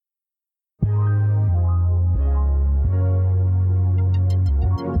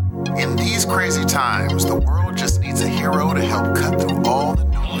crazy times, the world just needs a hero to help cut through all the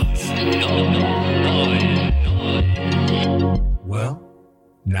noise. Well,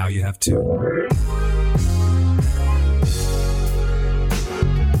 now you have two.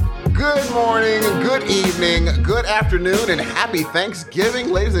 Good morning, good evening, good afternoon, and happy Thanksgiving.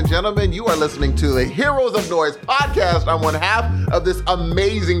 Ladies and gentlemen, you are listening to the Heroes of Noise podcast. I'm one half of this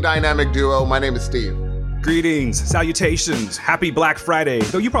amazing dynamic duo. My name is Steve. Greetings, salutations, happy Black Friday.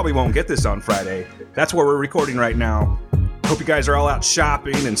 Though you probably won't get this on Friday. That's where we're recording right now. Hope you guys are all out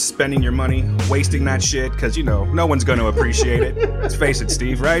shopping and spending your money, wasting that shit, because, you know, no one's going to appreciate it. Let's face it,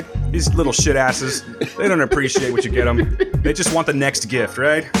 Steve, right? These little shit asses, they don't appreciate what you get them. They just want the next gift,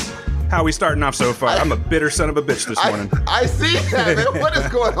 right? How are we starting off so far? I'm a bitter son of a bitch this morning. I see that, man. What is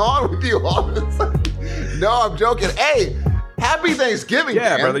going on with you all of a sudden? No, I'm joking. Hey, happy Thanksgiving,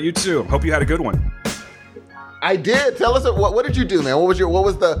 yeah, man. brother, you too. Hope you had a good one. I did. Tell us what did you do, man? What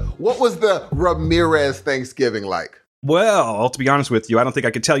was the Ramirez Thanksgiving like? Well, to be honest with you, I don't think I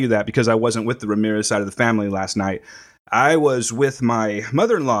could tell you that because I wasn't with the Ramirez side of the family last night. I was with my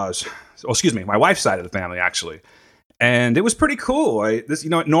mother-in-law's, my wife's side of the family, actually. And it was pretty cool.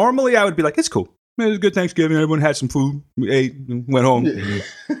 Normally I would be like, it's cool. It was a good Thanksgiving. Everyone had some food. We ate, went home,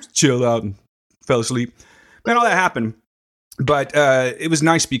 chilled out, and fell asleep. Then all that happened. But it was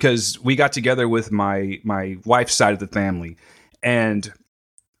nice because we got together with my wife's side of the family. And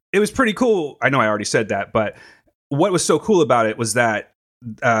it was pretty cool. I know I already said that, but what was so cool about it was that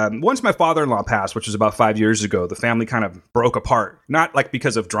once my father-in-law passed, which was about 5 years ago, the family kind of broke apart. Not like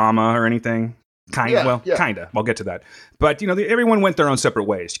because of drama or anything. Kind of. I'll get to that. But, everyone went their own separate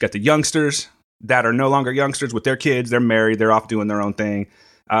ways. You got the youngsters that are no longer youngsters with their kids. They're married. They're off doing their own thing.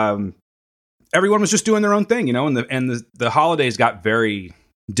 Everyone was just doing their own thing, and the holidays got very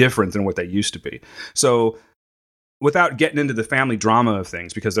different than what they used to be. So without getting into the family drama of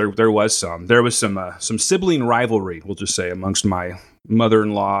things, because there was some sibling rivalry, we'll just say, amongst my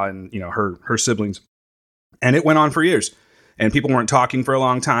mother-in-law and, her siblings. And it went on for years. And people weren't talking for a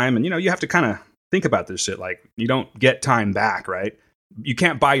long time. And, you have to kind of think about this shit. Like, you don't get time back, right? You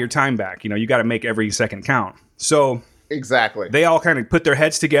can't buy your time back. You got to make every second count. So exactly, they all kind of put their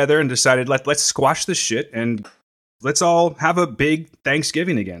heads together and decided, let's squash this shit and let's all have a big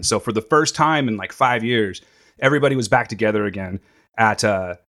Thanksgiving again. So for the first time in like 5 years, everybody was back together again at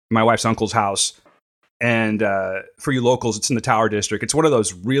my wife's uncle's house. And for you locals, it's in the Tower District. It's one of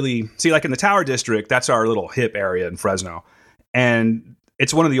those really, like in the Tower District, that's our little hip area in Fresno. And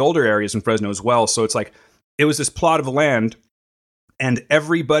it's one of the older areas in Fresno as well. So it's like, it was this plot of land and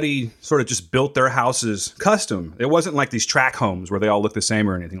everybody sort of just built their houses custom. It wasn't like these tract homes where they all look the same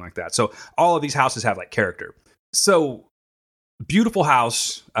or anything like that. So all of these houses have like character. So beautiful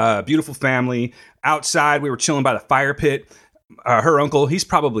house, beautiful family. Outside, we were chilling by the fire pit. Her uncle, he's a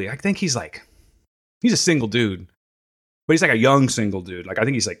single dude, but he's like a young single dude. Like, I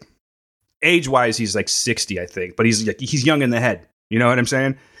think he's like, age-wise, he's like 60, I think, but he's young in the head. You know what I'm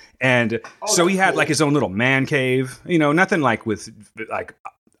saying? And so he had like his own little man cave, nothing like with like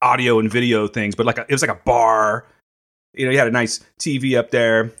audio and video things, but it was like a bar. He had a nice TV up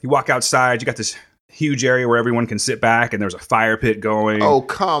there. You walk outside, you got this huge area where everyone can sit back, and there was a fire pit going. Oh,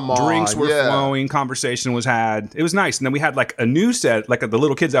 come on. Drinks were flowing, conversation was had. It was nice. And then we had like a new set, like the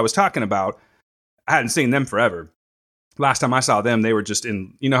little kids I was talking about. I hadn't seen them forever. Last time I saw them, they were just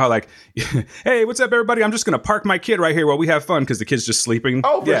in, how like, hey, what's up, everybody? I'm just going to park my kid right here while we have fun because the kid's just sleeping.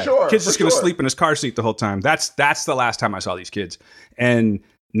 Oh, for sure. Kid's just going to sleep in his car seat the whole time. That's the last time I saw these kids. And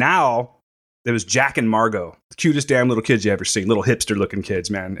now there was Jack and Margot, the cutest damn little kids you ever seen, little hipster looking kids,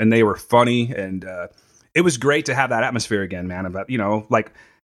 man. And they were funny. And it was great to have that atmosphere again, man. About, like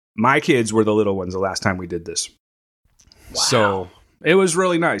my kids were the little ones the last time we did this. Wow. So it was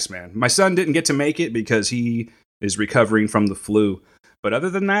really nice, man. My son didn't get to make it because he is recovering from the flu. But other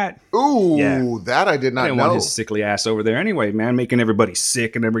than that... that I did not know. I didn't want his sickly ass over there anyway, man, making everybody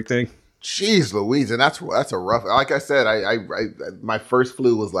sick and everything. Jeez Louise, and that's a rough... Like I said, I my first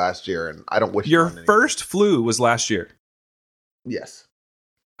flu was last year, and I don't wish... Your first flu was last year? Yes.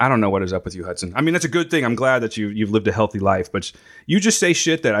 I don't know what is up with you, Hudson. I mean, that's a good thing. I'm glad that you've lived a healthy life, but you just say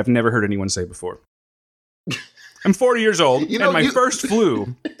shit that I've never heard anyone say before. I'm 40 years old, and my first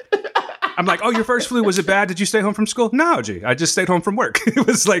flu... I'm like, oh, your first flu, was it bad? Did you stay home from school? No, G, I just stayed home from work. It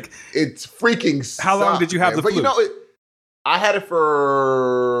was like... It's freaking How long did you have the flu? But I had it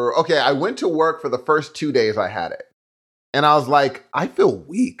for... Okay, I went to work for the first 2 days I had it. And I was like, I feel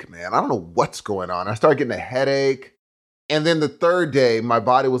weak, man. I don't know what's going on. I started getting a headache. And then the third day, my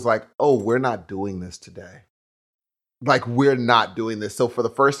body was like, oh, we're not doing this today. Like, we're not doing this. So for the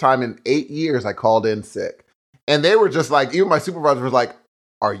first time in 8 years, I called in sick. And they were just like, even my supervisor was like,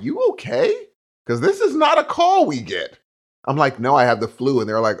 are you okay? because this is not a call we get. I'm like, no, I have the flu. And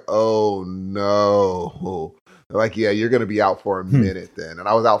they're like, oh, no. They're like, yeah, you're going to be out for a minute then. And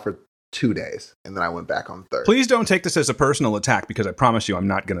I was out for 2 days. And then I went back on Thursday. Please don't take this as a personal attack, because I promise you I'm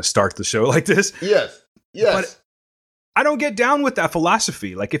not going to start the show like this. Yes. But I don't get down with that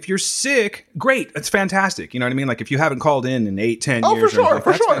philosophy. Like, if you're sick, great. It's fantastic. You know what I mean? Like, if you haven't called in 8, 10 years, for sure,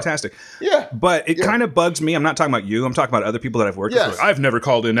 that's fantastic. Yeah. But it kind of bugs me. I'm not talking about you. I'm talking about other people that I've worked with. Like, I've never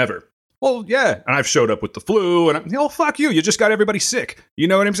called in ever. Well, yeah. And I've showed up with the flu, and fuck you. You just got everybody sick. You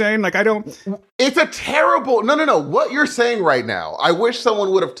know what I'm saying? Like, I don't. It's a terrible. No. What you're saying right now, I wish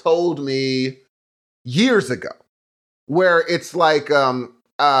someone would have told me years ago, where it's like,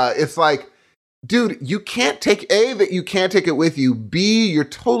 dude, you can't take that you can't take it with you. B, you're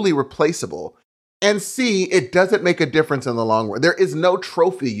totally replaceable. And C, it doesn't make a difference in the long run. There is no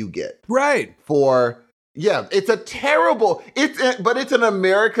trophy you get. Right. Yeah, it's a terrible, but it's an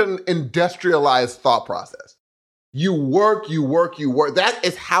American industrialized thought process. You work. That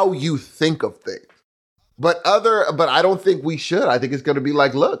is how you think of things. But I don't think we should. I think it's going to be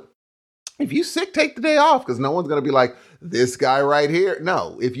like, look, if you sick, take the day off, because no one's going to be like, this guy right here.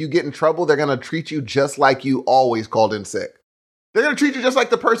 No, if you get in trouble, they're going to treat you just like you always called in sick. They're going to treat you just like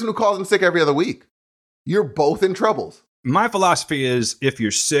the person who calls in sick every other week. You're both in troubles. My philosophy is, if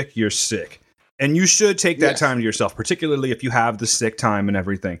you're sick, you're sick. And you should take that time to yourself, particularly if you have the sick time and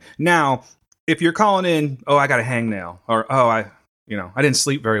everything. Now, if you're calling in, I got a hangnail, or I didn't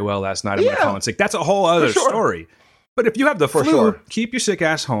sleep very well last night, I'm going to call in sick. That's a whole other story. But if you have the flu, keep your sick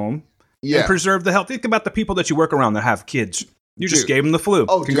ass home and preserve the health. Think about the people that you work around that have kids. You just gave them the flu.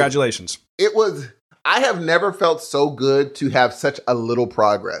 Congratulations. I have never felt so good to have such a little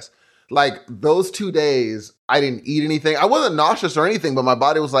progress. Like, those 2 days, I didn't eat anything. I wasn't nauseous or anything, but my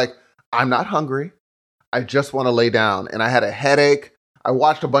body was like, I'm not hungry. I just want to lay down. And I had a headache. I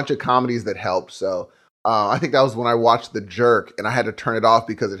watched a bunch of comedies that helped. So I think that was when I watched The Jerk, and I had to turn it off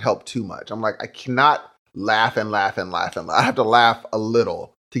because it helped too much. I'm like, I cannot laugh and laugh and laugh and laugh. I have to laugh a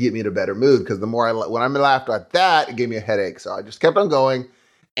little to get me in a better mood, because the more when I laughed at that, it gave me a headache. So I just kept on going.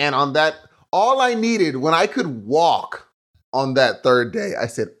 And on that, all I needed, when I could walk on that third day, I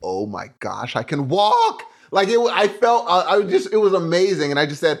said, oh my gosh, I can walk. Like, it was amazing. And I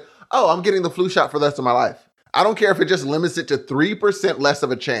just said, I'm getting the flu shot for the rest of my life. I don't care if it just limits it to 3% less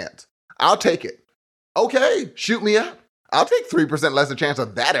of a chance. I'll take it. Okay, shoot me up. I'll take 3% less of a chance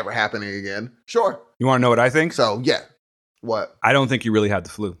of that ever happening again. Sure. You want to know what I think? So, yeah. What? I don't think you really had the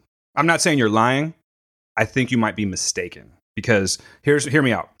flu. I'm not saying you're lying. I think you might be mistaken, because hear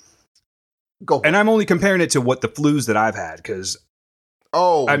me out. Go. And I'm only comparing it to what the flus that I've had, because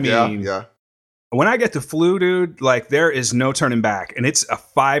yeah. When I get the flu, dude, like, there is no turning back, and it's a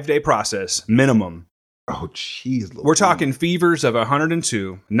 5-day process minimum. Oh, jeez. We're talking fevers of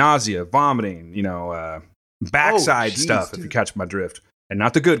 102, nausea, vomiting, backside stuff, dude. If you catch my drift, and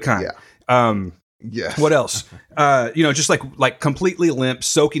not the good kind. Yeah. Yes. What else? Just like completely limp,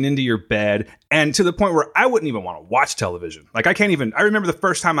 soaking into your bed, and to the point where I wouldn't even want to watch television. Like, I remember the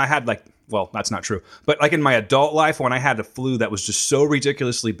first time I had, that's not true, but like in my adult life, when I had a flu that was just so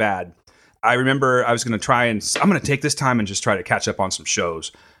ridiculously bad, I remember I was going to I'm going to take this time and just try to catch up on some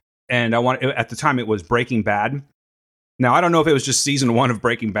shows. And at the time it was Breaking Bad. Now, I don't know if it was just season 1 of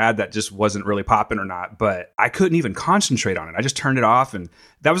Breaking Bad that just wasn't really popping or not, but I couldn't even concentrate on it. I just turned it off, and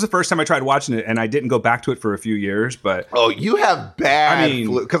that was the first time I tried watching it, and I didn't go back to it for a few years. But you have bad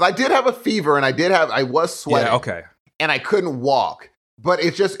flu, because I did have a fever, and I was sweating. Yeah, okay. And I couldn't walk. But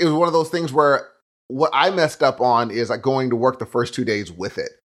it was one of those things where what I messed up on is like going to work the first 2 days with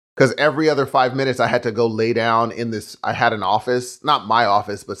it. Because every other 5 minutes I had to go lay down in this. I had an office, not my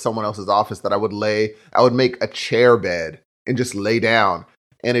office, but someone else's office that I would make a chair bed and just lay down.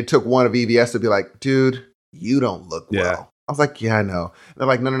 And it took one of EVS to be like, dude, you don't look well. I was like, yeah, I know. And they're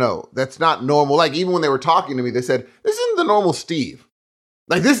like, no, that's not normal. Like, even when they were talking to me, they said, this isn't the normal Steve.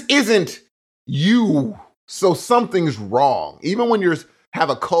 Like, this isn't you. So something's wrong. Even when you have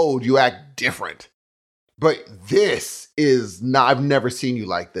a cold, you act different. But this is not, I've never seen you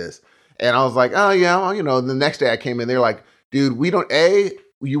like this. And I was like, oh, yeah, well, the next day I came in, they're like, dude, we don't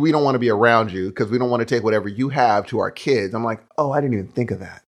want to be around you because we don't want to take whatever you have to our kids. I'm like, oh, I didn't even think of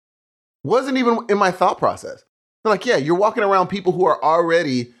that. Wasn't even in my thought process. They're like, yeah, you're walking around people who are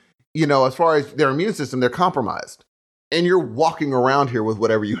already, as far as their immune system, they're compromised. And you're walking around here with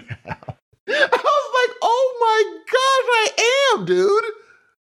whatever you have. I was like, oh my gosh, I am, dude.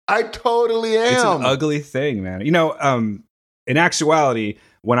 I totally am. It's an ugly thing, man. In actuality,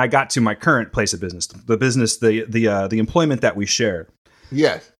 when I got to my current place of business, the employment that we share,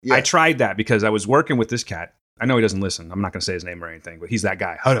 yes, I tried that because I was working with this cat. I know he doesn't listen. I'm not going to say his name or anything, but he's that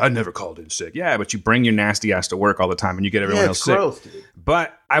guy. I never called in sick. Yeah, but you bring your nasty ass to work all the time and you get everyone else gross, sick. dude.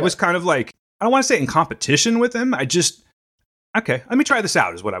 But I was kind of like, I don't want to say in competition with him. Okay, let me try this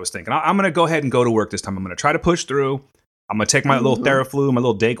out is what I was thinking. I'm going to go ahead and go to work this time. I'm going to try to push through. I'm going to take my little Theraflu, my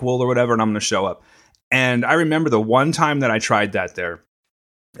little Dayquil or whatever, and I'm going to show up. And I remember the one time that I tried that there,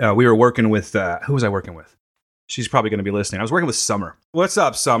 we were working with, who was I working with? She's probably going to be listening. I was working with Summer. What's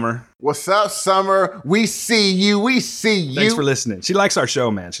up, Summer? What's up, Summer? We see you. We see you. Thanks for listening. She likes our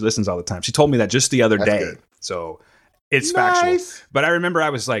show, man. She listens all the time. She told me that just the other day. Good. So it's factual. But I remember I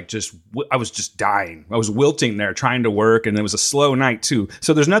was like, I was just dying. I was wilting there trying to work, and it was a slow night too.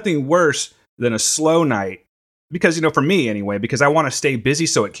 So there's nothing worse than a slow night because, for me anyway, because I want to stay busy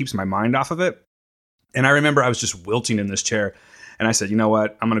so it keeps my mind off of it. And I remember I was just wilting in this chair, and I said, you know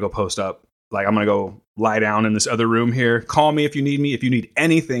what? I'm going to go post up. Like, I'm going to go lie down in this other room here. Call me if you need me. If you need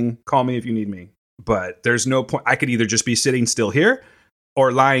anything, call me if you need me. But there's no point. I could either just be sitting still here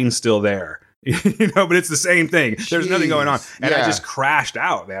or lying still there. But it's the same thing. There's nothing going on. And I just crashed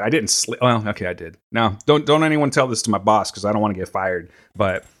out, man. I didn't sleep. Well, okay, I did. No, don't anyone tell this to my boss because I don't want to get fired.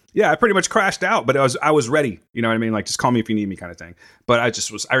 But yeah, I pretty much crashed out, but I was ready. You know what I mean? Like, just call me if you need me kind of thing. But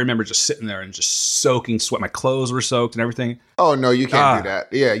I remember just sitting there and just soaking sweat. My clothes were soaked and everything. Oh, no, you can't do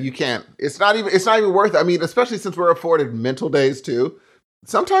that. Yeah, you can't. It's not even worth it. I mean, especially since we're afforded mental days too.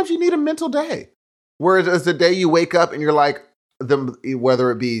 Sometimes you need a mental day. Whereas it's the day you wake up and you're like,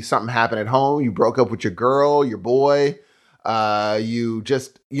 whether it be something happened at home, you broke up with your girl, your boy, you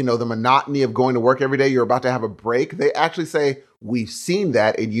just, the monotony of going to work every day, you're about to have a break. They actually say, we've seen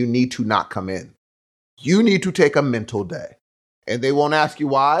that and you need to not come in. You need to take a mental day. And they won't ask you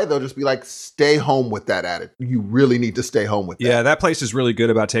why. They'll just be like, stay home with that attitude. You really need to stay home with that. Yeah, that place is really good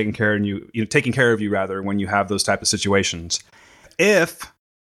about taking care of you rather when you have those type of situations. If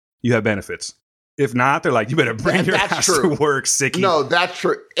you have benefits. If not, they're like, you better bring your ass to work, sickie. No, that's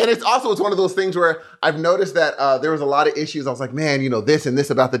true. And it's one of those things where I've noticed that there was a lot of issues. I was like, man, this and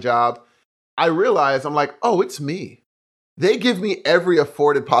this about the job. I realized, I'm like, oh, it's me. They give me every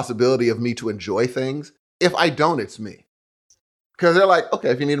afforded possibility of me to enjoy things. If I don't, it's me. Because they're like, okay,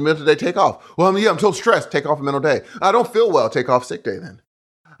 if you need a mental day, take off. Well, I'm so stressed, take off a mental day. I don't feel well, take off sick day then.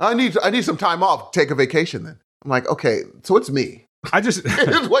 I need some time off, take a vacation then. I'm like, okay, so it's me.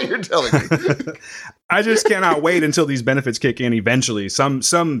 Here's what you're telling me. I just cannot wait until these benefits kick in eventually, some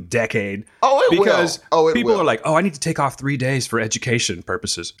decade. Oh, it because will. Because people are like, oh, I need to take off 3 days for education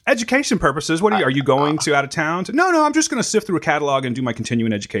purposes. Education purposes? What are you going to out of town? No, I'm just going to sift through a catalog and do my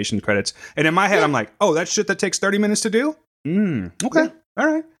continuing education credits. And in my head, I'm like, oh, that shit that takes 30 minutes to do? Okay. All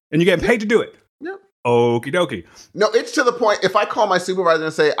right. And you're getting paid to do it. Yep. Okie dokie. No, it's to the point, if I call my supervisor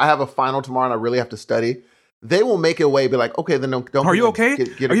and say, I have a final tomorrow and I really have to study, they will make it away, be like, okay, then don't. Are you okay?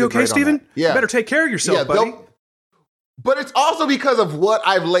 Get Are you okay, Steven? Yeah. You better take care of yourself, buddy. But it's also because of what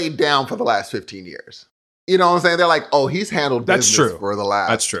I've laid down for the last 15 years. You know what I'm saying? They're like, oh, he's handled business for the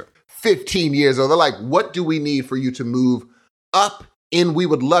last 15 years. Or they're like, what do we need for you to move up? And we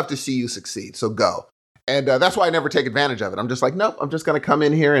would love to see you succeed. So go. And that's why I never take advantage of it. I'm just like, nope, I'm just going to come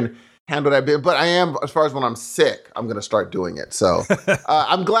in here and handle that bit. But I am, as far as when I'm sick, I'm going to start doing it. So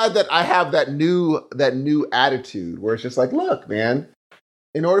I'm glad that I have that new attitude where it's just like, look, man,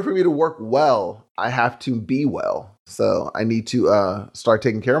 in order for me to work well, I have to be well. So I need to start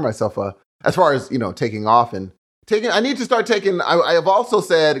taking care of myself as far as, taking off and I need to start taking, I have also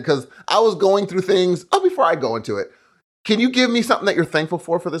said, because I was going through things, before I go into it, can you give me something that you're thankful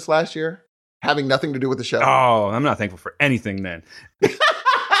for this last year? Having nothing to do with the show? Oh, I'm not thankful for anything then.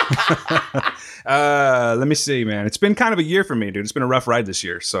 Let me see, man. It's been kind of a year for me, dude. It's been a rough ride this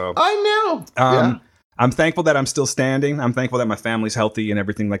year. So I know. I'm thankful that I'm still standing. I'm thankful that my family's healthy and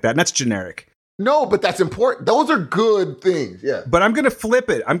everything like that. And that's generic. No, but that's important. Those are good things. Yeah. But I'm gonna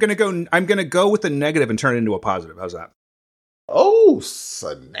flip it. I'm gonna go with the negative and turn it into a positive. How's that? Oh,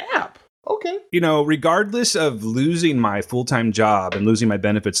 snap. Okay. Regardless of losing my full-time job and losing my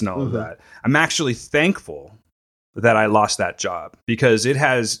benefits and all of that, I'm actually thankful that I lost that job because it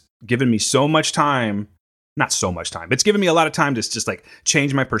has given me so much time, not so much time. It's given me a lot of time to just like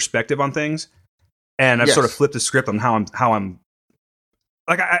change my perspective on things. And I've sort of flipped the script on how I'm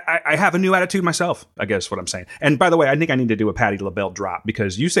like, I have a new attitude myself, I guess what I'm saying. And by the way, I think I need to do a Patti LaBelle drop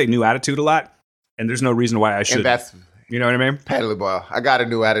because you say new attitude a lot and there's no reason why I should. You know what I mean? Patti LaBelle. I got a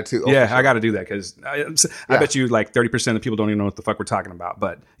new attitude. Yeah, sure. I got to do that because I bet you like 30% of the people don't even know what the fuck we're talking about.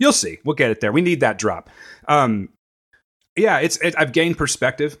 But you'll see. We'll get it there. We need that drop. I've gained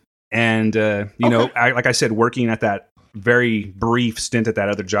perspective. And, like I said, working at that very brief stint at that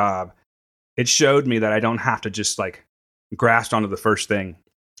other job, it showed me that I don't have to just like grasp onto the first thing.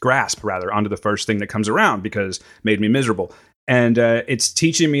 grasp rather onto the first thing that comes around because it made me miserable. And it's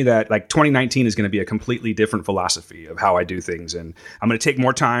teaching me that like 2019 is going to be a completely different philosophy of how I do things. And I'm going to take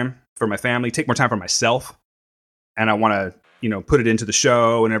more time for my family, take more time for myself. And I want to, put it into the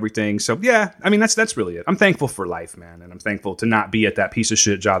show and everything. So yeah, I mean, that's really it. I'm thankful for life, man. And I'm thankful to not be at that piece of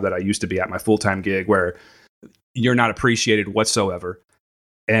shit job that I used to be at, my full-time gig, where you're not appreciated whatsoever.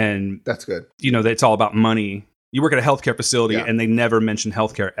 And that's good. That it's all about money. You work at a healthcare facility and they never mentioned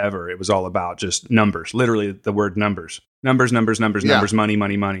healthcare ever. It was all about just numbers, literally the word numbers, numbers, money,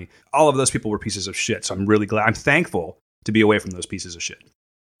 money, money. All of those people were pieces of shit. So I'm really glad. I'm thankful to be away from those pieces of shit.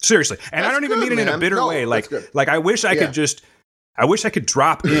 Seriously. And I don't even mean it in a bitter way. Like I wish I could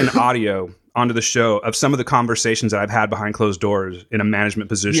drop in audio onto the show of some of the conversations that I've had behind closed doors in a management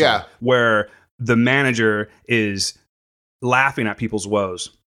position where the manager is laughing at people's woes.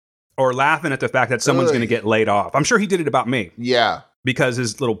 Or laughing at the fact that someone's going to get laid off. I'm sure he did it about me. Yeah. Because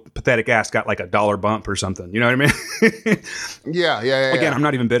his little pathetic ass got like $1 bump or something. You know what I mean? Yeah. Again, I'm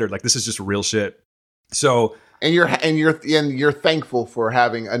not even bitter. Like, this is just real shit. So, and you're thankful for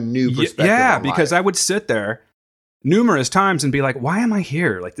having a new perspective. Yeah, because I would sit there numerous times and be like, "Why am I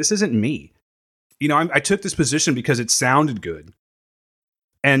here? Like, this isn't me." I took this position because it sounded good.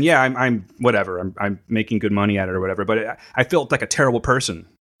 And yeah, I'm whatever. I'm making good money at it or whatever. But I felt like a terrible person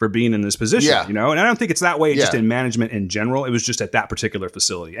for being in this position, and I don't think it's that way just in management in general. It was just at that particular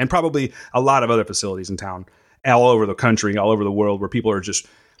facility and probably a lot of other facilities in town, all over the country, all over the world, where people are just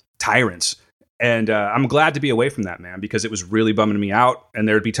tyrants. And I'm glad to be away from that, man, because it was really bumming me out. And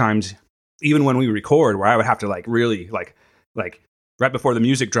there'd be times, even when we record, where I would have to like really like right before the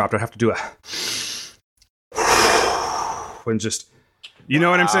music dropped, I'd have to do and just, you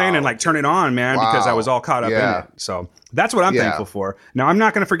know what I'm saying? And like turn it on, man, because I was all caught up in it. So that's what I'm thankful for. Now, I'm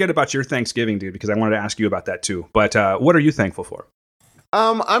not going to forget about your Thanksgiving, dude, because I wanted to ask you about that too. But what are you thankful for?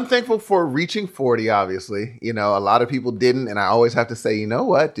 I'm thankful for reaching 40, obviously. A lot of people didn't. And I always have to say, you know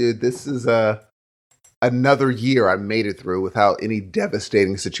what, dude, this is another year I made it through without any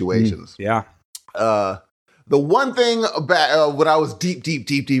devastating situations. Yeah. The one thing about when I was deep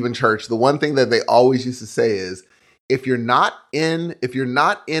in church, the one thing that they always used to say is, if you're not in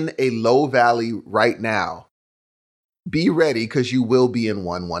a low valley right now, be ready, because you will be in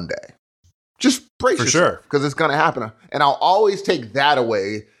one day. Just brace yourself, because it's going to happen. And I'll always take that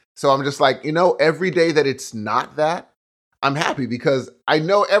away. So I'm just like, every day that it's not that, I'm happy, because I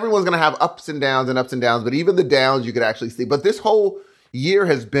know everyone's going to have ups and downs, but even the downs you could actually see. But this whole year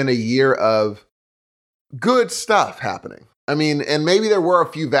has been a year of good stuff happening. I mean, and maybe there were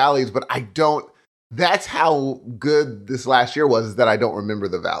a few valleys, but that's how good this last year was, is that I don't remember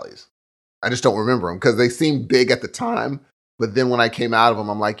the valleys. I just don't remember them, because they seemed big at the time. But then when I came out of them,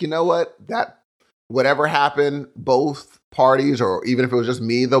 I'm like, you know what? That whatever happened, both parties, or even if it was just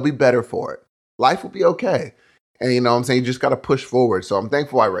me, they'll be better for it. Life will be okay. And you know what I'm saying? You just got to push forward. So I'm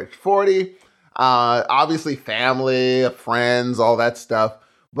thankful I reached 40. Obviously family, friends, all that stuff.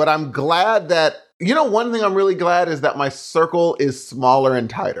 But I'm glad that, one thing I'm really glad is that my circle is smaller and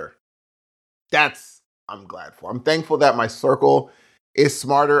tighter. I'm glad for. I'm thankful that my circle is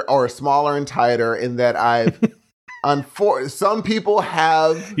smarter or smaller and tighter, in that I've, some people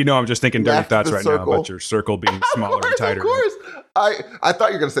have. I'm just thinking dirty thoughts right now about your circle being smaller and tighter. Of course. I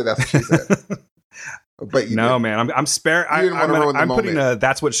thought you were going to say that's what she said. But no, man, I'm sparing. I'm putting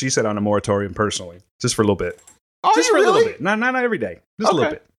that's what she said on a moratorium personally, just for a little bit. Oh, just for a little bit. Not every day. Just a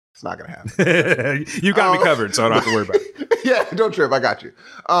little bit. It's not going to happen. You got me covered, so I don't have to worry about it. Yeah, don't trip. I got you.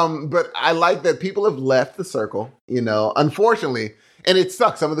 But I like that people have left the circle, unfortunately. And it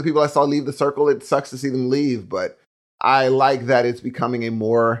sucks. Some of the people I saw leave the circle, it sucks to see them leave. But I like that it's becoming a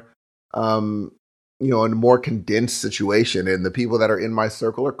more, a more condensed situation. And the people that are in my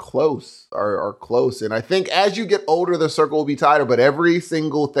circle are close, are close. And I think as you get older, the circle will be tighter. But every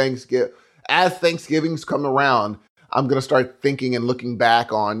single Thanksgiving, as Thanksgivings come around, I'm going to start thinking and looking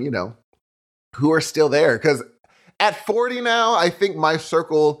back on, who are still there. Because at 40 now, I think my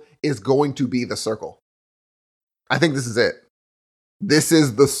circle is going to be the circle. I think this is it. This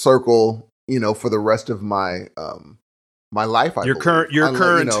is the circle, for the rest of my my life. Your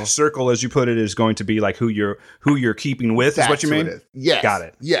current circle, as you put it, is going to be like who you're keeping with. Is what you mean? Yes. Got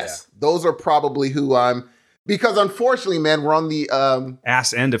it. Yes, yeah. Those are probably who I'm. Because unfortunately, man, we're on the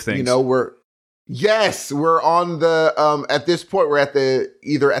ass end of things. We're on the at this point we're at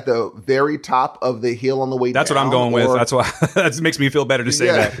either at the very top of the hill on the way down. That's what I'm going with. That's why that makes me feel better to say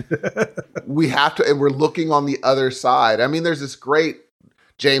that. We have to, and we're looking on the other side. I mean, there's this great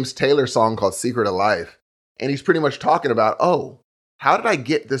James Taylor song called Secret of Life, and he's pretty much talking about, how did I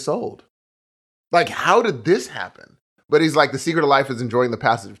get this old? Like, how did this happen? But he's like, the secret of life is enjoying the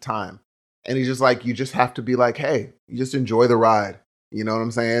passage of time. And he's just like, you just have to be like, hey, you just enjoy the ride. You know what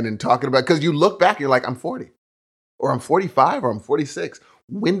I'm saying? And talking about, because you look back, you're like, I'm 40 or I'm 45 or I'm 46.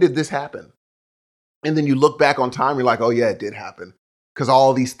 When did this happen? And then you look back on time, you're like, oh yeah, it did happen because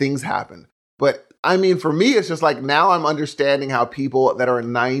all these things happened. But I mean, for me, it's just like now I'm understanding how people that are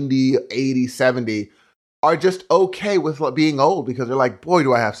 90, 80, 70 are just okay with being old because they're like, boy,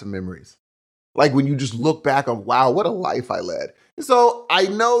 do I have some memories. Like when you just look back on, wow, what a life I led. So I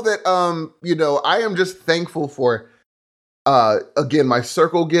know that, I am just thankful for, again, my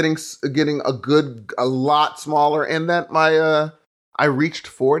circle getting a lot smaller, and that I reached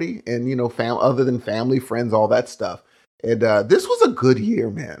 40 and, other than family, friends, all that stuff. And this was a good year,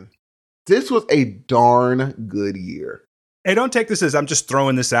 man. This was a darn good year. Hey, don't take this as I'm just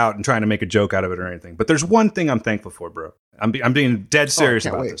throwing this out and trying to make a joke out of it or anything. But there's one thing I'm thankful for, bro. I'm being dead serious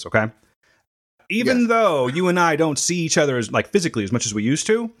about this, okay? Even though you and I don't see each other as like physically as much as we used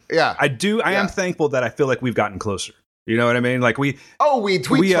to, I am thankful that I feel like we've gotten closer. You know what I mean? Like we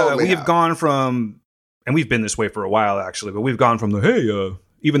totally have gone from, and we've been this way for a while actually, but we've gone from the hey,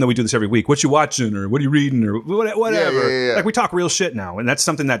 even though we do this every week, what you watching or what are you reading or whatever. Yeah. Like we talk real shit now, and that's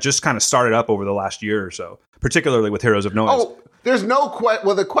something that just kind of started up over the last year or so, particularly with Heroes of Noise. Oh, there's no question.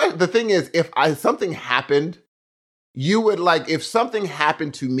 Well, the thing is, if something happened, you would like if something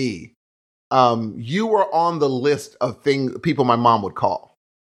happened to me. You were on the list of people my mom would call.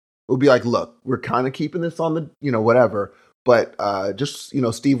 It would be like, look, we're kind of keeping this on the, whatever. But just,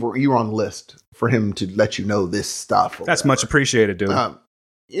 Steve, you were on the list for him to let you know this stuff. That's much appreciated, dude.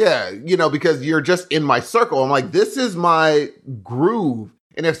 Yeah, because you're just in my circle. I'm like, this is my groove.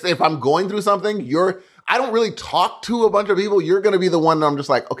 And if I'm going through something, I don't really talk to a bunch of people. You're going to be the one that I'm just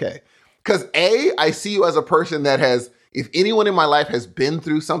like, okay. Because I see you as a person that if anyone in my life has been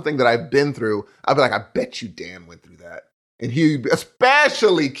through something that I've been through, I'll be like, I bet you Dan went through that. And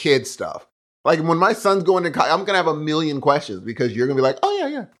especially kid stuff. Like when my son's going to college, I'm going to have a million questions because you're going to be like, oh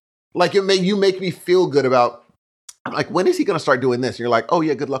yeah. Like you make me feel good about, I'm like, when is he going to start doing this? And you're like, oh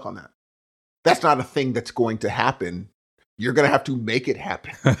yeah, good luck on that. That's not a thing that's going to happen. You're going to have to make it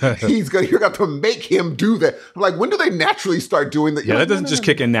happen. You're going to have to make him do that. I'm like, when do they naturally start doing that? Yeah, that doesn't just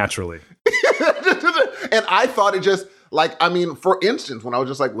kick in naturally. And I thought it just, for instance, when I was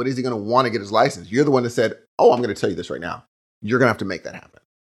just like, when is he going to want to get his license? You're the one that said, oh, I'm going to tell you this right now. You're going to have to make that happen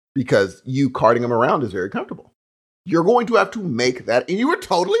because you carting him around is very comfortable. You're going to have to make that. And you were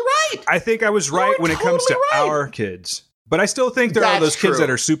totally right. I think I was right when it comes to our kids. But I still think there are those kids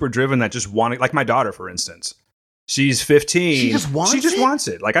that are super driven that just want it. Like my daughter, for instance. She's 15. She just wants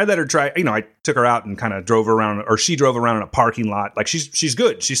it. Like I let her try, I took her out and kind of drove around, or she drove around in a parking lot. Like she's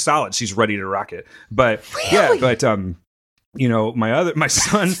good. She's solid. She's ready to rock it. But my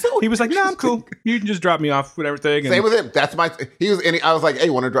son, he was like, no, I'm cool. You can just drop me off with everything. Same with him. That's I was like, hey,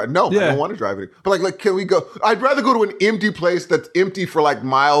 you want to drive? No, I don't want to drive it. But like, can we go? I'd rather go to an empty place that's empty for like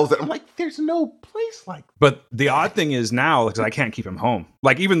miles. And I'm like, there's no place like that. But the odd thing is now, because I can't keep him home.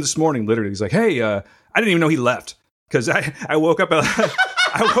 Like even this morning, literally, he's like, hey, I didn't even know he left. Because I woke up at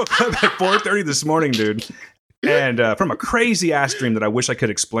 4:30 this morning, dude. And from a crazy ass dream that I wish I could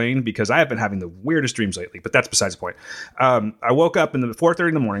explain because I have been having the weirdest dreams lately, but that's besides the point. I woke up in the 4:30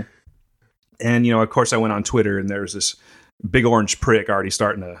 in the morning, and of course I went on Twitter, and there's this big orange prick already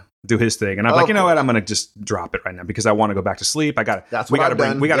starting to do his thing, and I'm like, you know what? I'm gonna just drop it right now because I want to go back to sleep. We got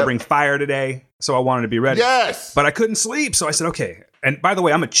to bring fire today, so I wanted to be ready. Yes, but I couldn't sleep, so I said, okay. And by the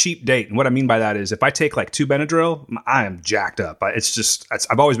way, I'm a cheap date, and what I mean by that is if I take like 2 Benadryl, I am jacked up.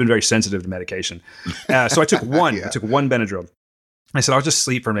 I've always been very sensitive to medication, so I took one. I took 1 Benadryl. I said I'll just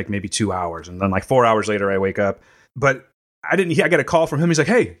sleep for like maybe 2 hours, and then like 4 hours later I wake up. But I get a call from him. He's like,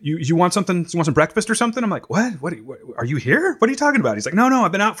 hey, you want something? You want some breakfast or something? I'm like, what are you here? What are you talking about? He's like, no,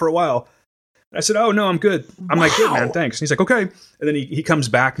 I've been out for a while. I said, oh, no, I'm good. I'm like, good, man, thanks. And he's like, okay. And then he comes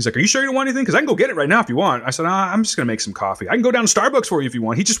back. He's like, are you sure you don't want anything? Because I can go get it right now if you want. I said, I'm just going to make some coffee. I can go down to Starbucks for you if you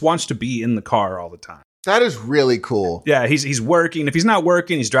want. He just wants to be in the car all the time. That is really cool. Yeah, he's working. If he's not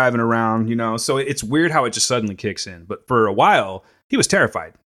working, he's driving around, So it's weird how it just suddenly kicks in. But for a while, he was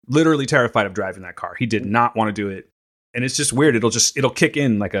terrified, literally terrified of driving that car. He did not want to do it. And it's just weird. It'll kick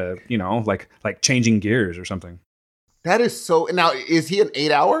in like a, like changing gears or something. That is so. Now, is he an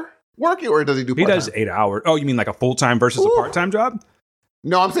 8-hour working or does he do part-time? He does 8 hours. Oh, you mean like a full-time versus a part-time job?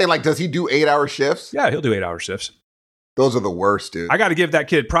 No, I'm saying like, does he do 8-hour shifts? Yeah, he'll do 8-hour shifts. Those are the worst, dude. I got to give that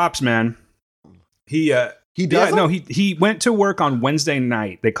kid props, man. He does. Yeah, no, he went to work on Wednesday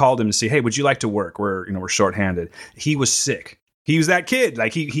night. They called him to say, hey, would you like to work? We're shorthanded. He was sick. He was that kid.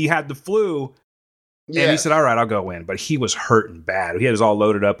 Like he had the flu. Yeah. And he said, all right, I'll go in. But he was hurting bad. He had us all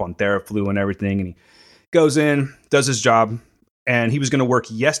loaded up on Theraflu and everything. And Goes in, does his job, and he was going to work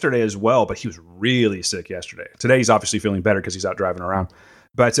yesterday as well, but he was really sick yesterday. Today he's obviously feeling better because he's out driving around.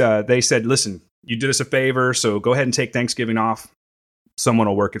 But they said, listen, you did us a favor, so go ahead and take Thanksgiving off. Someone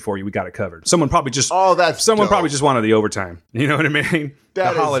will work it for you. We got it covered. Someone probably just probably just wanted the overtime. You know what I mean?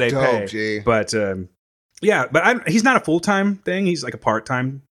 That the holiday is dope, pay. G. But he's not a full-time thing. He's like a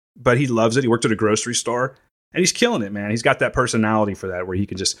part-time, but he loves it. He worked at a grocery store and he's killing it, man. He's got that personality for that where he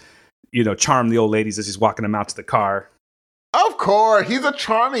can just, charm the old ladies as he's walking them out to the car. Of course. He's a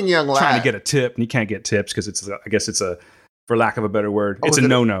charming young lad. Trying to get a tip, and he can't get tips because it's a, for lack of a better word, it's a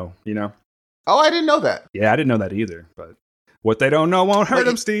no-no, Oh, I didn't know that. Yeah, I didn't know that either, but what they don't know won't hurt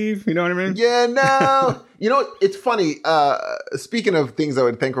them, Steve. You know what I mean? Yeah, no. It's funny. Speaking of things I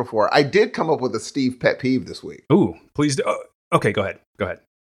would thankful for, I did come up with a Steve pet peeve this week. Ooh, please do. Oh, okay, go ahead.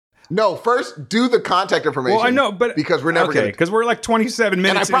 No, first do the contact information. Well, I know, but because we're never because we're like 27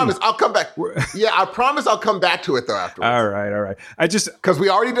 minutes. And I promise I'll come back. I promise I'll come back to it though afterwards. All right. I just because we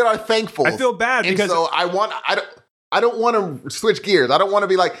already did our thankfuls. I feel bad because so I don't want to switch gears. I don't want to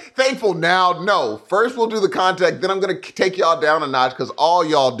be like thankful now. No, first we'll do the contact. Then I'm going to take y'all down a notch because all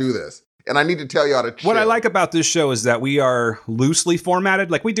y'all do this. And I need to tell y'all to chill. What I like about this show is that we are loosely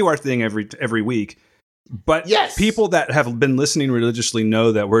formatted. Like we do our thing every week. But yes, people that have been listening religiously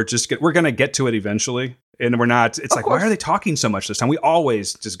know that we're going to get to it eventually. And we're not. It's like, why are they talking so much this time? We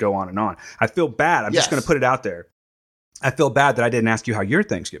always just go on and on. I feel bad. I'm just going to put it out there. I feel bad that I didn't ask you how your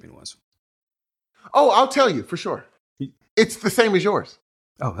Thanksgiving was. Oh, I'll tell you for sure. It's the same as yours.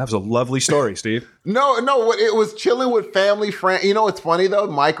 Oh, that was a lovely story, Steve. No, it was chilling with family, friends. You know what's funny though?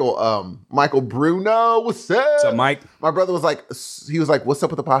 Michael Bruno, what's up? So Mike, my brother was like, what's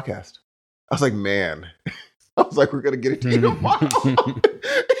up with the podcast? I was like, man. I was like, we're gonna get it to you tomorrow. He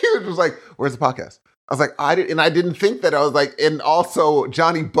was just like, where's the podcast? I was like, I didn't think that. I was like, and also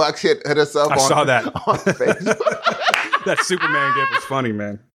Johnny Bucks hit us up. I saw that on Facebook. That Superman gift was funny,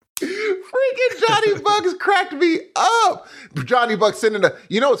 man. Freaking Johnny Bucks cracked me up. Johnny Bucks sending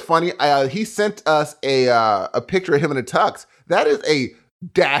what's funny? He sent us a picture of him in a tux. That is a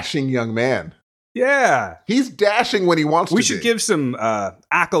dashing young man. Yeah, he's dashing when he wants to. We should give some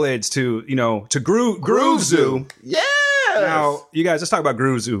accolades to Groove Zoo. Yeah. Now, you guys, let's talk about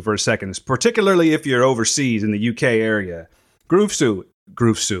Groove Zoo for a second. Particularly if you're overseas in the UK area, Groove Zoo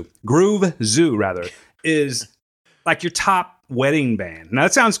is like your top wedding band. Now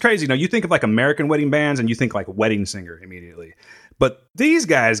that sounds crazy. You think of like American wedding bands and you think like wedding singer immediately. But these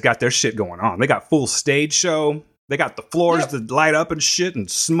guys got their shit going on. They got full stage show. They got the floors that light up and shit and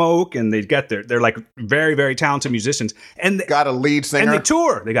smoke, and they're like very, very talented musicians. And they got a lead singer. And they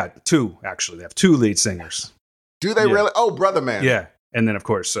tour. They got two, actually. They have two lead singers. Do they really? Oh, Brother Man. Yeah. And then of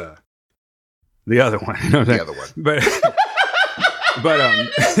course the other one. The other one.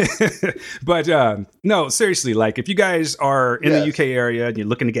 But no, seriously, like if you guys are in the UK area and you're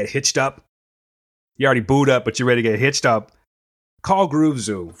looking to get hitched up, you already booed up, but you're ready to get hitched up, call Groove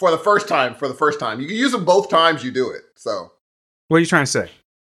Zoo. For the first time. You can use them both times you do it. So what are you trying to say?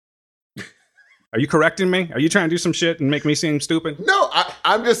 Are you correcting me? Are you trying to do some shit and make me seem stupid? No,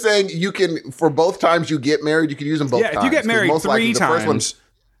 I'm just saying you can, for both times you get married, you can use them both times. Yeah, if you get married most 3 times.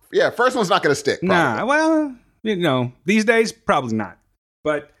 First one's not going to stick. Probably. Nah, well, these days, probably not.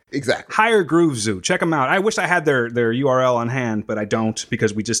 But exactly. Hire Groove Zoo. Check them out. I wish I had their URL on hand, but I don't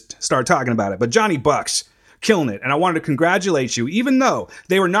because we just started talking about it. But Johnny Bucks, killing it. And I wanted to congratulate you, even though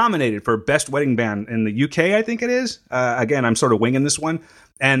they were nominated for Best Wedding Band in the UK, I think it is. Again, I'm sort of winging this one.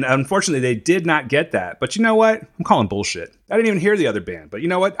 And unfortunately, they did not get that. But you know what? I'm calling bullshit. I didn't even hear the other band. But you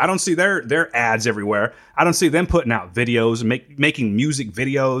know what? I don't see their ads everywhere. I don't see them putting out videos and making music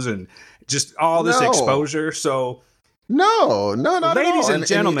videos and just all this exposure. So, not at all. Ladies and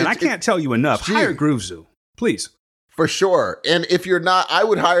gentlemen, I can't tell you enough. Hire Groove Zoo, please. For sure. And if you're not, I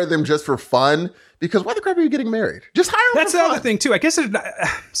would hire them just for fun. Because why the crap are you getting married? Just hire them. That's the other thing too. I guess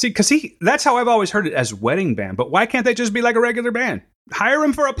that's how I've always heard it as wedding band. But why can't they just be like a regular band? Hire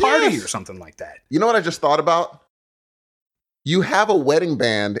him for a party or something like that. You know what I just thought about? You have a wedding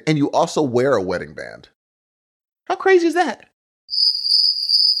band and you also wear a wedding band. How crazy is that?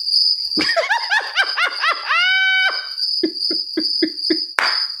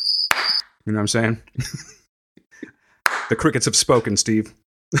 You know what I'm saying? The crickets have spoken, Steve.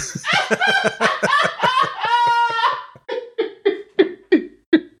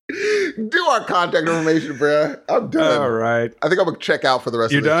 Do our contact information, bro. I'm done. All right. I think I'm gonna check out for the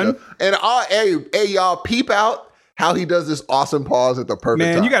rest of the done? show. And hey, y'all, peep out how he does this awesome pause at the perfect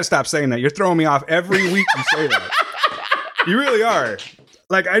time. Man, you gotta stop saying that. You're throwing me off every week you say that. You really are.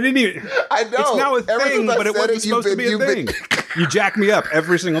 Like I didn't even. I know it's now a thing, but it wasn't supposed to be a thing. You jack me up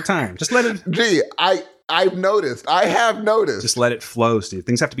every single time. Just let it. Gee, I've noticed. I have noticed. Just let it flow, Steve.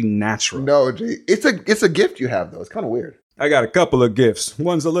 Things have to be natural. No, G. It's a gift you have, though. It's kind of weird. I got a couple of gifts.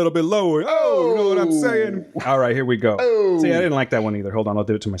 One's a little bit lower. Oh, you know what I'm saying? All right, here we go. Oh. See, I didn't like that one either. Hold on, I'll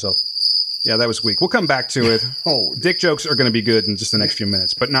do it to myself. Yeah, that was weak. We'll come back to it. Dick jokes are going to be good in just the next few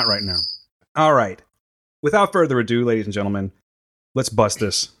minutes, but not right now. All right. Without further ado, ladies and gentlemen, let's bust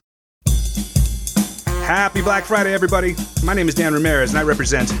this. Happy Black Friday, everybody. My name is Dan Ramirez, and I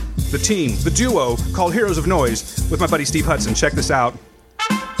represent the team, the duo called Heroes of Noise with my buddy Steve Hudson. Check this out.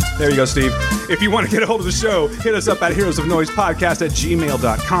 There you go, Steve. If you want to get a hold of the show, hit us up at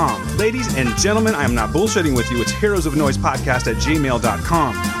heroesofnoisepodcast@gmail.com. Ladies and gentlemen, I am not bullshitting with you. It's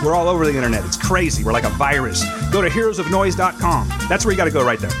heroesofnoisepodcast@gmail.com. We're all over the internet. It's crazy. We're like a virus. Go to heroesofnoise.com. That's where you got to go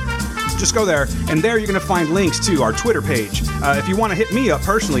right there. Just go there, and there you're going to find links to our Twitter page. If you want to hit me up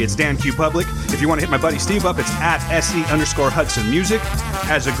personally, it's Dan Q Public. If you want to hit my buddy Steve up, it's at @SE_Hudson Music.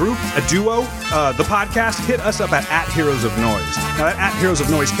 As a group, a duo, the podcast, hit us up at Heroes of Noise. Now, that at Heroes of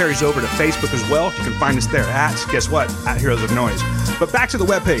Noise carries over to Facebook as well. You can find us there guess what? At Heroes of Noise. But back to the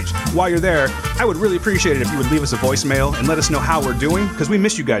webpage. While you're there, I would really appreciate it if you would leave us a voicemail and let us know how we're doing, because we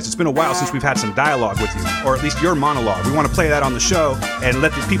miss you guys. It's been a while since we've had some dialogue with you, or at least your monologue. We want to play that on the show and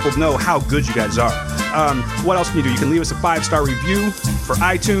let the people know how good you guys are. What else can you do? You can leave us a 5-star review for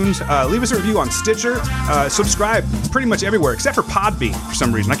iTunes. Leave us a review on Stitcher. Subscribe pretty much everywhere except for Podbean for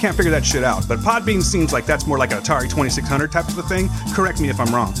some reason. I can't figure that shit out. But Podbean seems like that's more like an Atari 2600 type of a thing. Correct me if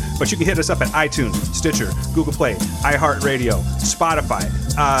I'm wrong. But you can hit us up at iTunes, Stitcher, Google Play, iHeartRadio, Spotify,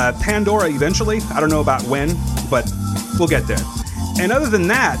 Pandora eventually. I don't know about when, but we'll get there. And other than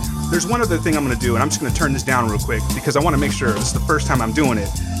that, there's one other thing I'm going to do, and I'm just going to turn this down real quick because I want to make sure this is the first time I'm doing it.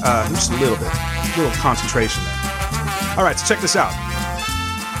 Just a little concentration there. All right, so check this out.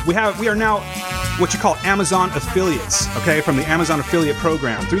 We are now what you call Amazon affiliates, okay, from the Amazon affiliate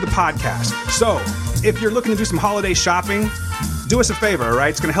program through the podcast. So if you're looking to do some holiday shopping, do us a favor, all right?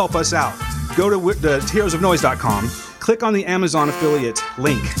 It's going to help us out. Go to heroesofnoise.com. Click on the Amazon affiliate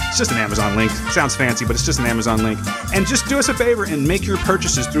link. It's just an Amazon link. It sounds fancy, but it's just an Amazon link. And just do us a favor and make your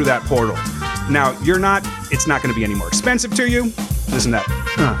purchases through that portal. Now, it's not going to be any more expensive to you. Listen to that.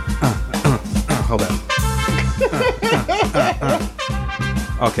 Hold on.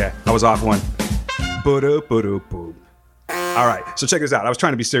 Okay, I was off one. All right, so check this out. I was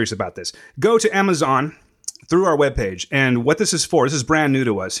trying to be serious about this. Go to Amazon through our webpage. And what this is for, this is brand new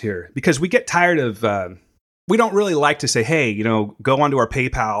to us here, because we get tired of... we don't really like to say, hey, go onto our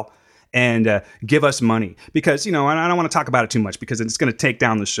PayPal and give us money, because, and I don't want to talk about it too much because it's going to take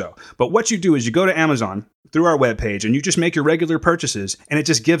down the show. But what you do is you go to Amazon through our webpage and you just make your regular purchases, and it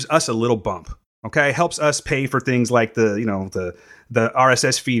just gives us a little bump. Okay, helps us pay for things like the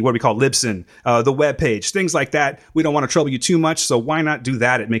RSS feed, what we call Libsyn, the web page, things like that. We don't want to trouble you too much, so why not do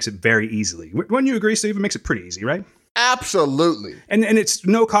that? It makes it very easily. Wouldn't you agree, Steve? It makes it pretty easy, right? Absolutely. And it's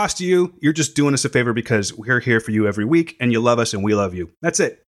no cost to you. You're just doing us a favor because we're here for you every week, and you love us, and we love you. That's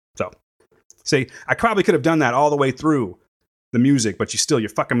it. So, see, I probably could have done that all the way through the music, but you're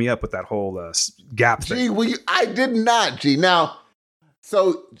fucking me up with that whole gap thing. Gee, I did not, G. Now,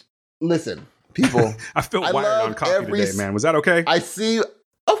 so listen. People, I feel wired on coffee today, man. Was that okay? I see. Of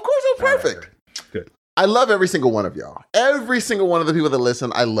course, it was perfect. Right. Good. I love every single one of y'all. Every single one of the people that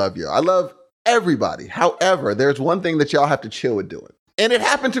listen, I love you. I love everybody. However, there's one thing that y'all have to chill with doing. And it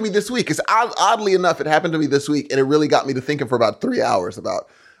happened to me this week. Oddly enough, it happened to me this week, and it really got me to thinking for about 3 hours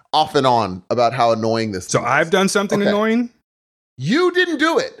off and on about how annoying this is. So I've done something annoying? You didn't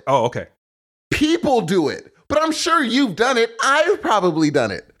do it. Oh, okay. People do it. But I'm sure you've done it. I've probably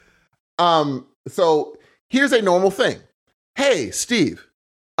done it. So here's a normal thing. Hey, Steve,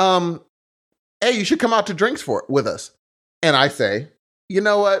 hey, you should come out to drinks with us. And I say, you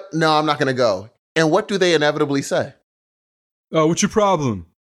know what? No, I'm not going to go. And what do they inevitably say? Oh, what's your problem?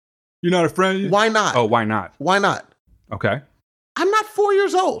 You're not a friend? Why not? Oh, why not? Why not? Okay. I'm not 4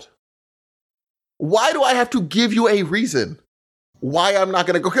 years old. Why do I have to give you a reason why I'm not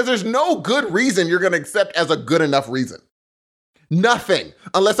going to go? Because there's no good reason you're going to accept as a good enough reason. Nothing,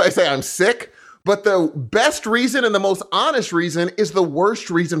 unless I say I'm sick. But the best reason and the most honest reason is the worst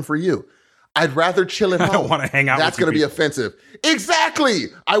reason for you. I'd rather chill at home. I don't want to hang out with you. That's going to be offensive. Exactly.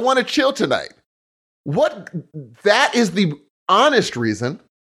 I want to chill tonight. That is the honest reason.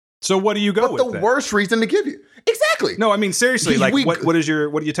 So what do you go with? But the worst reason to give you. Exactly. No, I mean, seriously, what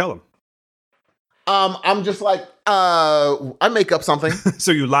do you tell them? I'm just like, I make up something.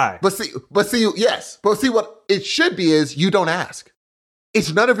 So you lie. But see, yes. But see, what it should be is you don't ask.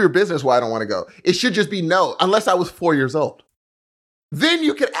 It's none of your business why I don't want to go. It should just be no, unless I was 4 years old. Then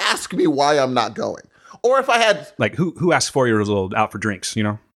you could ask me why I'm not going. Or if I had... Like, who asks 4 years old out for drinks,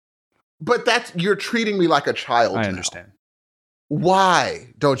 But you're treating me like a child. I now. understand. Why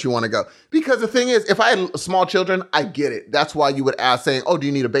don't you want to go? Because the thing is, if I had small children, I get it. That's why you would ask saying, oh, do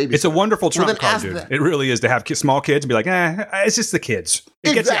you need a baby? It's a wonderful trump card, dude. that. It really is to have small kids and be like, it's just the kids.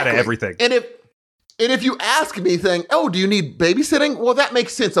 It gets you out of everything. And if you ask me saying, oh, do you need babysitting? Well, that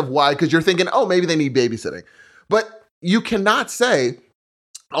makes sense of why, because you're thinking, oh, maybe they need babysitting. But you cannot say,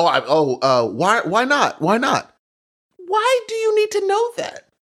 why not? Why not? Why do you need to know that?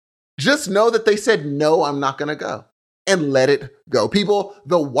 Just know that they said, no, I'm not going to go. And let it go. People,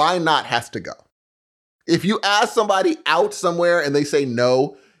 the why not has to go. If you ask somebody out somewhere and they say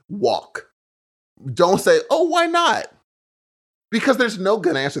no, walk. Don't say, oh, why not? Because there's no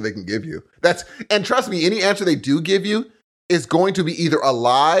good answer they can give you. And trust me, any answer they do give you is going to be either a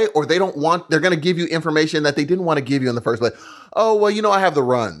lie or they're going to give you information that they didn't want to give you in the first place. Oh, well, I have the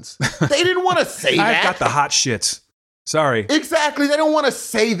runs. They didn't want to say that. I've got the hot shits. Sorry. Exactly. They don't want to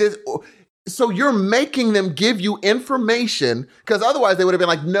say this. So you're making them give you information because otherwise they would have been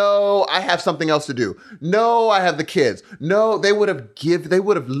like, no, I have something else to do. No, I have the kids. No, they would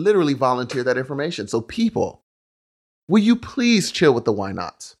have literally volunteered that information. So people, will you please chill with the why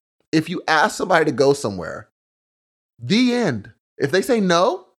nots? If you ask somebody to go somewhere, the end. If they say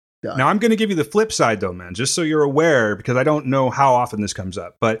no, done. Now I'm going to give you the flip side though, man, just so you're aware, because I don't know how often this comes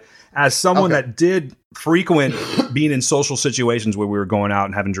up, but as someone that did frequent being in social situations where we were going out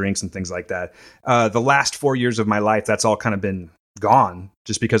and having drinks and things like that, the last 4 years of my life, that's all kind of been gone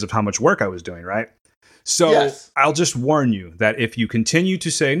just because of how much work I was doing, right? So I'll just warn you that if you continue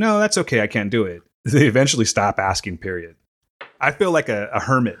to say, no, that's okay, I can't do it, they eventually stop asking, period. I feel like a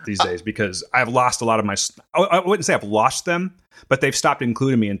hermit these days because I've lost a lot of my, I wouldn't say I've lost them, but they've stopped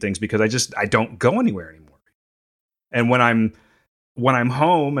including me in things because I don't go anywhere anymore. And when I'm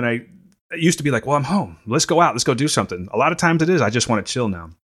home and I used to be like, well, I'm home. Let's go out. Let's go do something. A lot of times it is. I just want to chill now.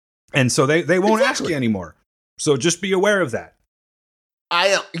 And so they won't ask you anymore. So just be aware of that.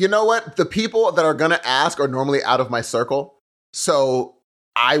 You know what? The people that are going to ask are normally out of my circle. So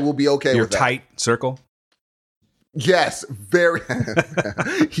I will be okay with that. Your tight circle? Yes. Very.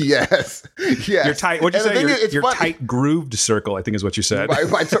 Yes. Your tight, what'd you say? Your tight grooved circle, I think is what you said. My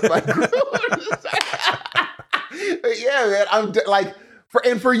grooved. Yeah, man. I'm like,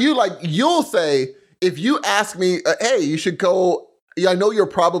 for you, like you'll say, if you ask me, hey, you should go. Yeah, I know you're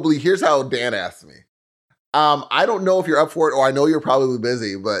probably, here's how Dan asked me. I don't know if you're up for it or I know you're probably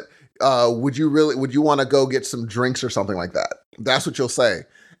busy, but would you want to go get some drinks or something like that? That's what you'll say.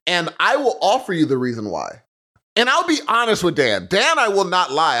 And I will offer you the reason why. And I'll be honest with Dan. Dan, I will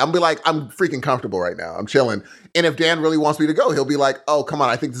not lie. I'll be like, I'm freaking comfortable right now. I'm chilling. And if Dan really wants me to go, he'll be like, oh, come on,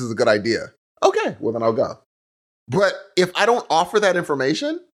 I think this is a good idea. Okay, well then I'll go. But if I don't offer that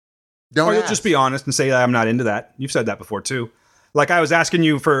information, don't you'll just be honest and say I'm not into that. You've said that before too. Like I was asking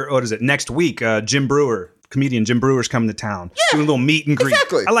you for, next week, Jim Brewer, comedian Jim Brewer's coming to town. Yeah, doing a little meet and greet.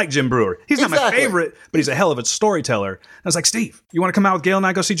 Exactly. I like Jim Brewer. He's not my favorite, but he's a hell of a storyteller. I was like, Steve, you want to come out with Gail and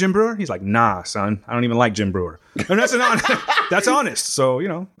I go see Jim Brewer? He's like, nah, son, I don't even like Jim Brewer. And that's honest.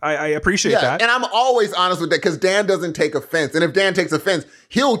 So, I appreciate that. And I'm always honest with that because Dan doesn't take offense. And if Dan takes offense,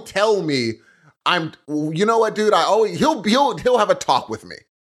 he'll tell me you know what, dude, he'll have a talk with me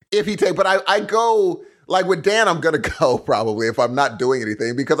if he but I go, like with Dan, I'm going to go probably if I'm not doing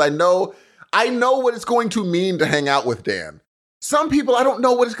anything because I know what it's going to mean to hang out with Dan. Some people, I don't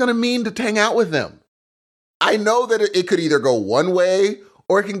know what it's going to mean to hang out with them. I know that it could either go one way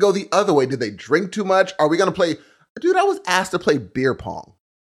or it can go the other way. Did they drink too much? Are we going to play? Dude, I was asked to play beer pong.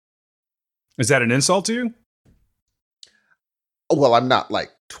 Is that an insult to you? Well, I'm not like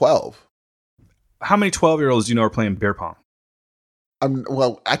 12. How many 12-year-olds do you know are playing beer pong?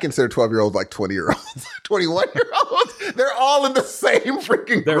 I consider 12-year-olds like 20-year-olds, 21-year-olds. They're all in the same freaking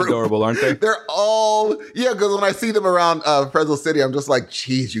group. They're adorable, aren't they? They're all, because when I see them around Fresno City, I'm just like,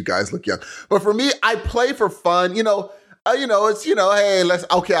 geez, you guys look young. But for me, I play for fun. It's,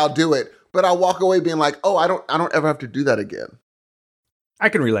 hey, I'll do it. But I'll walk away being like, oh, I don't ever have to do that again. I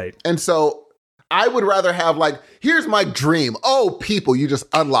can relate. And so I would rather have here's my dream. Oh, people, you just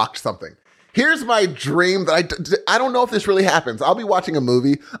unlocked something. Here's my dream that I don't know if this really happens. I'll be watching a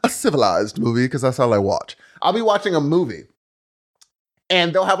movie, a civilized movie, because that's all I watch. I'll be watching a movie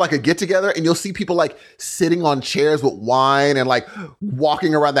and they'll have a get together and you'll see people sitting on chairs with wine and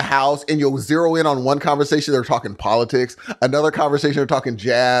walking around the house and you'll zero in on one conversation. They're talking politics, another conversation. They're talking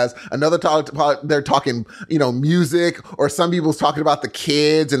jazz, another they're talking, music, or some people's talking about the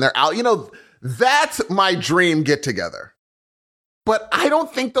kids and they're out, that's my dream get together. But I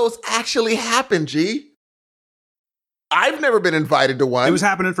don't think those actually happen, G. I've never been invited to one. It was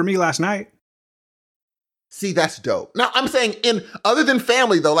happening for me last night. See, that's dope. Now, I'm saying in other than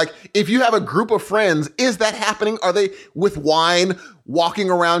family, though, like if you have a group of friends, is that happening? Are they with wine, walking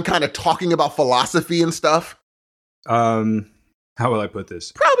around kind of talking about philosophy and stuff? How will I put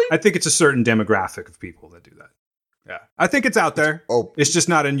this? Probably. I think it's a certain demographic of people that do that. Yeah. I think it's out there. Oh, it's just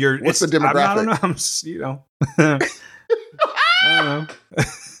not in your... What's the demographic? I don't know. I'm just, I don't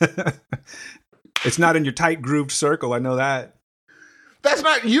know. It's not in your tight grooved circle. I know that. That's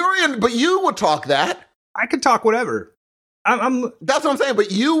not... But you will talk that. I can talk whatever. That's what I'm saying.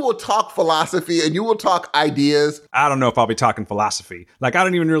 But you will talk philosophy and you will talk ideas. I don't know if I'll be talking philosophy. Like, I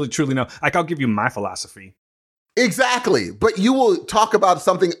don't even really truly know. Like, I'll give you my philosophy. Exactly. But you will talk about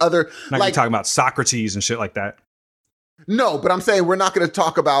something other. Not like talking about Socrates and shit like that. No, but I'm saying we're not going to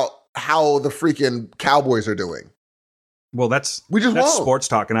talk about how the freaking Cowboys are doing. Well, that's sports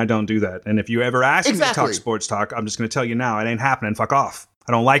talk, and I don't do that. And if you ever ask me to talk sports talk, I'm just going to tell you now, it ain't happening. Fuck off.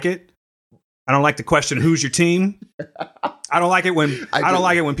 I don't like it. I don't like the question, who's your team? I don't like it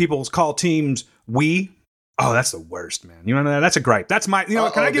when people call teams we. Oh, that's the worst, man. You know, that's a gripe. That's my, can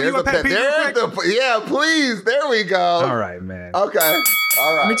I give you a pet peeve? Yeah, please. There we go. All right, man. Okay.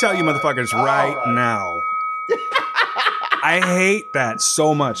 All right. Let me tell you motherfuckers right now. I hate that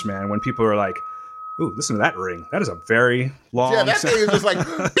so much, man, when people are like, ooh, listen to that ring. That is a very long that thing is just like, bing,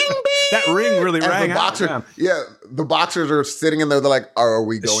 bing. That ring really rang out. The boxers are sitting in there. They're like, are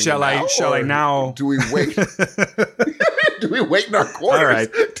we going Shall I now? Do we wait? Do we wait in our quarters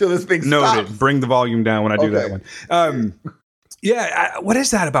till this thing stops? Noted. Bring the volume down when I do that one. What is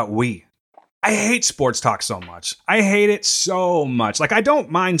that about we? I hate sports talk so much. I hate it so much. Like, I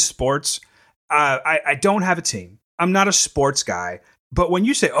don't mind sports. I don't have a team. I'm not a sports guy. But when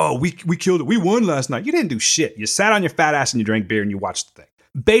you say, oh, we killed it, we won last night, you didn't do shit. You sat on your fat ass and you drank beer and you watched the thing.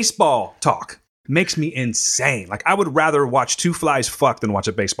 Baseball talk makes me insane. Like, I would rather watch two flies fuck than watch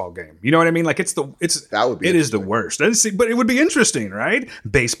a baseball game. You know what I mean? Like, it is the worst. But it would be interesting, right?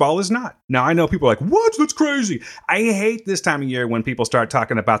 Baseball is not. Now, I know people are like, what? That's crazy. I hate this time of year when people start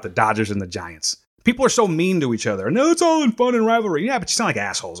talking about the Dodgers and the Giants. People are so mean to each other. No, it's all in fun and rivalry. Yeah, but you sound like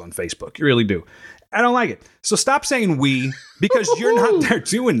assholes on Facebook. You really do. I don't like it. So stop saying we, because you're not there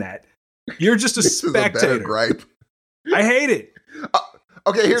doing that. You're just a spectator. Is a better gripe. I hate it.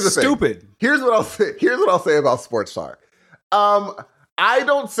 Okay, here's the thing. Stupid. Here's what I'll say about sports talk. I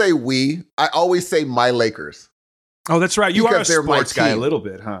don't say we. I always say my Lakers. Oh, that's right. You are a sports guy a little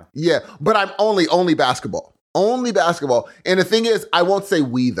bit, huh? Yeah, but I'm only basketball. Only basketball. And the thing is, I won't say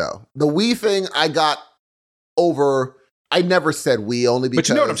we though. The we thing I got over. I never said we only because. But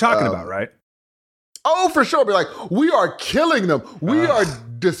you know what I'm talking about, right? Oh, for sure. Be like, we are killing them. We are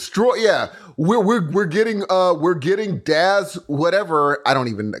destroying. Yeah, we're getting Daz whatever. I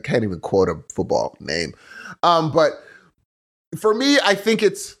can't even quote a football name. But for me, I think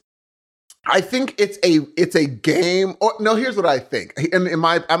it's a game. Or no, here's what I think. And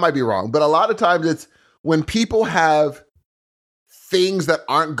I might be wrong, but a lot of times it's when people have things that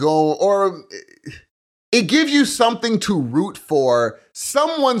aren't going, or it gives you something to root for.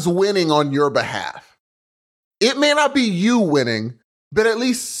 Someone's winning on your behalf. It may not be you winning, but at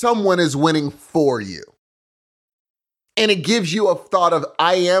least someone is winning for you. And it gives you a thought of,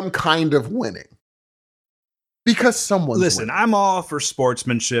 I am kind of winning. Because someone's winning. I'm all for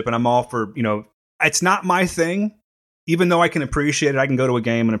sportsmanship and I'm all for, it's not my thing. Even though I can appreciate it, I can go to a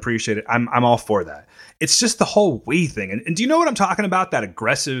game and appreciate it. I'm all for that. It's just the whole we thing. And do you know what I'm talking about? That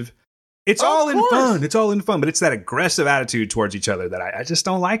aggressive, it's all in fun. It's all in fun, but it's that aggressive attitude towards each other that I just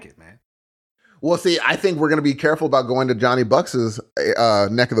don't like it, man. Well, see, I think we're going to be careful about going to Johnny Bucks's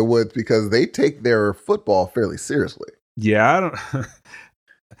neck of the woods because they take their football fairly seriously. Yeah, I don't.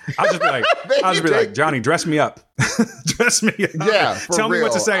 I'll just be like, Johnny, dress me up. Dress me up. Yeah, tell me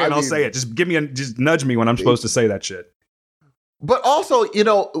what to say and I'll say it. Just nudge me when I'm supposed to say that shit. But also,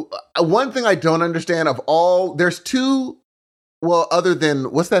 one thing I don't understand there's two. Well, other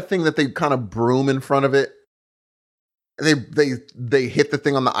than what's that thing that they kind of broom in front of it? They hit the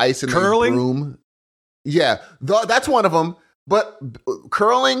thing on the ice and curling. They broom. Yeah, that's one of them. But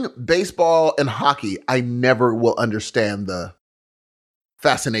curling, baseball, and hockey, I never will understand the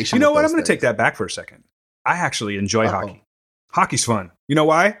fascination. You know what? I'm going to take that back for a second. I actually enjoy hockey. Hockey's fun. You know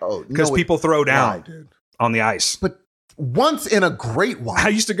why? Because people throw down on the ice. But once in a great while. I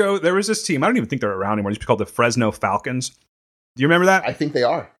used to go. There was this team. I don't even think they're around anymore. It used to be called the Fresno Falcons. Do you remember that? I think they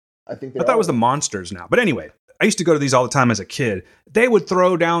are. I thought it was the Monsters now. But anyway, I used to go to these all the time as a kid. They would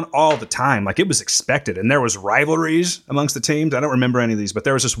throw down all the time. Like, it was expected. And there was rivalries amongst the teams. I don't remember any of these, but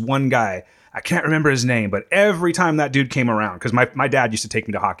there was this one guy. I can't remember his name, but every time that dude came around, because my dad used to take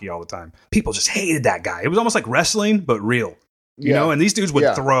me to hockey all the time, people just hated that guy. It was almost like wrestling, but real. You know, and these dudes would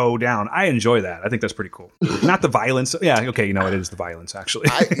Yeah. throw down. I enjoy that. I think that's pretty cool. Not the violence. Yeah, okay, you know, it is the violence, actually.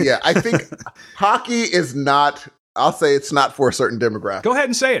 I think hockey is not. I'll say it's not for a certain demographic. Go ahead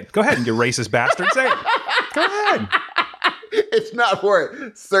and say it. Go ahead, you racist bastard. Say it. Go ahead. It's not for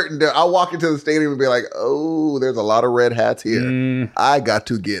a certain. I'll walk into the stadium and be like, "Oh, there's a lot of red hats here. I got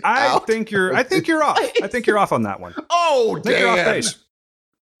to get out." I think you're off. I think you're off on that one. Oh, I think you're off damn! base.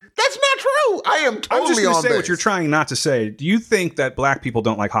 That's not true. I am I'm totally just going to on say base. what you're trying not to say. Do you think that black people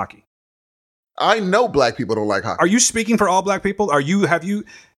don't like hockey? I know black people don't like hockey. Are you speaking for all black people? Have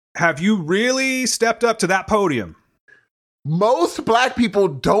you really stepped up to that podium? Most black people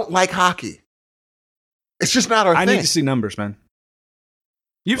don't like hockey. It's just not our I thing. need to see numbers, man.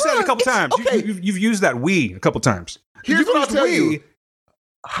 You've said it a couple it's times. okay. You've used that "we" a couple times. Here's You've what I'll used tell "we." you.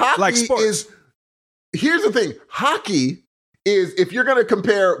 Hockey Like sports. is. Here's the thing. Hockey is, if you're going to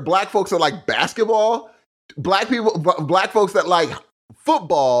compare black folks that like basketball, black folks that like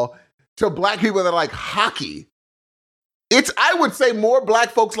football, to black people that like hockey, I would say more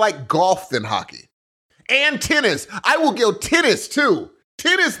black folks like golf than hockey. And tennis. I will go tennis too.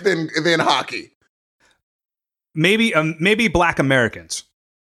 Tennis than hockey. Maybe black Americans.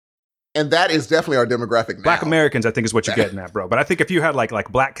 And that is definitely our demographic now. Black Americans, I think, is what you're getting at, bro. But I think if you had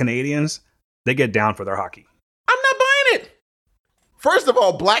like black Canadians, they get down for their hockey. I'm not buying it. First of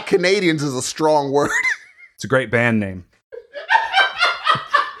all, Black Canadians is a strong word. It's a great band name.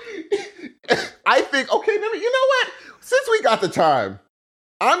 I think, okay, you know what? Since we got the time,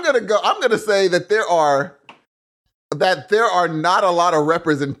 I'm gonna say that there are not a lot of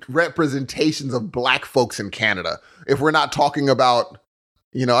representations of black folks in Canada. If we're not talking about,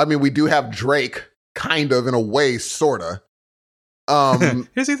 we do have Drake, kind of, in a way, sorta.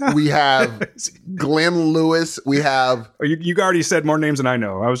 Is he that? We have Glenn Lewis. We have. You already said more names than I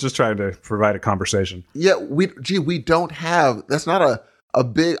know. I was just trying to provide a conversation. Yeah, we don't have. That's not a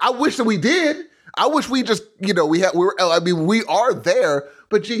big. I wish that we did. I wish we just, we are there.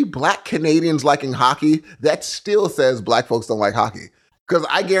 But black Canadians liking hockey, that still says black folks don't like hockey. Because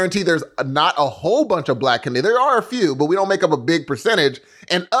I guarantee there's not a whole bunch of black Canadians. There are a few, but we don't make up a big percentage.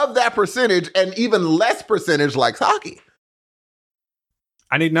 And of that percentage, an even less percentage likes hockey.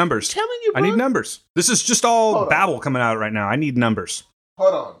 I need numbers. I'm telling you, bro. I need numbers. This is just all babble coming out right now. I need numbers.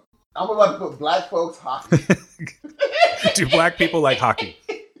 Hold on. I'm about to put black folks hockey. Do black people like hockey?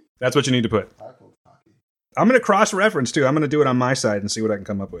 That's what you need to put. Black folks hockey. I'm going to cross-reference, too. I'm going to do it on my side and see what I can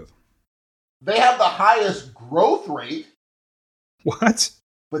come up with. They have the highest growth rate. What?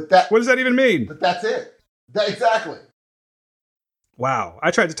 What does that even mean? But that's it. Exactly. Wow.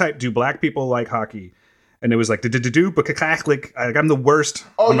 I tried to type, do black people like hockey? And it was like, I'm the worst.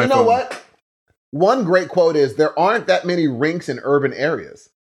 Oh, on my you know phone. what? One great quote is, there aren't that many rinks in urban areas.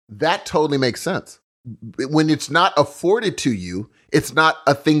 That totally makes sense. When it's not afforded to you, it's not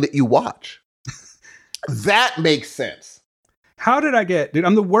a thing that you watch. That makes sense. How did I get, dude,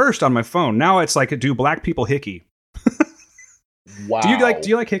 I'm the worst on my phone. Now it's like, do black people hickey? Wow. Do you like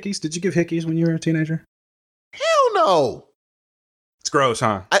hickeys? Did you give hickeys when you were a teenager? Hell no. It's gross,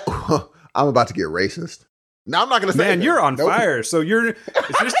 huh? I'm about to get racist. Now I'm not going to say Man, that. you're on Nope.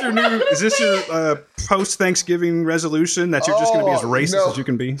 is this your post-Thanksgiving resolution that you're just going to be as racist as you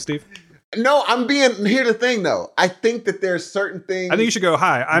can be, Steve? No, here's the thing though. I think that there's certain things. I think you should go,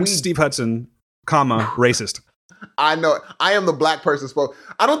 hi, I'm Steve Hudson, racist. I know. I am the black person spoke.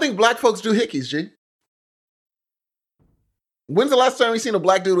 I don't think black folks do hickeys, G. When's the last time we seen a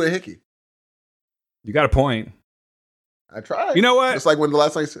black dude with a hickey? You got a point. I tried. You know what? It's like when the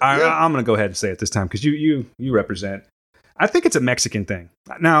last time you seen I'm going to go ahead and say it this time because you represent. I think it's a Mexican thing.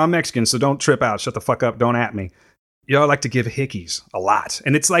 Now, I'm Mexican, so don't trip out. Shut the fuck up. Don't at me. Y'all like to give hickeys a lot.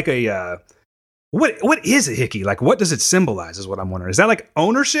 And it's like a... what is a hickey? Like, what does it symbolize is what I'm wondering. Is that like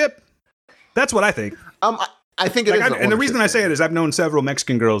ownership? That's what I think. I think it is. And the reason I say it is I've known several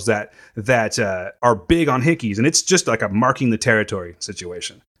Mexican girls that are big on hickeys, and it's just like a marking the territory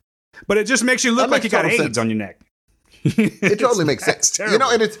situation. But it just makes you look like you got AIDS on your neck. It totally makes sense. Terrible.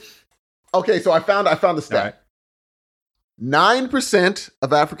 And it's okay. So I found the stat. 9%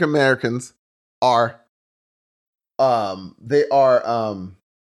 of African Americans are, like,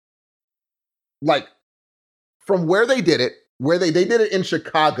 from where they did it, they did it in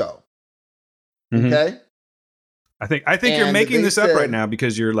Chicago. Mhm. Okay. I think you're making this up right now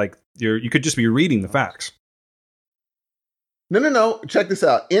because you could just be reading the facts. No. Check this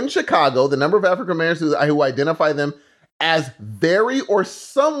out. In Chicago, the number of African Americans who identify them as very or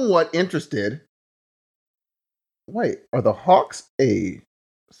somewhat interested. Wait, are the Hawks I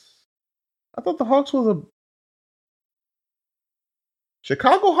thought the Hawks was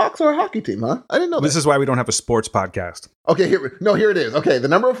Chicago Hawks are a hockey team, huh? I didn't know This is why we don't have a sports podcast. Okay, here it is. Okay, the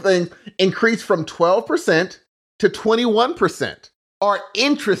number of things increased from 12% to 21% are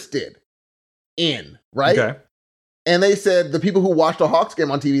interested in, right? Okay. And they said the people who watched a Hawks game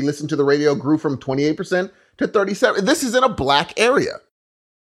on TV, listened to the radio, grew from 28% to 37%. This is in a black area.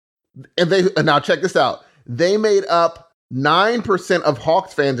 And now check this out. They made up 9% of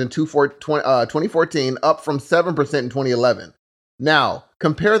Hawks fans in 2014, up from 7% in 2011. Now,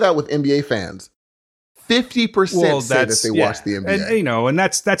 compare that with NBA fans. 50% say that they watch the NBA. And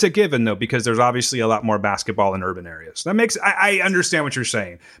that's a given, though, because there's obviously a lot more basketball in urban areas. That makes, I understand what you're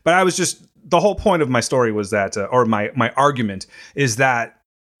saying. But I was just, the whole point of my story was that, or my argument is that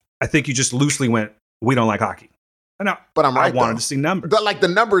I think you just loosely went, we don't like hockey. But I'm right, I wanted to see numbers. But like the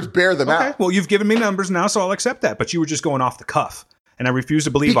numbers bear them out. Well, you've given me numbers now, so I'll accept that. But you were just going off the cuff. And I refuse to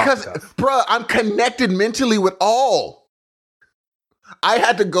believe off the cuff. Bruh, I'm connected mentally with all. I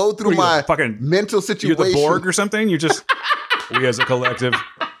had to go through my fucking mental situation. You're the Borg or something? You just, we as a collective.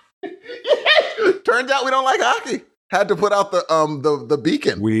 Yeah. Turns out we don't like hockey. Had to put out the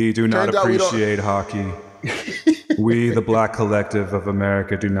beacon. We do not appreciate hockey. We, the Black collective of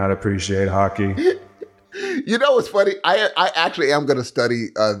America, do not appreciate hockey. You know what's funny? I actually am going to study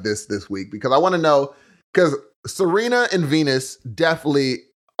this week because I want to know, because Serena and Venus definitely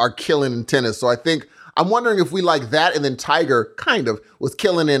are killing in tennis. So I think, I'm wondering if we like that, and then Tiger kind of was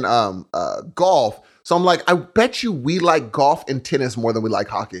killing in golf. So I'm like, I bet you we like golf and tennis more than we like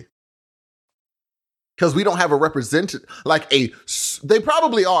hockey. Because we don't have a representative, they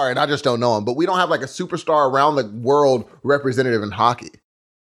probably are, and I just don't know them, but we don't have like a superstar around the world representative in hockey.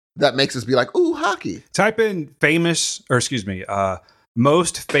 That makes us be like, ooh, hockey. Type in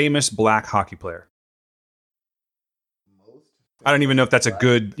most famous black hockey player. I don't even know if that's a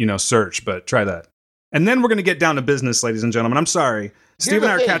good, search, but try that. And then we're going to get down to business, ladies and gentlemen. I'm sorry. Steve and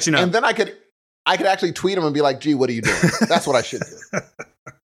I are catching up. And then I could actually tweet him and be like, gee, what are you doing? That's what I should do.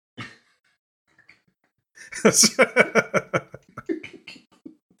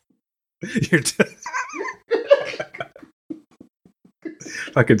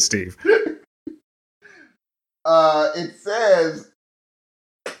 Fucking Steve. It says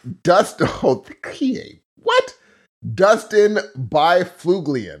Dustin. What? Dustin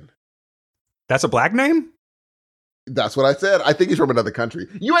Byfuglian. That's a black name? That's what I said. I think he's from another country.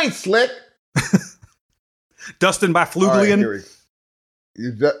 You ain't slick. Dustin Byfuglian.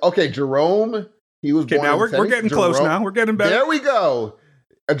 Right, okay, Jerome. He was born. Now we're getting close. Now we're getting better. There we go.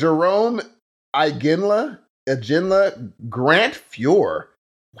 Jerome Iginla Grant Fuhr.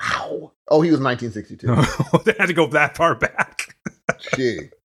 Wow. Oh, he was 1962. They had to go that far back. Gee.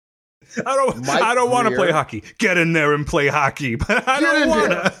 I don't want to play hockey. Get in there and play hockey, but I don't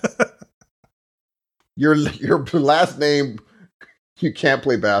want to. Your last name, you can't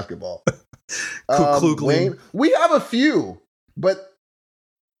play basketball. Wayne, we have a few.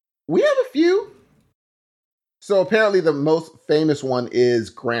 So apparently the most famous one is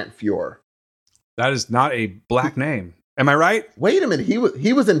Grant Fuhr. That is not a black name. Am I right? Wait a minute. He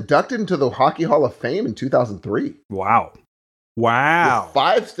was inducted into the Hockey Hall of Fame in 2003. Wow. With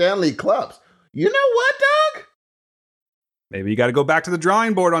 5 Stanley Cups. You know what, Doug? Maybe you got to go back to the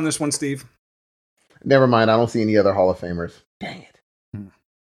drawing board on this one, Steve. Never mind. I don't see any other Hall of Famers. Dang it.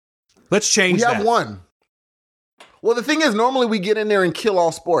 Let's change that. We have one. Well, the thing is, normally we get in there and kill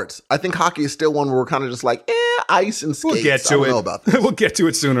all sports. I think hockey is still one where we're kind of just like, ice and skates. We'll get to it. I don't know about this. We'll get to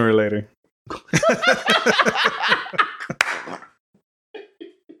it sooner or later.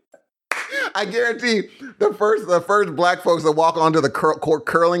 I guarantee the first black folks that walk onto the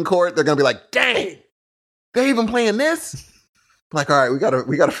curling court, they're gonna be like, "Dang, they even playing this?" Like, all right, we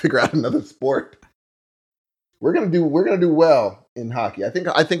gotta figure out another sport. We're gonna do well in hockey. I think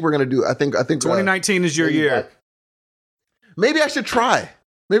we're gonna do. I think 2019 is your year. Maybe I should try.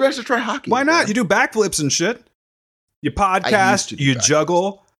 Maybe I should try hockey. Why not? You do backflips and shit. You podcast. You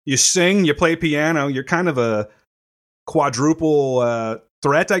juggle. You sing. You play piano. You're kind of a quadruple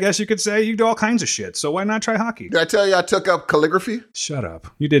threat, I guess you could say. You do all kinds of shit. So why not try hockey? Did I tell you I took up calligraphy? Shut up.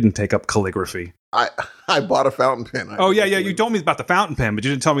 You didn't take up calligraphy. I bought a fountain pen. Yeah. You told me about the fountain pen, but you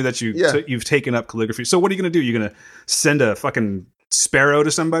didn't tell me that you've taken up calligraphy. So what are you going to do? You're going to send a fucking sparrow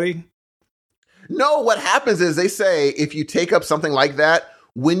to somebody? No, what happens is they say if you take up something like that,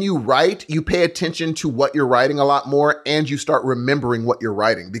 when you write, you pay attention to what you're writing a lot more, and you start remembering what you're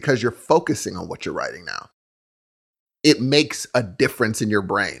writing because you're focusing on what you're writing now. It makes a difference in your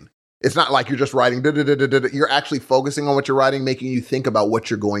brain. It's not like you're just writing. You're actually focusing on what you're writing, making you think about what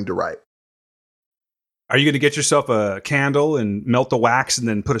you're going to write. Are you going to get yourself a candle and melt the wax and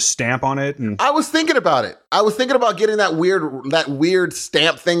then put a stamp on it? And I was thinking about it. I was thinking about getting that weird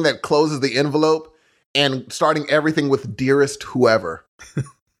stamp thing that closes the envelope and starting everything with dearest whoever.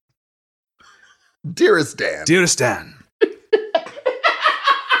 Dearest Dan. Dearest Dan.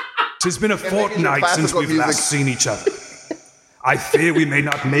 'Tis been a fortnight since we've last seen each other. I fear we may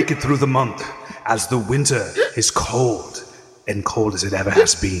not make it through the month, as the winter is cold, and cold as it ever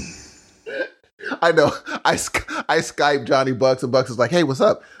has been. I know. I Skyped Johnny Bucks, and Bucks was like, hey, what's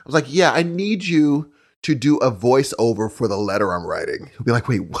up? I was like, yeah, I need you to do a voiceover for the letter I'm writing. He'll be like,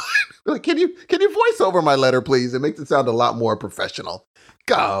 wait, what? Be like, can you voice over my letter, please? It makes it sound a lot more professional.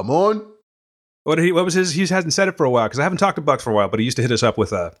 Come on. What was his? He hasn't said it for a while, because I haven't talked to Bucks for a while, but he used to hit us up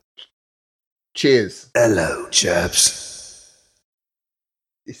with cheers. Hello, chaps.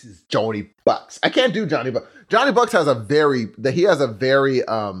 This is Johnny Bucks. I can't do Johnny Bucks. Johnny Bucks has a very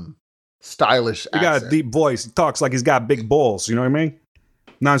stylish accent. He got a deep voice. He talks like he's got big balls. You know what I mean?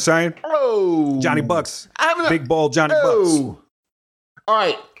 Know what I'm saying? Oh. Johnny Bucks. Big ball Johnny Bucks. All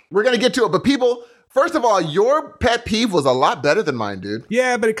right. We're going to get to it. But people, first of all, your pet peeve was a lot better than mine, dude.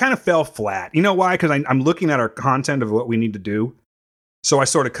 Yeah, but it kind of fell flat. You know why? Because I'm looking at our content of what we need to do. So I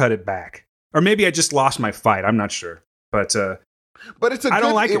sort of cut it back. Or maybe I just lost my fight. I'm not sure. But it's a I good,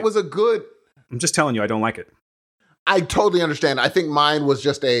 don't like it. It was a good. I'm just telling you, I don't like it. I totally understand. I think mine was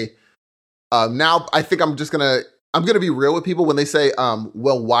just now I think I'm going to be real with people when they say,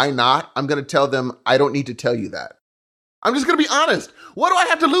 well, why not? I'm going to tell them, I don't need to tell you that. I'm just going to be honest. What do I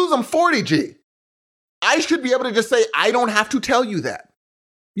have to lose? I'm 40, G. I should be able to just say, I don't have to tell you that.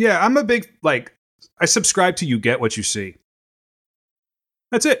 Yeah, I'm a big, I subscribe to you get what you see.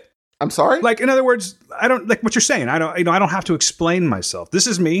 That's it. I'm sorry? In other words, I don't like what you're saying. I don't have to explain myself. This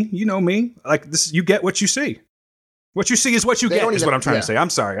is me. You know me. You get what you see. What you see is what you get, is what I'm trying to say. I'm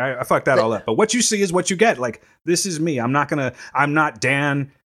sorry. I fucked that all up. But what you see is what you get. This is me. I'm not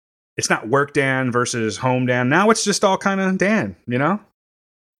Dan. It's not work Dan versus home Dan. Now it's just all kind of Dan, you know?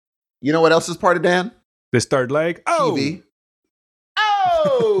 You know what else is part of Dan? This third leg? Oh. TV.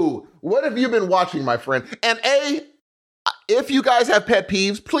 Oh! What have you been watching, my friend? And if you guys have pet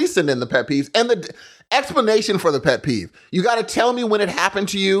peeves, please send in the pet peeves and the explanation for the pet peeve. You got to tell me when it happened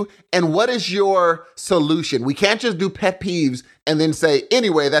to you and what is your solution. We can't just do pet peeves and then say,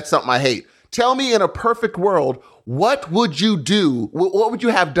 anyway, that's something I hate. Tell me in a perfect world, what would you do? What would you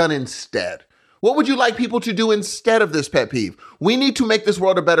have done instead? What would you like people to do instead of this pet peeve? We need to make this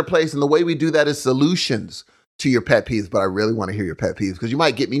world a better place. And the way we do that is solutions to your pet peeves. But I really want to hear your pet peeves because you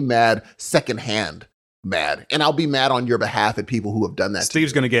might get me mad secondhand. Mad. And I'll be mad on your behalf at people who have done that.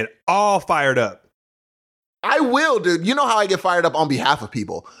 Steve's going to get all fired up. I will, dude. You know how I get fired up on behalf of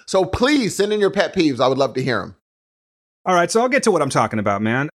people. So please send in your pet peeves. I would love to hear them. All right. So I'll get to what I'm talking about,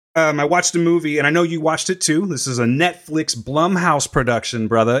 man. I watched a movie, and I know you watched it too. This is a Netflix Blumhouse production,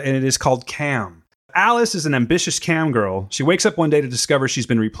 brother, and it is called Cam. Alice is an ambitious cam girl. She wakes up one day to discover she's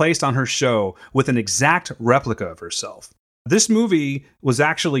been replaced on her show with an exact replica of herself. This movie was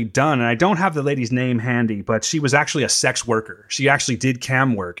actually done, and I don't have the lady's name handy, but she was actually a sex worker. She actually did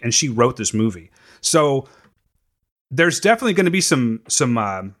cam work, and she wrote this movie. So there's definitely going to be some.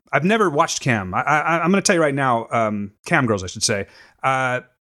 I've never watched Cam. I'm going to tell you right now, Cam girls, I should say.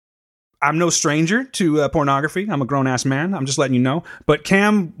 I'm no stranger to pornography. I'm a grown-ass man. I'm just letting you know. But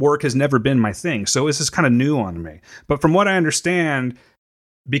cam work has never been my thing, so this is kind of new on me. But from what I understand,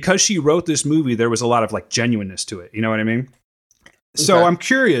 because she wrote this movie, there was a lot of genuineness to it. You know what I mean? Okay. So I'm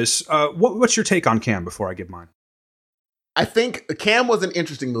curious, what's your take on Cam before I give mine? I think Cam was an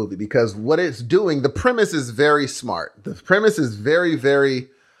interesting movie because what it's doing, the premise is very smart. The premise is very, very,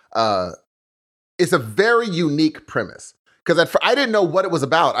 it's a very unique premise. Because I didn't know what it was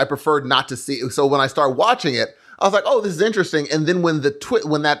about. I preferred not to see it. So when I started watching it, I was like, "Oh, this is interesting." And then when the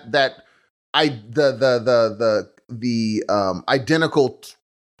identical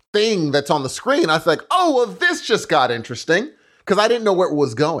thing that's on the screen, I was like, "Oh, well, this just got interesting." Because I didn't know where it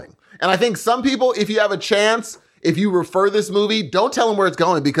was going. And I think some people, if you have a chance, if you refer this movie, don't tell them where it's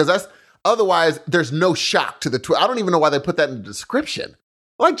going because otherwise there's no shock to the twist. I don't even know why they put that in the description.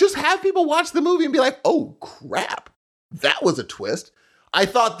 Just have people watch the movie and be like, "Oh crap. That was a twist." I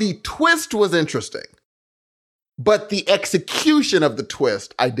thought the twist was interesting, but the execution of the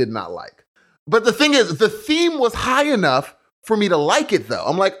twist I did not like. But the thing is, the theme was high enough for me to like it, though.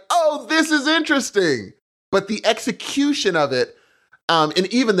 I'm like, oh, this is interesting. But the execution of it, and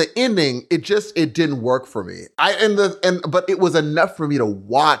even the ending, it didn't work for me. But it was enough for me to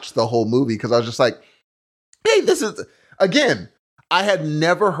watch the whole movie because I was just like, hey, this is, again, I had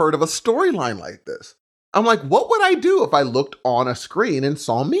never heard of a storyline like this. I'm like, what would I do if I looked on a screen and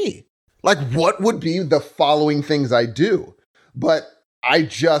saw me? Like, what would be the following things I do? But I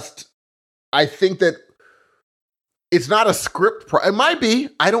think that it's not a script. It might be,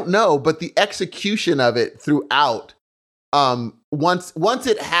 I don't know, but the execution of it throughout, once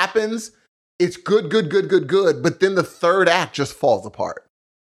it happens, it's good. But then the third act just falls apart.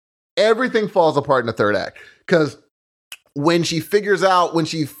 Everything falls apart in the third act. Because when she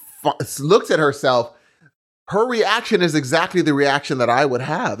looks at herself, her reaction is exactly the reaction that I would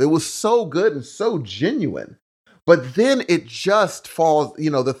have. It was so good and so genuine. But then it just falls,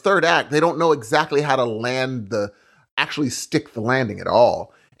 the third act, they don't know exactly how to actually stick the landing at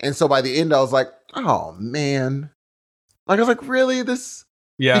all. And so by the end, I was like, oh man. Like, I was like, really?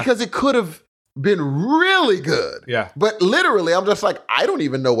 Yeah. Because it could have been really good. Yeah. But literally, I'm just like, I don't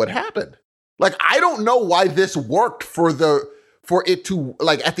even know what happened. Like, I don't know why this worked for it to,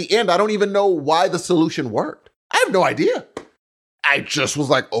 like, at the end, I don't even know why the solution worked. I have no idea. I just was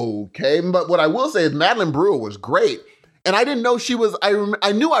like, okay. But what I will say is Madeline Brewer was great. And I didn't know she was,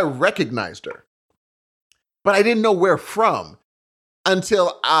 I knew I recognized her, but I didn't know where from until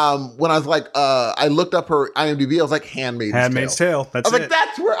when I was like, I looked up her IMDb. I was like, Handmaid's Tale. That's I was like,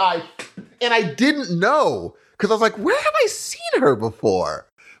 that's where and I didn't know because I was like, where have I seen her before?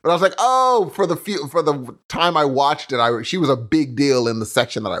 But I was like, oh, for the time I watched it, she was a big deal in the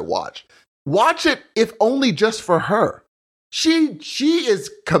section that I watched. Watch it, if only just for her. She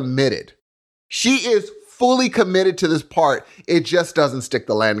is committed. She is fully committed to this part. It just doesn't stick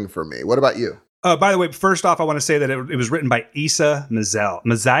the landing for me. What about you? By the way, first off, I want to say that it was written by Issa Mazzei,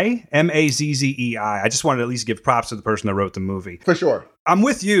 Mazzei. I just wanted to at least give props to the person that wrote the movie. For sure. I'm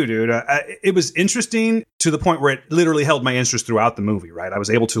with you, dude. It was interesting to the point where it literally held my interest throughout the movie, right? I was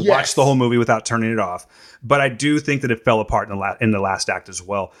able to watch the whole movie without turning it off. But I do think that it fell apart in the last act as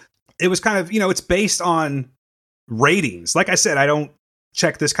well. It was kind of, it's based on ratings. Like I said, I don't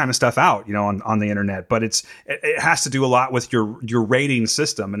check this kind of stuff out, on the internet, but it has to do a lot with your rating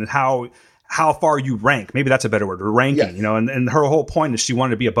system and how far you rank. Maybe that's a better word, ranking, yes. And her whole point is she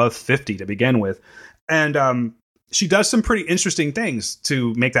wanted to be above 50 to begin with. And she does some pretty interesting things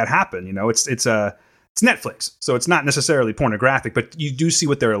to make that happen. It's Netflix, so it's not necessarily pornographic, but you do see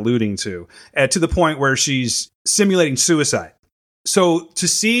what they're alluding to the point where she's simulating suicide. So to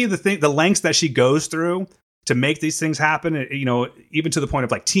see the lengths that she goes through to make these things happen, even to the point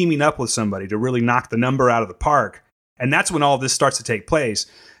of like teaming up with somebody to really knock the number out of the park. And that's when all this starts to take place.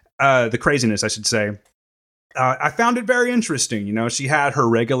 The craziness, I should say. I found it very interesting. She had her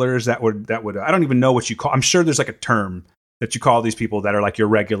regulars that would, I don't even know what you call, I'm sure there's like a term that you call these people that are like your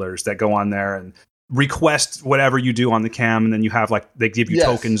regulars that go on there and request whatever you do on the cam. And then you have like, they give you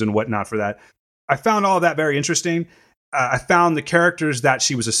tokens and whatnot for that. I found all of that very interesting. I found the characters that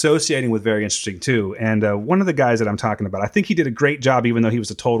she was associating with very interesting too. And one of the guys that I'm talking about, I think he did a great job, even though he was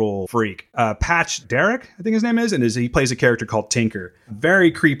a total freak. Patch Derek, I think his name is, and he plays a character called Tinker.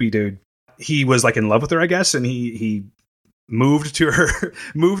 Very creepy dude. He was like in love with her, I guess, and he moved to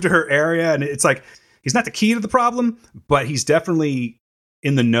her area. And it's like, he's not the key to the problem, but he's definitely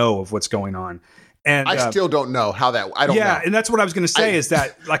in the know of what's going on. And I still don't know how that. I don't know. Yeah, and that's what I was going to say is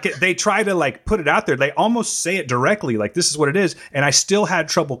that like they try to like put it out there. They almost say it directly, like this is what it is. And I still had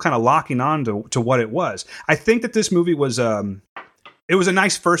trouble kind of locking on to what it was. I think that this movie was it was a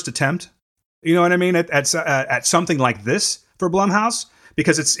nice first attempt. You know what I mean? At something like this for Blumhouse,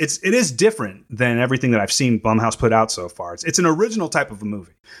 because it is different than everything that I've seen Blumhouse put out so far. It's an original type of a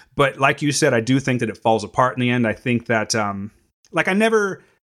movie, but like you said, I do think that it falls apart in the end. I think that like I never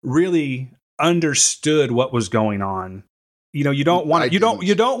really understood what was going on. You don't want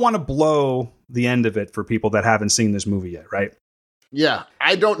to blow the end of it for people that haven't seen this movie yet, right? Yeah,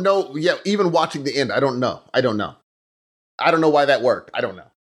 I don't know. Yeah, even watching the end, I don't know. I don't know why that worked. I don't know.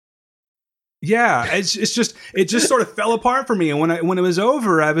 Yeah, it just sort of fell apart for me. And when it was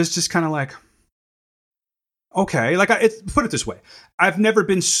over, I was just kind of like, okay. Like put it this way, I've never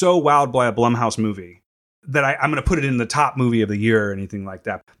been so wowed by a Blumhouse movie that I'm going to put it in the top movie of the year or anything like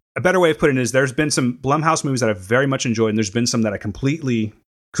that. A better way of putting it is there's been some Blumhouse movies that I've very much enjoyed, and there's been some that I completely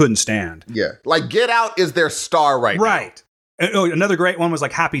couldn't stand. Yeah. Like Get Out is their star right now. Right. Another great one was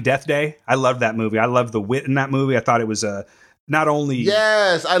like Happy Death Day. I loved that movie. I loved the wit in that movie. I thought it was not only...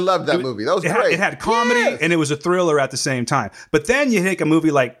 Yes, I loved that movie. That was great. It had comedy and it was a thriller at the same time. But then you take a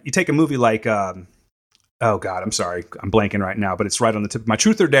movie like oh God, I'm sorry. I'm blanking right now, but it's right on the tip. My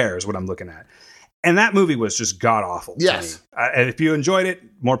Truth or Dare is what I'm looking at. And that movie was just god-awful. Yes. If you enjoyed it,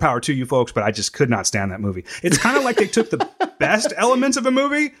 more power to you folks, but I just could not stand that movie. It's kind of like they took the best elements of a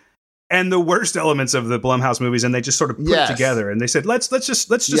movie and the worst elements of the Blumhouse movies, and they just sort of put it together. And they said, let's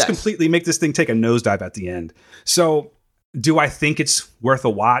just completely make this thing take a nosedive at the end. So do I think it's worth a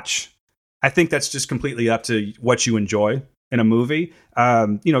watch? I think that's just completely up to what you enjoy in a movie.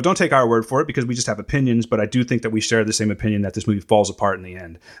 Don't take our word for it because we just have opinions, but I do think that we share the same opinion that this movie falls apart in the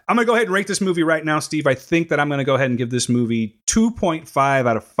end. I'm going to go ahead and rate this movie right now, Steve. I think that I'm going to go ahead and give this movie 2.5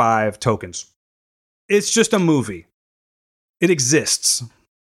 out of 5 tokens. It's just a movie. It exists.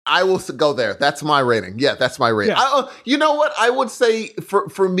 I will go there. That's my rating. Yeah, that's my rating. Yeah. You know what? I would say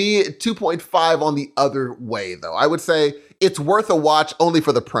for me, 2.5 on the other way, though. I would say it's worth a watch only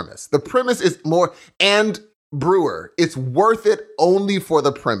for the premise. The premise is more, and Brewer, it's worth it only for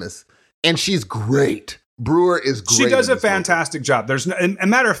the premise. And she's great. Brewer is great. She does a fantastic job. There's a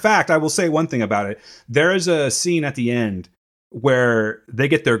matter of fact, I will say one thing about it. There is a scene at the end where they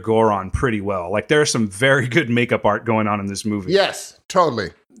get their gore on pretty well. Like there's some very good makeup art going on in this movie. Yes, totally.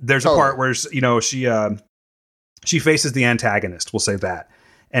 There's a part where, she faces the antagonist, we'll say that.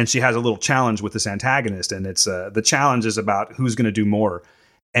 And she has a little challenge with this antagonist. And it's the challenge is about who's going to do more.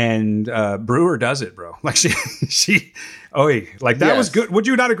 And Brewer does it, bro. Like that was good. Would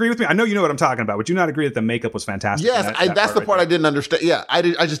you not agree with me? I know you know what I'm talking about. Would you not agree that the makeup was fantastic? Yes, that's the part I didn't understand. Yeah, I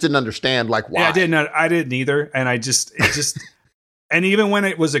just didn't understand like why. Yeah, I didn't either. And it just, and even when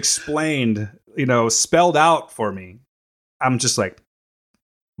it was explained, spelled out for me, I'm just like,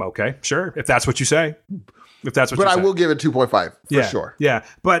 okay, sure. If that's what you say. But I will give it 2.5 for sure. Yeah.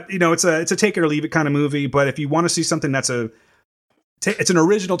 But it's a take it or leave it kind of movie. But if you want to see something that's it's an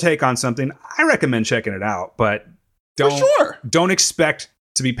original take on something, I recommend checking it out. But don't expect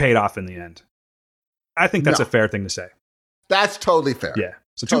to be paid off in the end. I think that's a fair thing to say. That's totally fair. Yeah.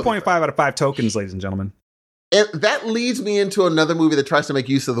 So 2.5 out of 5 tokens, ladies and gentlemen. And that leads me into another movie that tries to make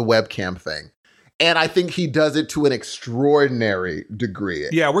use of the webcam thing. And I think he does it to an extraordinary degree.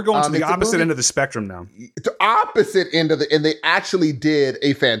 Yeah, we're going to the opposite end of the spectrum now. The opposite end of and they actually did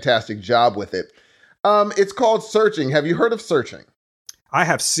a fantastic job with it. It's called Searching. Have you heard of Searching? I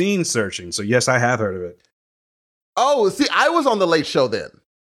have seen Searching, so yes, I have heard of it. Oh, see, I was on The Late Show then.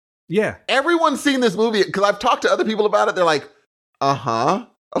 Yeah. Everyone's seen this movie because I've talked to other people about it. They're like, uh-huh.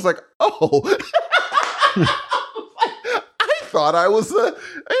 I was like, oh. I thought I was,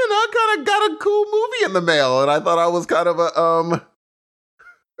 kind of got a cool movie in the mail. And I thought I was kind of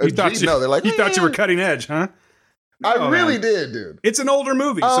they're like, you thought you were cutting edge, huh? I really did, dude. It's an older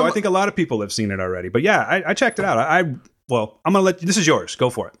movie, so I think a lot of people have seen it already. But yeah, I checked it out. I'm going to let you, this is yours. Go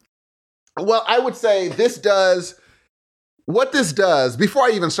for it. Well, I would say what this does, before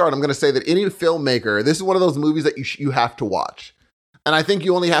I even start, I'm going to say that any filmmaker, this is one of those movies that you have to watch. And I think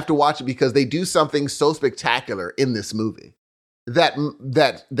you only have to watch it because they do something so spectacular in this movie that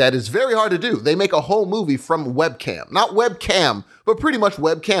is very hard to do. They make a whole movie from webcam. Not webcam, but pretty much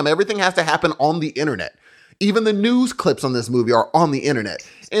webcam. Everything has to happen on the internet. Even the news clips on this movie are on the internet.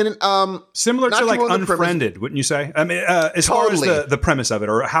 And similar to like Unfriended, wouldn't you say? I mean, as far as the premise of it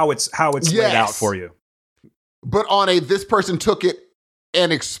or how it's laid out for you. But this person took it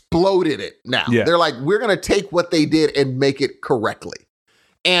and exploded it now. Yeah. They're like, we're going to take what they did and make it correctly.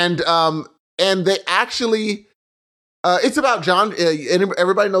 And they actually, it's about John, and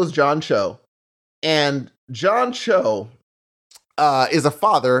everybody knows John Cho. And John Cho is a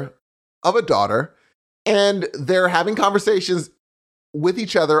father of a daughter, and they're having conversations with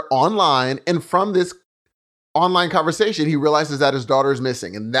each other online. And from this online conversation, he realizes that his daughter is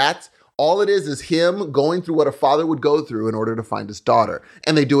missing. And that's all it is him going through what a father would go through in order to find his daughter.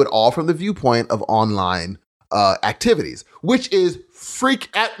 And they do it all from the viewpoint of online activities, which is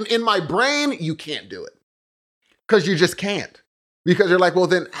in my brain, you can't do it. Because you just can't. Because you're like, well,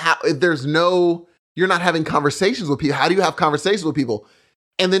 then you're not having conversations with people. How do you have conversations with people?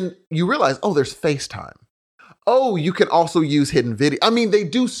 And then you realize, oh, there's FaceTime. Oh, you can also use hidden video. I mean, they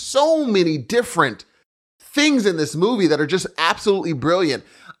do so many different things in this movie that are just absolutely brilliant.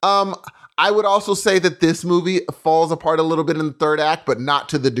 I would also say that this movie falls apart a little bit in the third act, but not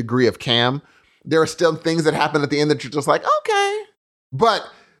to the degree of Cam. There are still things that happen at the end that you're just like, okay. But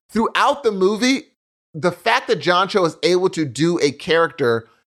throughout the movie, the fact that John Cho is able to do a character,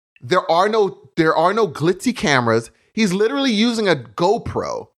 there are no glitzy cameras. He's literally using a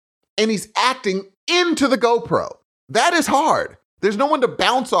GoPro and he's acting into the GoPro. That is hard. There's no one to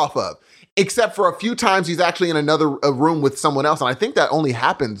bounce off of, except for a few times he's actually in another room with someone else. And I think that only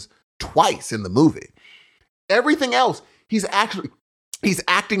happens twice in the movie. Everything else, he's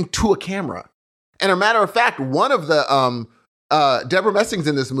acting to a camera. And a matter of fact, one of the Deborah Messing's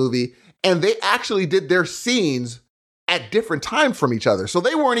in this movie, and they actually did their scenes at different times from each other. So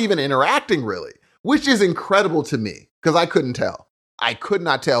they weren't even interacting really, which is incredible to me because I couldn't tell. I could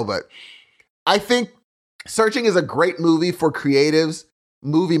not tell, but I think Searching is a great movie for creatives,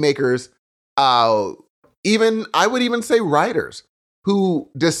 movie makers, I would even say writers. who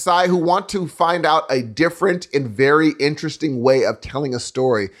want to find out a different and very interesting way of telling a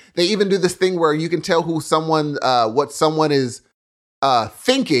story. They even do this thing where you can tell what someone is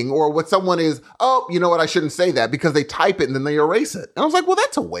thinking, or what someone is, oh, you know what, I shouldn't say that, because they type it and then they erase it. And I was like, well,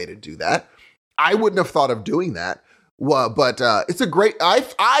 that's a way to do that. I wouldn't have thought of doing that. Well, but it's a great, I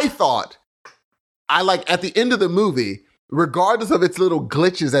thought, at the end of the movie, regardless of its little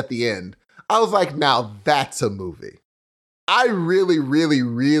glitches at the end, I was like, now that's a movie. I really, really,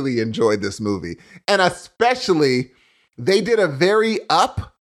 really enjoyed this movie. And especially, they did a very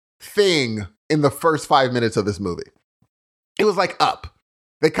Up thing in the first 5 minutes of this movie. It was like Up.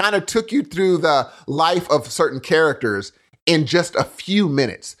 They kind of took you through the life of certain characters in just a few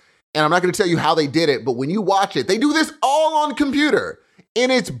minutes. And I'm not going to tell you how they did it, but when you watch it, they do this all on computer.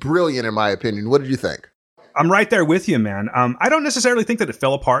 And it's brilliant, in my opinion. What did you think? I'm right there with you, man. I don't necessarily think that it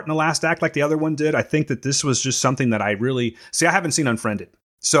fell apart in the last act like the other one did. I think that this was just something that I really... See, I haven't seen Unfriended.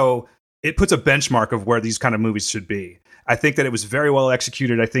 So it puts a benchmark of where these kind of movies should be. I think that it was very well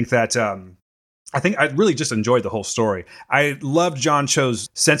executed. I think that... I really just enjoyed the whole story. I loved John Cho's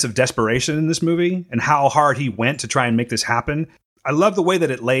sense of desperation in this movie and how hard he went to try and make this happen. I love the way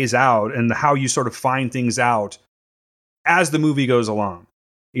that it lays out and how you sort of find things out as the movie goes along.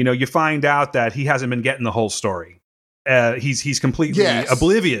 You know, you find out that he hasn't been getting the whole story. He's completely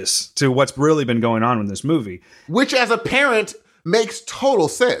oblivious to what's really been going on in this movie. Which, as a parent, makes total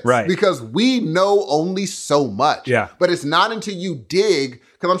sense. Right. Because we know only so much. Yeah. But it's not until you dig,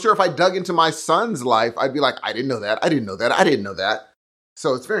 because I'm sure if I dug into my son's life, I'd be like, I didn't know that. I didn't know that. I didn't know that.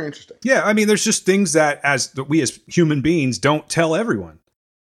 So it's very interesting. Yeah, I mean, there's just things that we as human beings don't tell everyone.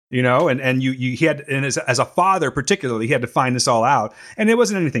 You know, he had, and as a father particularly, he had to find this all out. And it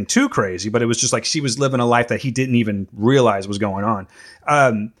wasn't anything too crazy, but it was just like she was living a life that he didn't even realize was going on.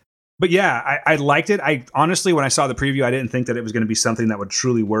 But yeah, I liked it. I honestly, when I saw the preview, I didn't think that it was going to be something that would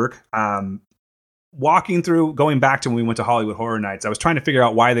truly work. Going back to when we went to Hollywood Horror Nights, I was trying to figure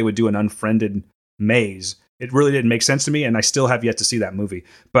out why they would do an Unfriended maze. It really didn't make sense to me, and I still have yet to see that movie.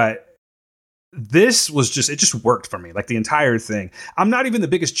 But this was it just worked for me, like the entire thing. I'm not even the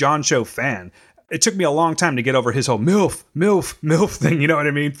biggest John Cho fan. It took me a long time to get over his whole MILF thing, you know what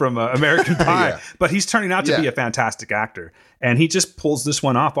I mean, from American Pie. Yeah. But he's turning out to be a fantastic actor. And he just pulls this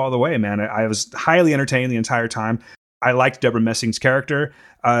one off all the way, man. I was highly entertained the entire time. I liked Deborah Messing's character.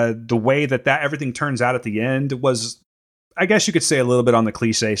 The way that everything turns out at the end was, I guess you could say, a little bit on the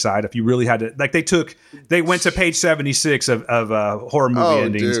cliche side. If you really had to, like, they went to page 76 of horror movie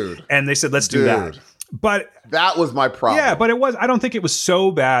endings, and they said, let's do that. But that was my problem. Yeah, but I don't think it was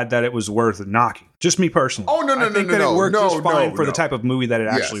so bad that it was worth knocking. Just me personally. Oh, no. I think that it worked just fine for the type of movie that it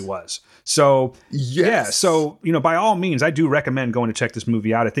actually was. So, yeah. So, you know, by all means, I do recommend going to check this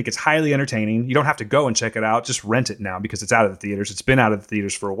movie out. I think it's highly entertaining. You don't have to go and check it out. Just rent it now because it's out of the theaters. It's been out of the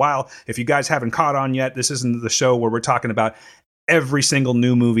theaters for a while. If you guys haven't caught on yet, this isn't the show where we're talking about every single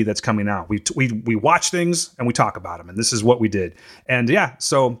new movie that's coming out. We watch things and we talk about them. And this is what we did. And yeah,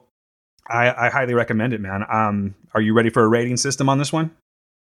 so I highly recommend it, man. Are you ready for a rating system on this one?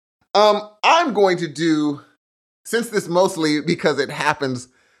 I'm going to do, since this mostly, because it happens,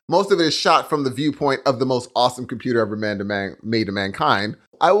 most of it is shot from the viewpoint of the most awesome computer ever made to mankind.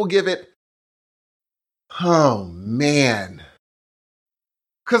 I will give it, oh man,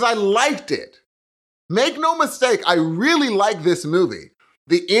 because I liked it. Make no mistake, I really like this movie.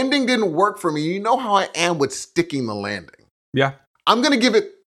 The ending didn't work for me. You know how I am with sticking the landing. Yeah. I'm going to give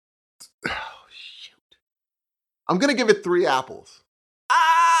it, I'm going to give it 3 apples.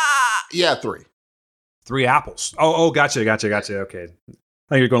 Yeah, 3. 3 apples. Oh, gotcha. Okay. I think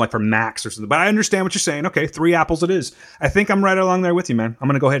you're going like for max or something, but I understand what you're saying. Okay, 3 apples it is. I think I'm right along there with you, man. I'm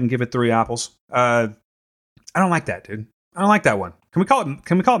going to go ahead and give it 3 apples. I don't like that, dude. I don't like that one. Can we call it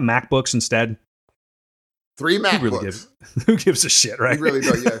MacBooks instead? 3 MacBooks. Who gives a shit, right? You really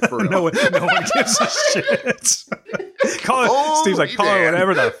don't, yeah, for real. no one gives a shit. Steve's like, call it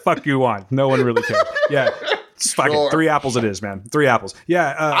whatever the fuck you want. No one really cares. Yeah. It's fucking sure. 3 apples it is, man. 3 apples.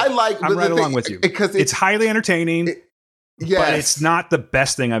 Yeah. I'm right along with you. Because it's highly entertaining. Yes. But it's not the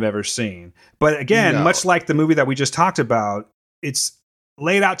best thing I've ever seen. But again, much like the movie that we just talked about, it's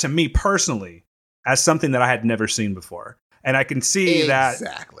laid out to me personally as something that I had never seen before. And I can see that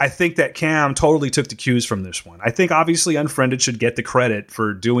I think that Cam totally took the cues from this one. I think obviously Unfriended should get the credit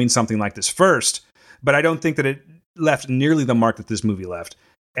for doing something like this first, but I don't think that it left nearly the mark that this movie left.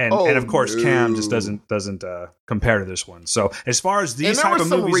 And of course, Cam just doesn't compare to this one. So as far as these type of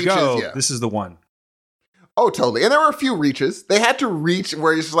movies go, this is the one. Oh, totally. And there were a few reaches. They had to reach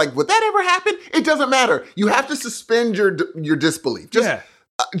where it's just like, would that ever happen? It doesn't matter. You have to suspend your disbelief.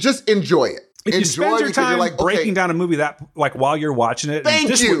 Just enjoy it. If you spend your because time you're like, okay, breaking down a movie that, like, while you're watching it, Thank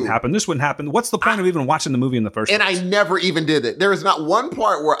this you. wouldn't happen, this wouldn't happen. What's the point of even watching the movie in the first and place? I never even did it. There is not one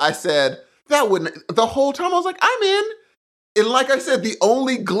part where I said that wouldn't. The whole time I was like, I'm in. And like I said, the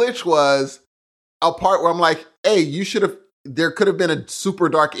only glitch was a part where I'm like, hey, you should have. There could have been a super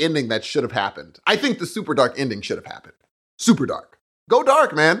dark ending that should have happened. I think the super dark ending should have happened. Super dark. Go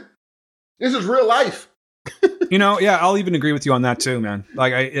dark, man. This is real life. Yeah, I'll even agree with you on that too, man.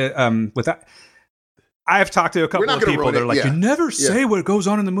 Like with that, I have talked to a couple of people that are like, you never say what goes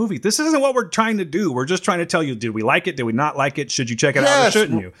on in the movie. This isn't what we're trying to do. We're just trying to tell you, did we like it? Did we not like it? Should you check it out or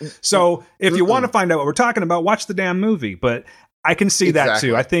shouldn't you? So if you want to find out what we're talking about, watch the damn movie. But I can see that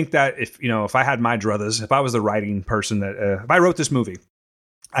too. I think that if I had my druthers, if I was the writing person if I wrote this movie,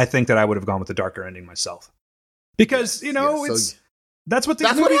 I think that I would have gone with the darker ending myself. Because, that's what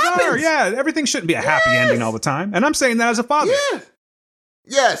these movies are. Yeah, everything shouldn't be a happy ending all the time. And I'm saying that as a father. Yeah.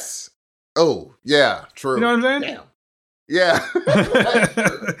 Yes. Oh, yeah, true. You know what I'm saying? Damn. Yeah.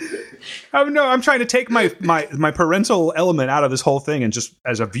 I'm trying to take my parental element out of this whole thing, and just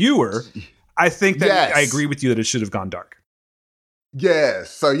as a viewer, I think that I agree with you that it should have gone dark. Yes.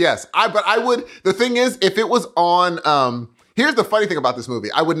 So yes, I would. The thing is, if it was on, here's the funny thing about this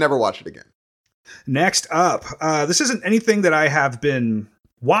movie: I would never watch it again. Next up, this isn't anything that I have been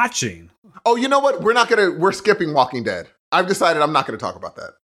watching. Oh, you know what? We're skipping Walking Dead. I've decided I'm not gonna talk about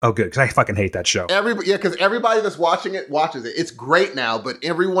that. Oh, good, because I fucking hate that show. Because everybody that's watching it watches it. It's great now, but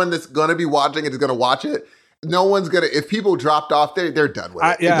everyone that's gonna be watching it is gonna watch it. No one's gonna. If people dropped off, they're done with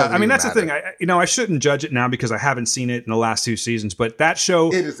it. I mean, that's matter. The thing. I shouldn't judge it now because I haven't seen it in the last 2 seasons. But that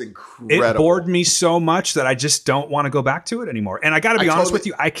show, it is incredible. It bored me so much that I just don't want to go back to it anymore. And I got to be honest with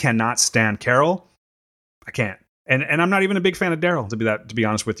you, I cannot stand Carol. I can't. And I'm not even a big fan of Daryl, to be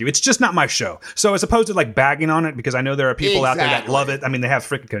honest with you. It's just not my show. So as opposed to like bagging on it, because I know there are people out there that love it. I mean, they have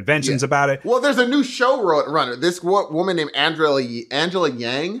freaking conventions about it. Well, there's a new showrunner. This woman named Angela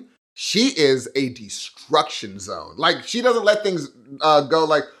Yang. She is a destruction zone. Like, she doesn't let things go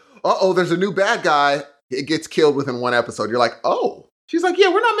like, there's a new bad guy. It gets killed within one episode. You're like, oh. She's like, yeah,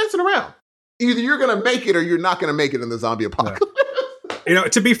 we're not messing around. Either you're going to make it or you're not going to make it in the zombie apocalypse. Yeah.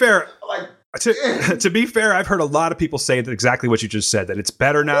 To be fair, to be fair, I've heard a lot of people say that exactly what you just said, that it's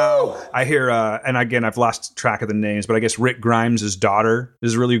better now. Ooh. I hear, and again, I've lost track of the names, but I guess Rick Grimes' daughter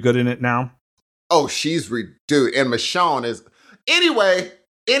is really good in it now. Oh, she's dude. And Michonne is...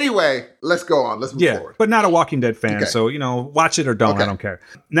 Anyway, let's go on. Let's move forward. But not a Walking Dead fan, okay. So, watch it or don't. Okay. I don't care.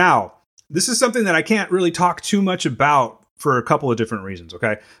 Now, this is something that I can't really talk too much about for a couple of different reasons,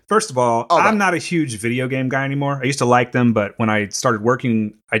 okay? First of all, I'm not a huge video game guy anymore. I used to like them, but when I started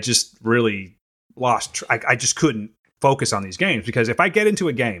working, I just really lost... I just couldn't focus on these games, because if I get into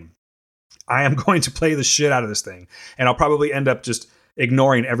a game, I am going to play the shit out of this thing, and I'll probably end up just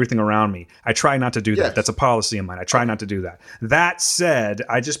ignoring everything around me. I try not to do that. That's a policy of mine. I try not to do that. That said,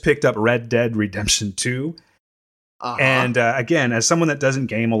 I just picked up Red Dead Redemption 2. And again, as someone that doesn't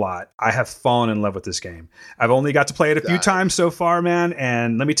game a lot, I have fallen in love with this game. I've only got to play it a few times so far, man.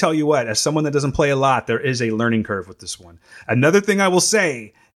 And let me tell you what, as someone that doesn't play a lot, there is a learning curve with this one. Another thing I will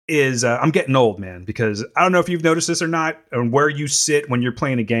say is I'm getting old, man, because I don't know if you've noticed this or not, or where you sit when you're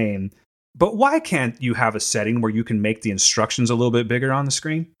playing a game. But why can't you have a setting where you can make the instructions a little bit bigger on the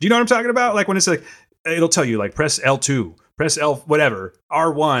screen? Do you know what I'm talking about? Like when it's like, it'll tell you like press L2, press L, whatever,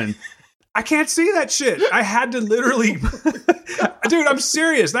 R1. I can't see that shit. I had to literally, dude, I'm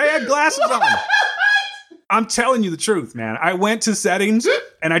serious. I had glasses on. I'm telling you the truth, man. I went to settings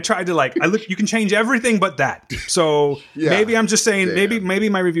and I tried to you can change everything but that. So maybe I'm just saying, maybe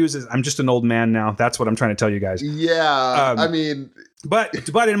my reviews is I'm just an old man now. That's what I'm trying to tell you guys. Yeah. I mean, but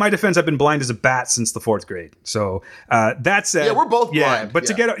in my defense, I've been blind as a bat since the 4th grade. So that said, we're both blind. But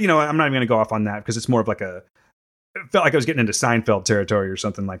to get, I'm not even going to go off on that because it's more of it felt like I was getting into Seinfeld territory or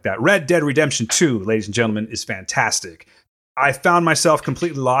something like that. Red Dead Redemption 2, ladies and gentlemen, is fantastic. I found myself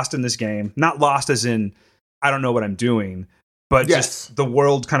completely lost in this game. Not lost as in I don't know what I'm doing, but just the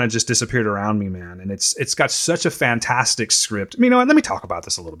world kind of just disappeared around me, man. And it's got such a fantastic script. You know what? Let me talk about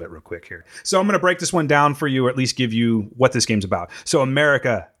this a little bit real quick here. So I'm going to break this one down for you, or at least give you what this game's about. So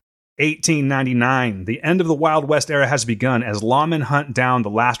America, 1899. The end of the Wild West era has begun as lawmen hunt down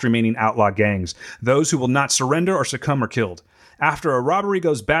the last remaining outlaw gangs. Those who will not surrender or succumb are killed. After a robbery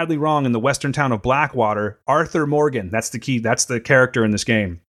goes badly wrong in the western town of Blackwater, Arthur Morgan, that's the character in this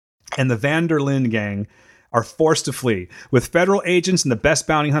game, and the Vanderlyn gang are forced to flee. With federal agents and the best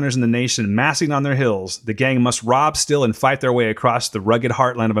bounty hunters in the nation massing on their hills, the gang must rob, steal, and fight their way across the rugged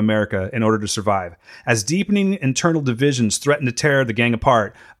heartland of America in order to survive. As deepening internal divisions threaten to tear the gang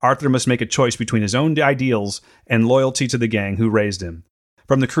apart, Arthur must make a choice between his own ideals and loyalty to the gang who raised him.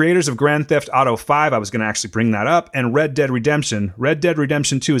 from the creators of Grand Theft Auto 5, I was going to actually bring that up, and Red Dead Redemption. Red Dead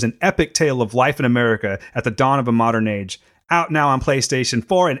Redemption 2 is an epic tale of life in America at the dawn of a modern age. Out now on PlayStation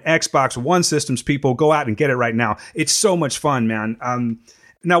 4 and Xbox One systems, people. Go out and get it right now. It's so much fun, man.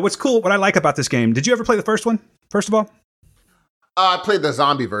 Now, what's cool, what I like about this game, did you ever play the first one, first of all? I played the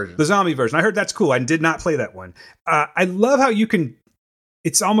zombie version. The zombie version. I heard that's cool. I did not play that one. I love how you can,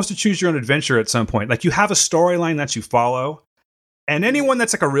 it's almost a choose your own adventure at some point. Like, you have a storyline that you follow. And anyone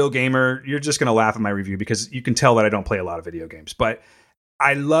that's like a real gamer, you're just going to laugh at my review because you can tell that I don't play a lot of video games. But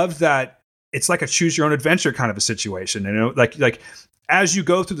I love that it's like a choose your own adventure kind of a situation. You know, like as you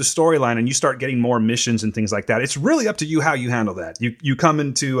go through the storyline and you start getting more missions and things like that, it's really up to you how you handle that. You come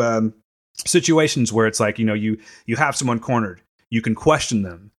into situations where it's like, you know, you have someone cornered. You can question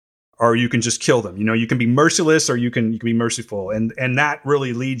them, or you can just kill them. You know, you can be merciless, or you can be merciful, and that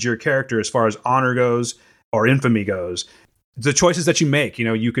really leads your character as far as honor goes or infamy goes. The choices that you make, you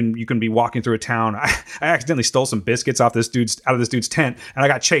know, you can be walking through a town. I accidentally stole some biscuits out of this dude's tent, and I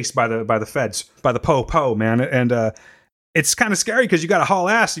got chased by the feds, by the po, man. And it's kind of scary because you got to haul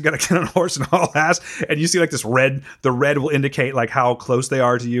ass. You got to get on a horse and haul ass, and you see like this red. The red will indicate like how close they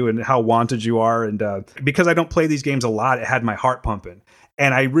are to you and how wanted you are. And because I don't play these games a lot, it had my heart pumping.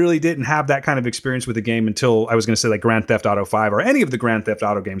 And I really didn't have that kind of experience with the game until I was going to say like Grand Theft Auto 5 or any of the Grand Theft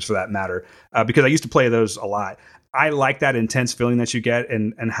Auto games for that matter, because I used to play those a lot. I like that intense feeling that you get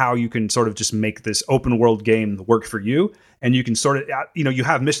and how you can sort of just make this open world game work for you. And you can sort of, you know, you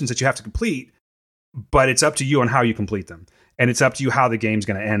have missions that you have to complete, but it's up to you on how you complete them. And it's up to you how the game's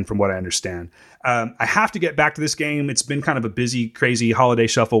going to end, from what I understand. I have to get back to this game. It's been kind of a busy, crazy holiday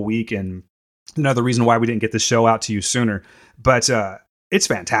shuffle week, and another reason why we didn't get this show out to you sooner. But it's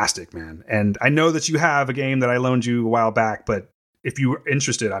fantastic, man. And I know that you have a game that I loaned you a while back, but if you're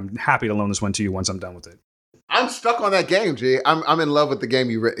interested, I'm happy to loan this one to you once I'm done with it. I'm stuck on that game, G. I'm in love with the game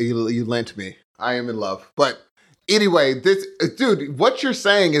you lent me. I am in love. But anyway, this dude, what you're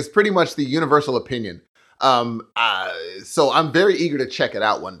saying is pretty much the universal opinion. So I'm very eager to check it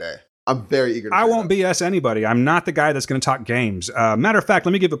out one day. I'm very eager to check it out. I won't BS anybody. I'm not the guy that's going to talk games. Matter of fact,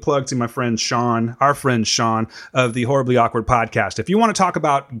 let me give a plug to my friend Sean, our friend Sean of the Horribly Awkward podcast. If you want to talk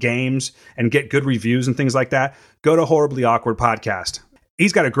about games and get good reviews and things like that, go to Horribly Awkward podcast.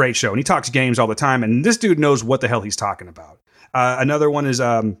 He's got a great show, and he talks games all the time, and this dude knows what the hell he's talking about. Another one is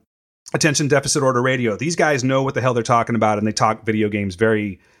Attention Deficit Order Radio. These guys know what the hell they're talking about, and they talk video games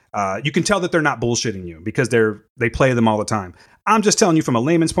very... you can tell that they're not bullshitting you because they play them all the time. I'm just telling you from a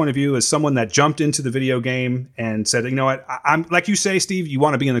layman's point of view, as someone that jumped into the video game and said, you know what, I'm like you say, Steve, you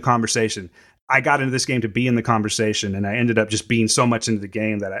want to be in the conversation. I got into this game to be in the conversation, and I ended up just being so much into the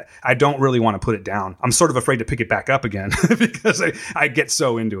game that I don't really want to put it down. I'm sort of afraid to pick it back up again because I get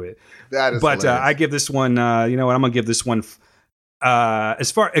so into it. That is but I give this one, you know what, I'm going to give this one,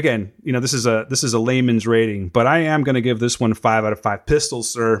 as far, again, you know, this is a layman's rating, but I am going to give this one 5 out of 5 pistols,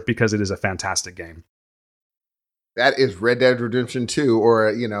 sir, because it is a fantastic game. That is Red Dead Redemption 2,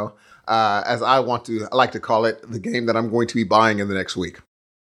 or, you know, as I like to call it, the game that I'm going to be buying in the next week.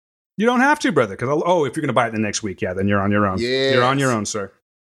 You don't have to, brother, because, if you're going to buy it the next week, yeah, then you're on your own. Yes. You're on your own, sir.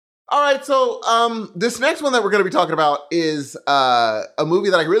 All right, so this next one that we're going to be talking about is a movie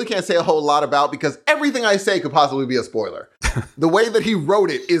that I really can't say a whole lot about because everything I say could possibly be a spoiler. The way that he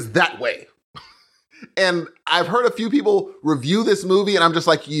wrote it is that way. And I've heard a few people review this movie, and I'm just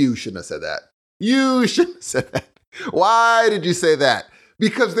like, you shouldn't have said that. You shouldn't have said that. Why did you say that?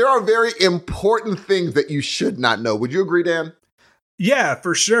 Because there are very important things that you should not know. Would you agree, Dan? Yeah,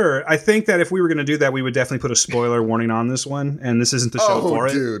 for sure. I think that if we were going to do that, we would definitely put a spoiler warning on this one, and this isn't the show for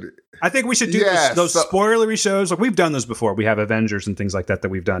it. Dude. I think we should do those spoilery shows. Like, we've done those before. We have Avengers and things like that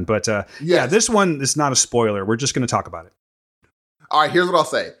we've done. But yeah, this one is not a spoiler. We're just going to talk about it. All right, here's what I'll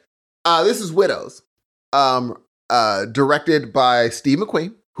say. This is Widows, directed by Steve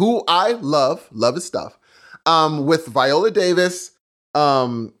McQueen, who I love his stuff, with Viola Davis.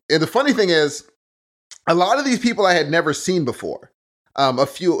 And the funny thing is, a lot of these people I had never seen before. A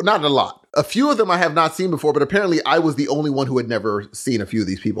few, not a lot. A few of them I have not seen before, but apparently I was the only one who had never seen a few of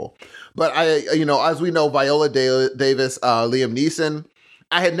these people. But as we know, Viola Davis, Liam Neeson.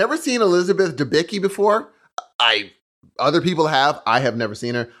 I had never seen Elizabeth Debicki before. Other people have. I have never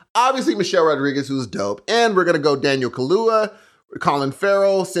seen her. Obviously, Michelle Rodriguez, who's dope. And we're going to go Daniel Kaluuya, Colin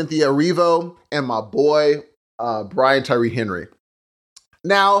Farrell, Cynthia Erivo, and my boy, Brian Tyree Henry.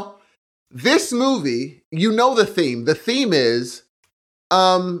 Now, this movie, you know the theme. The theme is...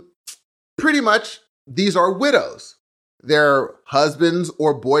 pretty much, these are widows. Their husbands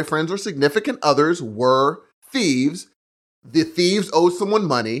or boyfriends or significant others were thieves. The thieves owe someone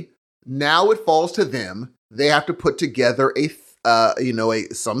money. Now it falls to them. They have to put together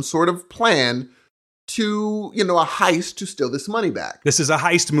some sort of plan to, a heist to steal this money back. This is a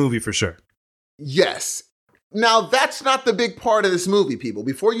heist movie for sure. Yes. Now, that's not the big part of this movie, people.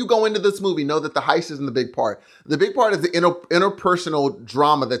 Before you go into this movie, know that the heist isn't the big part. The big part is the interpersonal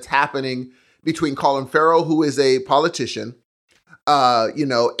drama that's happening between Colin Farrell, who is a politician,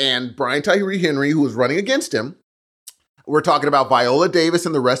 and Brian Tyree Henry, who is running against him. We're talking about Viola Davis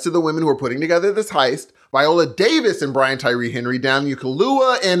and the rest of the women who are putting together this heist. Viola Davis and Brian Tyree Henry, Daniel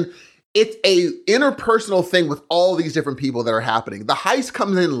Kaluuya, and it's a interpersonal thing with all these different people that are happening. The heist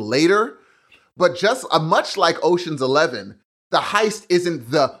comes in later, but just much like Ocean's 11, the heist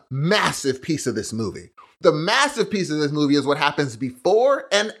isn't the massive piece of this movie. The massive piece of this movie is what happens before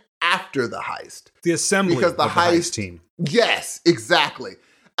and after the heist. The assembly because the heist team. Yes, exactly.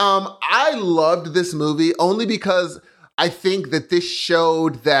 I loved this movie only because I think that this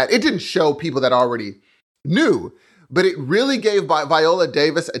showed that it didn't show people that already knew, but it really gave Viola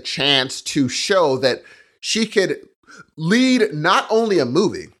Davis a chance to show that she could lead not only a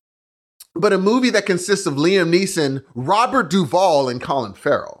movie, but a movie that consists of Liam Neeson, Robert Duvall, and Colin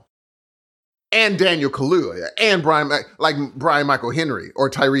Farrell, and Daniel Kaluuya, and Brian Michael Henry or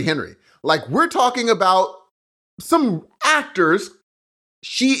Tyree Henry. Like, we're talking about some actors.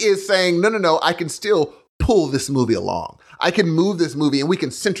 She is saying, no, I can still pull this movie along. I can move this movie and we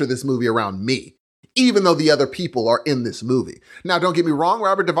can center this movie around me, even though the other people are in this movie. Now, don't get me wrong,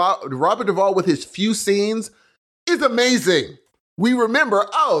 Robert Duvall with his few scenes is amazing. We remember,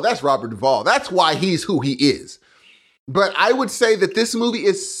 that's Robert Duvall. That's why he's who he is. But I would say that this movie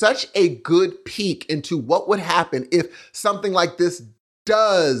is such a good peek into what would happen if something like this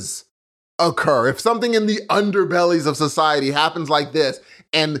does occur. If something in the underbellies of society happens like this,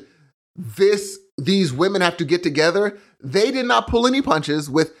 and these women have to get together, they did not pull any punches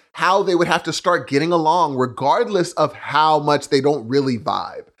with how they would have to start getting along, regardless of how much they don't really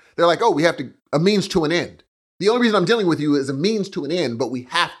vibe. They're like, we have a means to an end. The only reason I'm dealing with you is a means to an end, but we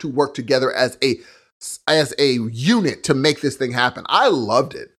have to work together as a unit to make this thing happen. I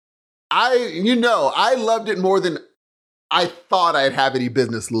loved it. I loved it more than I thought I'd have any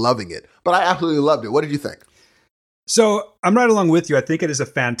business loving it, but I absolutely loved it. What did you think? So I'm right along with you. I think it is a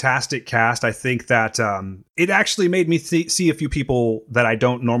fantastic cast. I think that it actually made me see a few people that I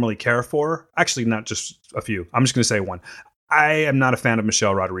don't normally care for. Actually, not just a few. I'm just going to say one. I am not a fan of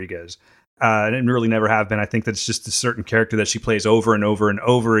Michelle Rodriguez. And really never have been. I think that it's just a certain character that she plays over and over and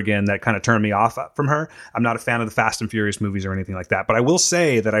over again that kind of turned me off from her. I'm not a fan of the Fast and Furious movies or anything like that. But I will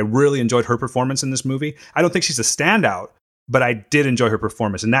say that I really enjoyed her performance in this movie. I don't think she's a standout, but I did enjoy her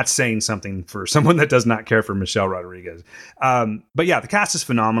performance. And that's saying something for someone that does not care for Michelle Rodriguez. But yeah, the cast is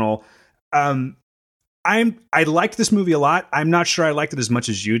phenomenal. I liked this movie a lot. I'm not sure I liked it as much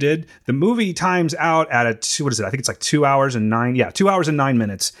as you did. The movie times out at I think it's like 2 hours and 9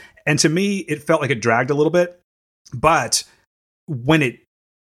 minutes. And to me, it felt like it dragged a little bit, but when it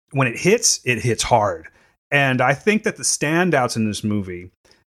hits hard. And I think that the standouts in this movie,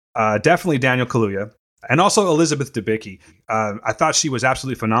 definitely Daniel Kaluuya and also Elizabeth Debicki. I thought she was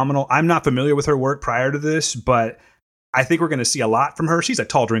absolutely phenomenal. I'm not familiar with her work prior to this, but I think we're going to see a lot from her. She's a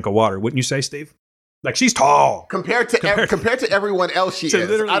tall drink of water, wouldn't you say, Steve? Like, she's tall compared to everyone else. She is.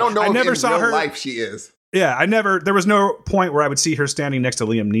 I don't know. I never saw her life. She is. Yeah, there was no point where I would see her standing next to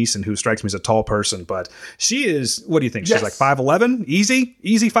Liam Neeson, who strikes me as a tall person, but she is, what do you think? She's like 5'11"? Easy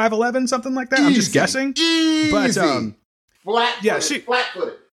 5'11", something like that? I'm just guessing. Easy. But,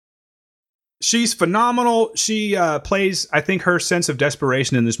 flat-footed. She's phenomenal. She plays, I think her sense of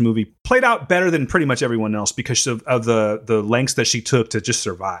desperation in this movie played out better than pretty much everyone else because of the lengths that she took to just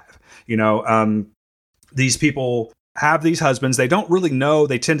survive. These people have these husbands. They don't really know.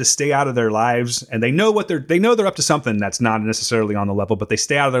 They tend to stay out of their lives, and they know they're up to something that's not necessarily on the level, but they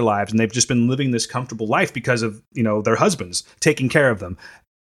stay out of their lives, and they've just been living this comfortable life because of, their husbands taking care of them,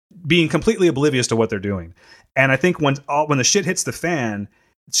 being completely oblivious to what they're doing. And I think when the shit hits the fan,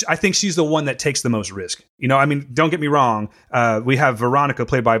 I think she's the one that takes the most risk. Don't get me wrong. We have Veronica,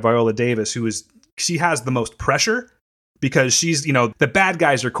 played by Viola Davis, she has the most pressure because she's, the bad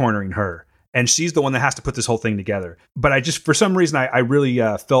guys are cornering her. And she's the one that has to put this whole thing together. But for some reason, I really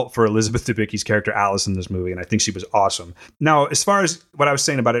felt for Elizabeth Debicki's character, Alice, in this movie. And I think she was awesome. Now, as far as what I was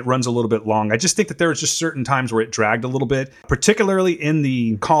saying about it runs a little bit long, I just think that there was just certain times where it dragged a little bit, particularly in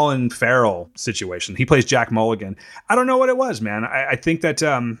the Colin Farrell situation. He plays Jack Mulligan. I don't know what it was, man. I think that...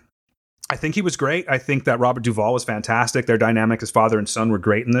 I think he was great. I think that Robert Duvall was fantastic. Their dynamic as father and son were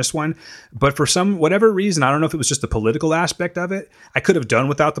great in this one. But for whatever reason, I don't know if it was just the political aspect of it. I could have done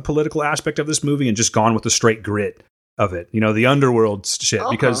without the political aspect of this movie and just gone with the straight grit of it, the underworld shit,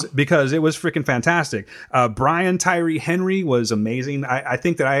 Uh-huh. because it was freaking fantastic. Brian Tyree Henry was amazing. I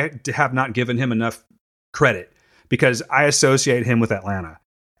think that I have not given him enough credit because I associate him with Atlanta,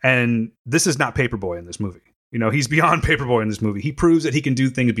 and this is not Paperboy in this movie. He's beyond Paperboy in this movie. He proves that he can do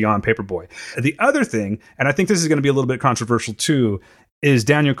things beyond Paperboy. The other thing, and I think this is going to be a little bit controversial too, is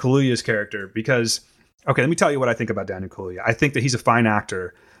Daniel Kaluuya's character. Because, okay, let me tell you what I think about Daniel Kaluuya. I think that he's a fine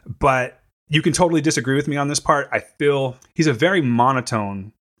actor, but you can totally disagree with me on this part. I feel he's a very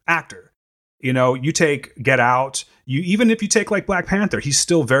monotone actor. You take Get Out, even if you take like Black Panther, he's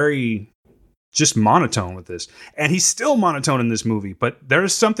still very just monotone with this. And he's still monotone in this movie, but there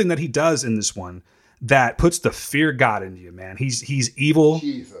is something that he does in this one that puts the fear God into you, man. He's evil.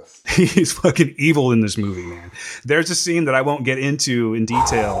 Jesus. He's fucking evil in this movie, man. There's a scene that I won't get into in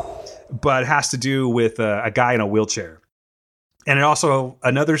detail, but has to do with a guy in a wheelchair. And it also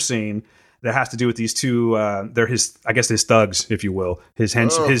another scene that has to do with these two, they're his thugs, if you will, his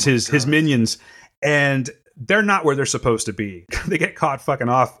minions. And they're not where they're supposed to be. They get caught fucking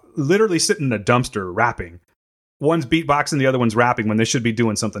off, literally sitting in a dumpster rapping. One's beatboxing, the other one's rapping when they should be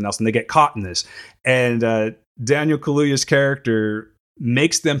doing something else, and they get caught in this. And Daniel Kaluuya's character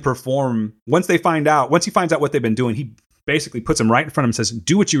makes them perform. Once he finds out what they've been doing, he basically puts them right in front of him and says,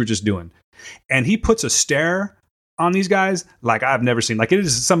 do what you were just doing. And he puts a stare on these guys like I've never seen. Like, it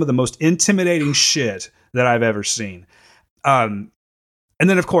is some of the most intimidating shit that I've ever seen. And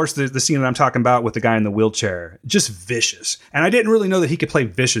then, of course, the scene that I'm talking about with the guy in the wheelchair, just vicious. And I didn't really know that he could play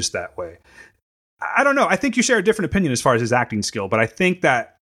vicious that way. I don't know. I think you share a different opinion as far as his acting skill, but I think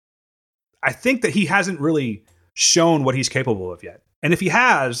that he hasn't really shown what he's capable of yet. And if he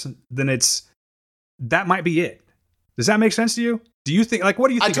has, then that might be it. Does that make sense to you? Do you think, like, what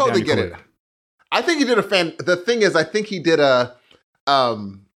do you think? I totally get it. I think he did the thing is, I think he did I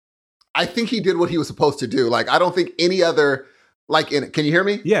think he did what he was supposed to do. Like, I don't think any other, like, can you hear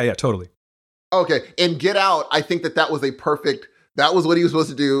me? Yeah, totally. Okay. In Get Out, I think that was that was what he was supposed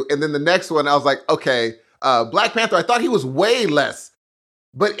to do. And then the next one, I was like, okay, Black Panther, I thought he was way less.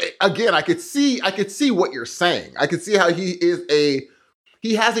 But again, I could see what you're saying. I could see how he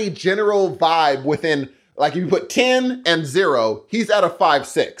has a general vibe within, like, if you put 10 and 0, he's at a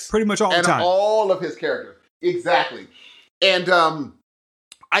 5-6. Pretty much all the time. And all of his characters. Exactly. And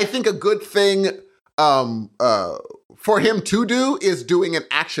I think a good thing for him to do is doing an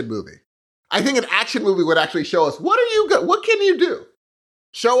action movie. I think an action movie would actually show us, what can you do?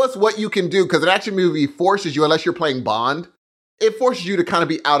 Show us what you can do, because an action movie forces you, unless you're playing Bond, it forces you to kind of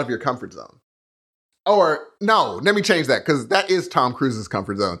be out of your comfort zone. Or, no, let me change that, because that is Tom Cruise's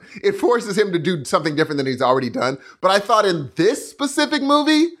comfort zone. It forces him to do something different than he's already done. But I thought in this specific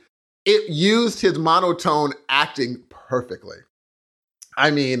movie, it used his monotone acting perfectly.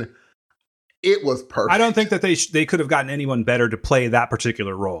 I mean, it was perfect. I don't think that they could have gotten anyone better to play that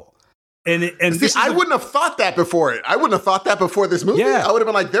particular role. And see, I wouldn't have thought that before it. I wouldn't have thought that before this movie. Yeah. I would have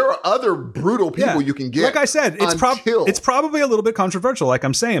been like, there are other brutal people you can get. Like I said, it's probably a little bit controversial, like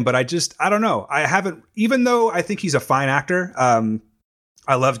I'm saying, but I don't know. I haven't, even though I think he's a fine actor.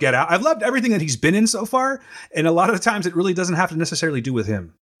 I love Get Out. I've loved everything that he's been in so far. And a lot of the times it really doesn't have to necessarily do with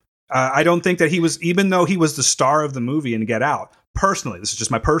him. I don't think that he was, even though he was the star of the movie in Get Out, personally, this is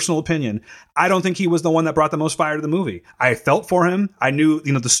just my personal opinion, I don't think he was the one that brought the most fire to the movie. I felt for him. I knew,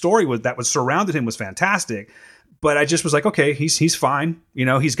 the story that was surrounded him was fantastic, but I just was like, okay, he's fine.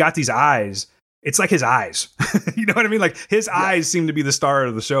 He's got these eyes. It's like his eyes. You know what I mean? Like, his eyes seem to be the star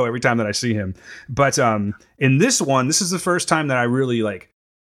of the show every time that I see him. But in this one, this is the first time that I really like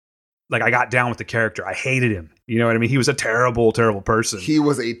I got down with the character. I hated him. You know what I mean? He was a terrible, terrible person. He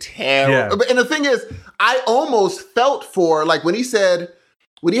was a terrible... Yeah. And the thing is, I almost felt for, like, when he had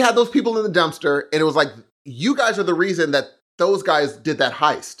those people in the dumpster, and it was like, you guys are the reason that those guys did that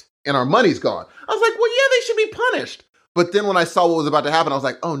heist, and our money's gone. I was like, well, yeah, they should be punished. But then when I saw what was about to happen, I was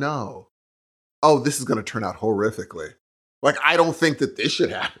like, oh, no. Oh, this is going to turn out horrifically. Like, I don't think that this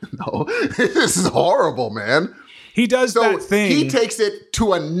should happen, though. This is horrible, man. He does that thing. He takes it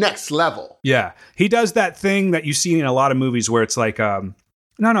to a next level. Yeah. He does that thing that you see in a lot of movies where it's like, no,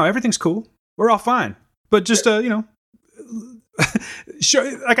 everything's cool. We're all fine. But just, like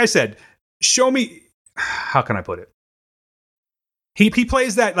I said, show me, how can I put it? He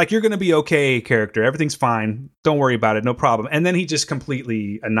plays that, like, you're going to be okay character. Everything's fine. Don't worry about it. No problem. And then he just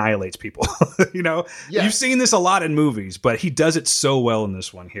completely annihilates people. Yes. You've seen this a lot in movies, but he does it so well in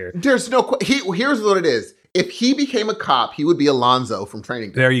this one here. There's no, here's what it is. If he became a cop, he would be Alonzo from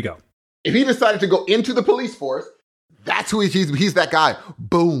Training Day. There you go. If he decided to go into the police force, that's who he's that guy.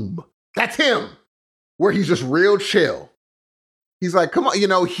 Boom. That's him. Where he's just real chill. He's like, come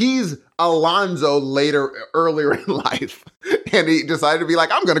on, he's Alonzo earlier in life. And he decided to be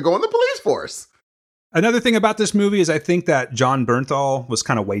like, I'm going to go in the police force. Another thing about this movie is I think that John Bernthal was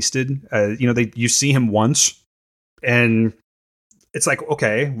kind of wasted. You see him once and it's like,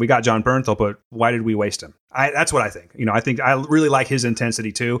 okay, we got John Bernthal, but why did we waste him? That's what I think. I think I really like his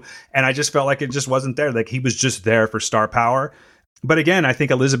intensity too. And I just felt like it just wasn't there. Like he was just there for star power. But again, I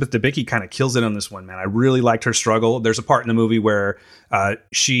think Elizabeth Debicki kind of kills it on this one, man. I really liked her struggle. There's a part in the movie where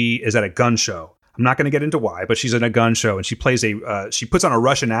she is at a gun show. I'm not going to get into why, but she's in a gun show and she plays she puts on a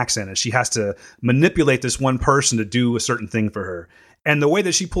Russian accent and she has to manipulate this one person to do a certain thing for her. And the way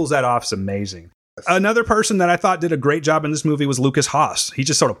that she pulls that off is amazing. Another person that I thought did a great job in this movie was Lucas Haas. He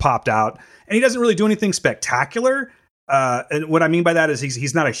just sort of popped out and he doesn't really do anything spectacular. And what I mean by that is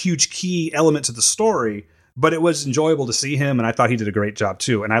he's not a huge key element to the story, but it was enjoyable to see him, and I thought he did a great job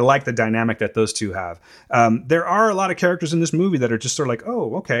too. And I like the dynamic that those two have. There are a lot of characters in this movie that are just sort of like,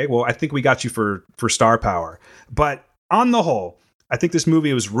 oh, okay, well, I think we got you for star power. But on the whole, I think this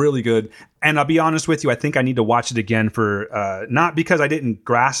movie was really good. And I'll be honest with you, I think I need to watch it again for not because I didn't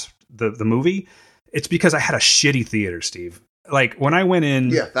grasp the movie. It's because I had a shitty theater, Steve. Like when I went in,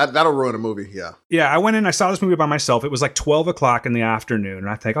 that'll ruin a movie. I went in, I saw this movie by myself. It was like 12 o'clock in the afternoon. And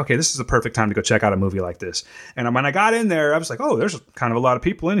I think, okay, this is the perfect time to go check out a movie like this. And when I got in there, I was like, oh, there's kind of a lot of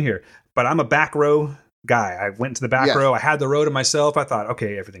people in here, but I'm a back row guy. I went to the back row. I had the row to myself. I thought,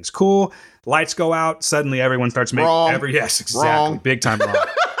 okay, everything's cool. Lights go out. Suddenly everyone starts making yes, exactly. Wrong. Big time wrong.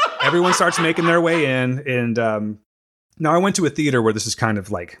 Everyone starts making their way in. And now I went to a theater where this is kind of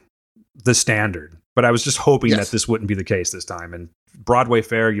like the standard. But I was just hoping that this wouldn't be the case this time. And Broadway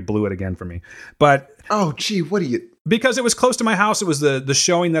Fair, you blew it again for me. But oh, gee, what do you? Because it was close to my house, it was the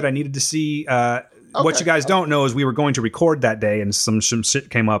showing that I needed to see. What you guys don't know is we were going to record that day, and some shit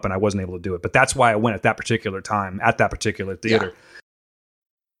came up, and I wasn't able to do it. But that's why I went at that particular time at that particular theater.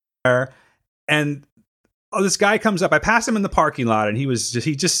 Yeah. And this guy comes up. I passed him in the parking lot, and he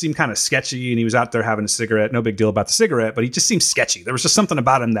just seemed kind of sketchy, and he was out there having a cigarette. No big deal about the cigarette, but he just seemed sketchy. There was just something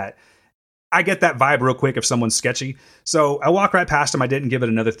about him that. I get that vibe real quick if someone's sketchy. So I walk right past him. I didn't give it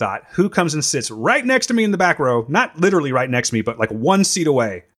another thought. Who comes and sits right next to me in the back row? Not literally right next to me, but like one seat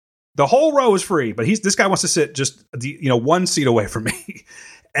away. The whole row is free, but this guy wants to sit just one seat away from me.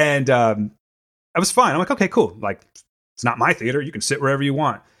 And I was fine. I'm like, okay, cool. Like, it's not my theater. You can sit wherever you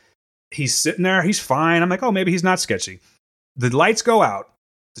want. He's sitting there. He's fine. I'm like, oh, maybe he's not sketchy. The lights go out.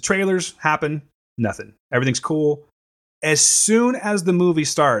 The trailers happen. Nothing. Everything's cool. As soon as the movie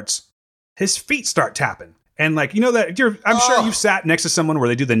starts, his feet start tapping. And like, that I'm sure you've sat next to someone where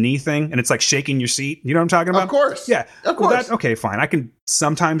they do the knee thing and it's like shaking your seat. You know what I'm talking about? Of course. Yeah. Of course. Okay, fine. I can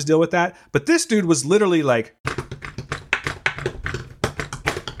sometimes deal with that. But this dude was literally like.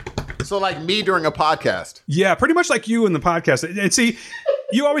 So like me during a podcast. Yeah, pretty much like you in the podcast. And see,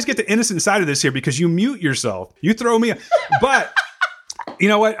 you always get the innocent side of this here because you mute yourself. You throw me. But. You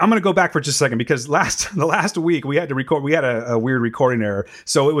know what? I'm going to go back for just a second because the last week we had to record. We had a weird recording error,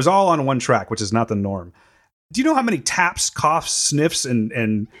 so it was all on one track, which is not the norm. Do you know how many taps, coughs, sniffs, and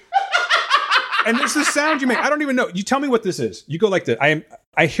there's the sound you make? I don't even know. You tell me what this is. You go like this.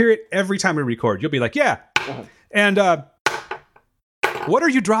 I hear it every time we record. You'll be like, yeah. And what are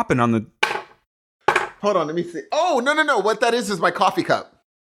you dropping on the? Hold on, let me see. Oh no! What that is my coffee cup.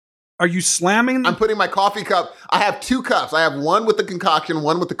 Are you slamming? I'm putting my coffee cup. I have two cups. I have one with the concoction,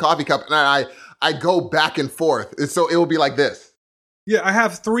 one with the coffee cup, and I go back and forth. So it will be like this. Yeah, I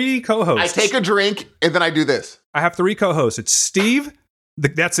have 3 co-hosts. I take a drink, and then I do this. I have 3 co-hosts. It's Steve.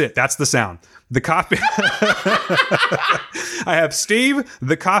 That's it. That's the sound. The coffee. I have Steve,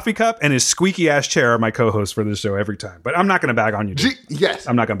 the coffee cup, and his squeaky-ass chair are my co-hosts for this show every time. But I'm not going to bag on you, dude. Yes.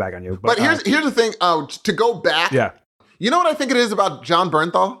 I'm not going to bag on you. But here's the thing. To go back. Yeah. You know what I think it is about John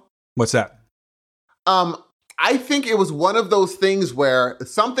Bernthal? What's that? I think it was one of those things where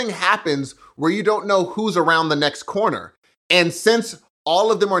something happens where you don't know who's around the next corner. And since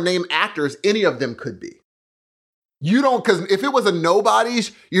all of them are named actors, any of them could be. You don't, because if it was a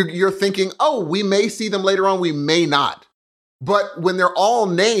nobodies, you're thinking, oh, we may see them later on, we may not. But when they're all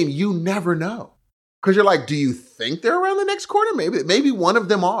named, you never know. Because you're like, do you think they're around the next corner? Maybe one of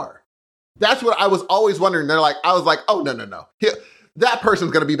them are. That's what I was always wondering. I was like, oh, no. That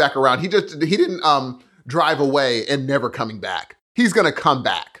person's going to be back around. He didn't drive away and never coming back. He's going to come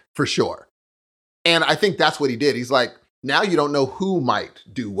back for sure. And I think that's what he did. He's like, now you don't know who might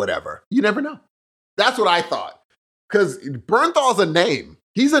do whatever. You never know. That's what I thought. Because Bernthal's a name.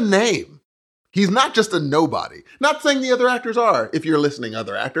 He's a name. He's not just a nobody. Not saying the other actors are. If you're listening,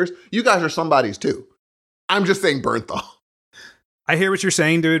 other actors, you guys are somebodies too. I'm just saying Bernthal. I hear what you're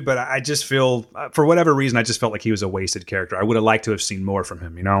saying, dude, but I just feel, for whatever reason, I just felt like he was a wasted character. I would have liked to have seen more from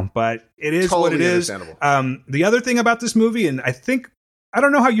him, you know? But it is Totally what it is. The other thing about this movie, and I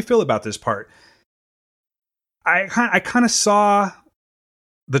don't know how you feel about this part, I kind of saw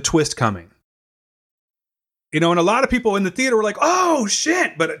the twist coming. You know, and a lot of people in the theater were like, oh,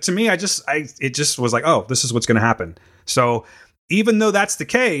 shit. But to me, it just was like, oh, this is what's going to happen. So even though that's the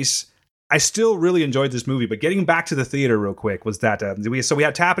case, I still really enjoyed this movie. But getting back to the theater real quick was that we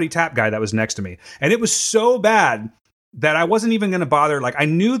had Tappity Tap guy that was next to me. And it was so bad that I wasn't even going to bother. Like, I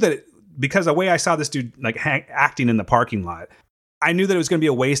knew that because the way I saw this dude like acting in the parking lot, I knew that it was going to be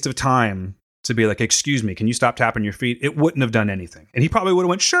a waste of time to be like, excuse me, can you stop tapping your feet? It wouldn't have done anything. And he probably would have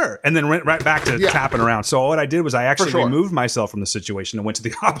went, sure. And then went right back to tapping around. So what I did was I actually removed myself from the situation and went to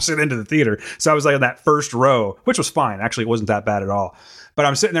the opposite end of the theater. So I was like in that first row, which was fine. Actually, it wasn't that bad at all. But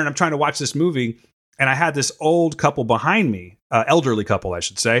I'm sitting there and I'm trying to watch this movie. And I had this old couple behind me, elderly couple, I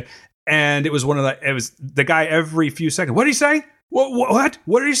should say. And it was the guy every few seconds. What did he say? What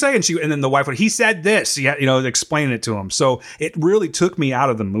did he say? And then the wife he said this, explaining it to him. So it really took me out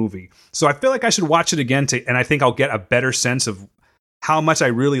of the movie. So I feel like I should watch it again and I think I'll get a better sense of how much I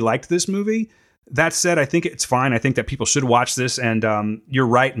really liked this movie. That said, I think it's fine. I think that people should watch this. And you're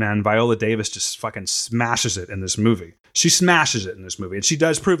right, man. Viola Davis just fucking smashes it in this movie. She smashes it in this movie. And she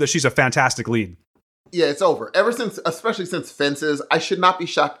does prove that she's a fantastic lead. Yeah, it's over. Especially since Fences, I should not be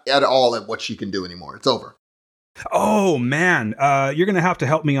shocked at all at what she can do anymore. It's over. Oh, man. You're going to have to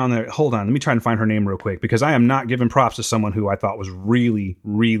help me on there. Hold on. Let me try and find her name real quick because I am not giving props to someone who I thought was really,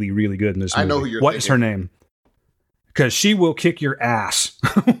 really, really good in this movie. I know who you're What is her name? Because she will kick your ass.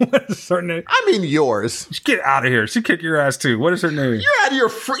 What is her name? I mean yours. Get out of here. She kick your ass too. What is her name? You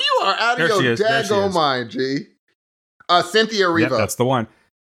are out of your daggone mind, G. Cynthia Erivo. Yep, that's the one.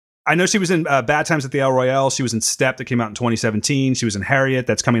 I know she was in Bad Times at the El Royale. She was in Step that came out in 2017. She was in Harriet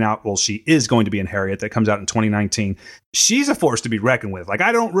that's coming out. Well, she is going to be in Harriet that comes out in 2019. She's a force to be reckoned with. Like,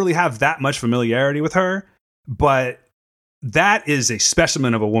 I don't really have that much familiarity with her, but that is a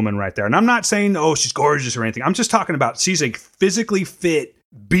specimen of a woman right there. And I'm not saying, oh, she's gorgeous or anything. I'm just talking about she's a physically fit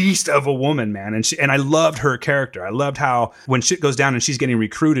beast of a woman, man. And I loved her character. I loved how when shit goes down and she's getting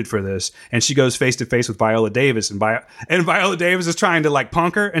recruited for this and she goes face to face with Viola Davis and Viola Davis is trying to like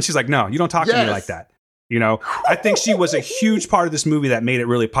punk her. And she's like, no, you don't talk to me like that. You know, I think she was a huge part of this movie that made it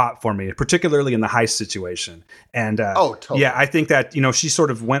really pop for me, particularly in the heist situation. And totally. Yeah, I think that, she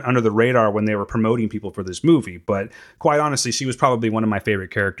sort of went under the radar when they were promoting people for this movie. But quite honestly, she was probably one of my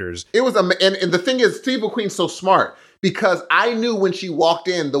favorite characters. It was, and the thing is, Steve McQueen's so smart because I knew when she walked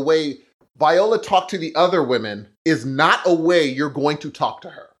in, the way Viola talked to the other women is not a way you're going to talk to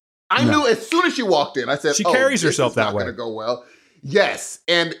her. I knew as soon as she walked in, I said, she carries herself that way. Not going to go well. Yes.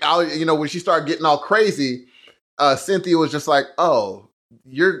 And, when she started getting all crazy, Cynthia was just like,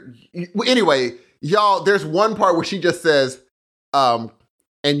 anyway, y'all, there's one part where she just says, and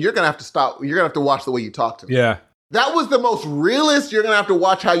you're going to have to stop. You're going to have to watch the way you talk to me. Yeah. That was the most realist. You're going to have to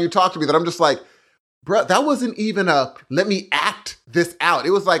watch how you talk to me that I'm just like, bro, that wasn't even let me act this out.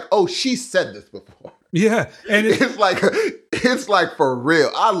 It was like, oh, she said this before. Yeah. And it's like for real.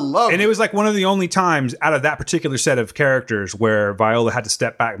 I love it. And it was like one of the only times out of that particular set of characters where Viola had to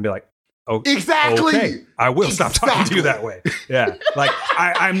step back and be like, oh, exactly. Okay, I will stop talking to you that way. Yeah. Like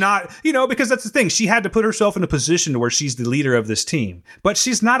I'm not, because that's the thing. She had to put herself in a position where she's the leader of this team, but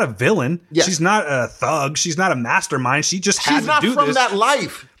she's not a villain. Yes. She's not a thug. She's not a mastermind. She just had to do this. She's not from that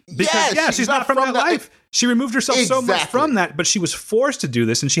life. Because, she's not from that life. She removed herself so much from that, but she was forced to do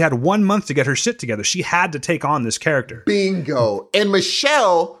this, and she had 1 month to get her shit together. She had to take on this character. Bingo. And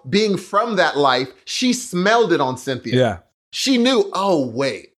Michelle, being from that life, she smelled it on Cynthia. Yeah. She knew, oh,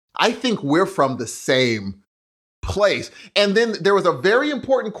 wait, I think we're from the same place. And then there was a very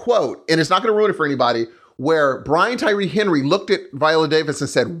important quote, and it's not going to ruin it for anybody, where Brian Tyree Henry looked at Viola Davis and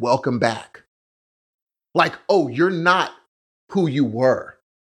said, welcome back. Like, oh, you're not who you were.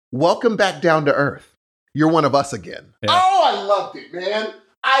 Welcome back down to earth. You're one of us again. Yeah. Oh, I loved it, man.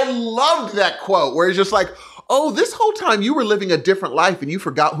 I loved that quote where it's just like, oh, this whole time you were living a different life and you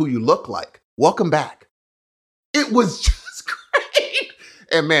forgot who you look like. Welcome back. It was just great.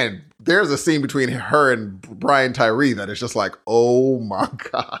 And man, there's a scene between her and Brian Tyree that is just like, oh my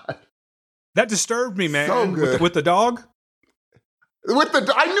God. That disturbed me, man. So good. With the dog?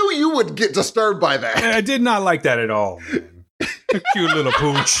 I knew you would get disturbed by that. I did not like that at all, man. Cute little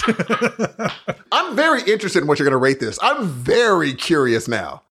pooch. I'm very interested in what you're going to rate this. I'm very curious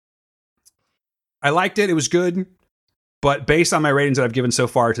now. I liked it. It was good. But based on my ratings that I've given so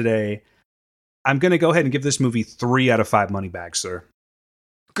far today, I'm going to go ahead and give this movie 3 out of 5 money bags, sir.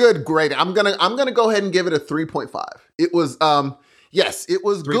 Good, great. I'm gonna go ahead and give it a 3.5. It was, Yes, it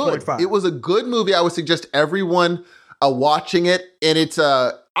was good. 3.5. It was a good movie. I would suggest everyone watching it. And it's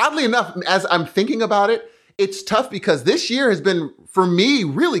oddly enough, as I'm thinking about it, it's tough because this year has been, for me,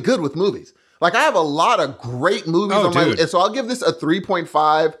 really good with movies. Like, I have a lot of great movies on my list. So I'll give this a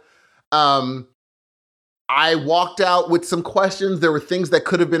 3.5. I walked out with some questions. There were things that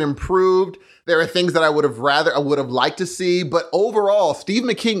could have been improved. There are things that I would have liked to see. But overall, Steve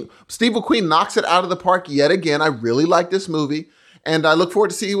McQueen knocks it out of the park yet again. I really like this movie. And I look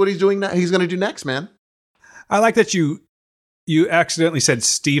forward to see what he's doing now. He's going to do next, man. I like that you accidentally said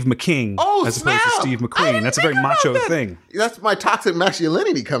Steve McKing as opposed to Steve McQueen. That's a very macho thing. That's my toxic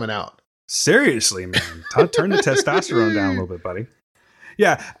masculinity coming out. Seriously, man. Turn the testosterone down a little bit, buddy.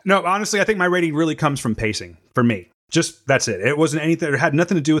 Yeah. No, honestly, I think my rating really comes from pacing for me. Just that's it. It wasn't anything. It had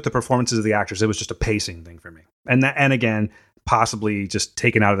nothing to do with the performances of the actors. It was just a pacing thing for me. And again, possibly just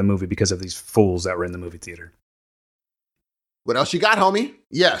taken out of the movie because of these fools that were in the movie theater. What else you got, homie?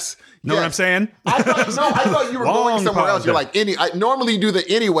 Yes. Know what I'm saying? I thought you were going somewhere else. You're like, I normally do the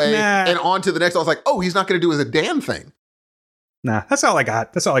anyway, and on to the next. I was like, oh, he's not going to do as a damn thing. Nah, that's all I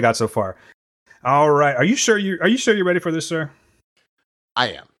got. That's all I got so far. All right. Are you sure you're ready for this, sir?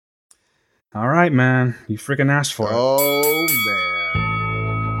 I am. All right, man. You freaking asked for it. Oh,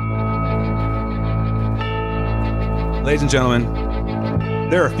 man. Ladies and gentlemen,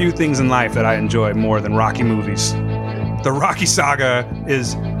 there are a few things in life that I enjoy more than Rocky movies. The Rocky saga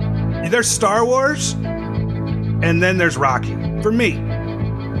there's Star Wars, and then there's Rocky. For me,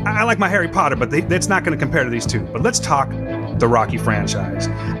 I like my Harry Potter, but that's not going to compare to these two. But let's talk the Rocky franchise.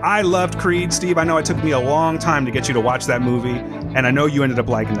 I loved Creed, Steve. I know it took me a long time to get you to watch that movie, and I know you ended up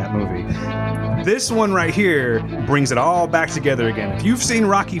liking that movie. This one right here brings it all back together again. If you've seen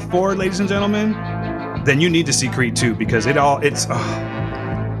Rocky 4, ladies and gentlemen, then you need to see Creed 2 because let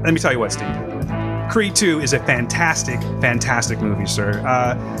me tell you what, Steve. Creed 2 is a fantastic, fantastic movie, sir.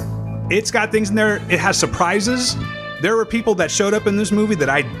 It's got things in there. It has surprises. There were people that showed up in this movie that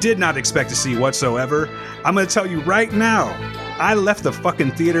I did not expect to see whatsoever. I'm going to tell you right now, I left the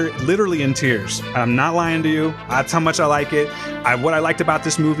fucking theater literally in tears. I'm not lying to you. That's how much I like it. What I liked about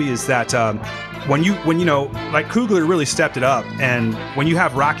this movie is that when Coogler really stepped it up, and when you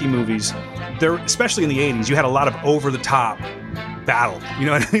have Rocky movies, there, especially in the 80s, you had a lot of over-the-top battle. You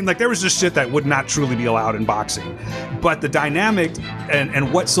know what I mean? Like, there was just shit that would not truly be allowed in boxing. But the dynamic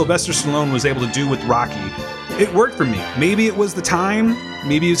and what Sylvester Stallone was able to do with Rocky, it worked for me. Maybe it was the time.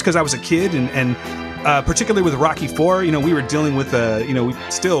 Maybe it was because I was a kid, and particularly with Rocky 4, we were dealing with, we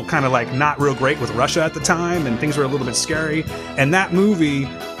still kind of like not real great with Russia at the time, and things were a little bit scary. And that movie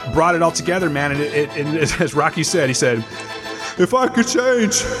brought it all together, man. And it as Rocky said, he said, "If I could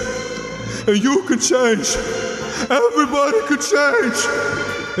change, and you could change, everybody could change."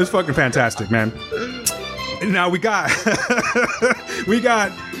 It's fucking fantastic, man. Now we got,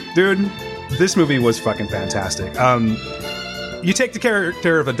 dude. This movie was fucking fantastic. You take the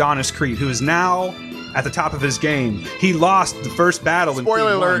character of Adonis Creed, who is now at the top of his game. He lost the first battle in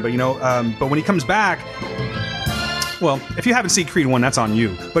Creed 1, but when he comes back, well, if you haven't seen Creed 1, that's on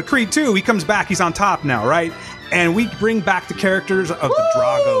you. But Creed 2, he comes back, he's on top now, right? And we bring back the characters of the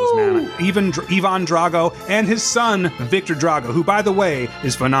Dragos, man. Even Ivan Drago and his son, Victor Drago, who, by the way,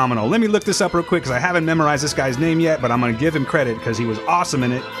 is phenomenal. Let me look this up real quick, because I haven't memorized this guy's name yet, but I'm going to give him credit, because he was awesome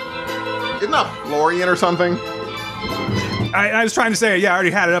in it. Isn't that Florian or something? I was trying to say, I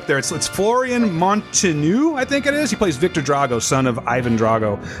already had it up there. It's Florian Montaño, I think it is. He plays Victor Drago, son of Ivan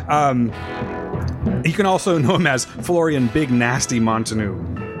Drago. You can also know him as Florian Big Nasty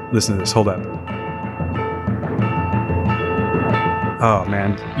Montaño. Listen to this. Hold up. Oh,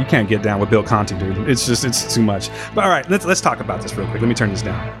 man. You can't get down with Bill Conti, dude. It's too much. But all right, let's talk about this real quick. Let me turn this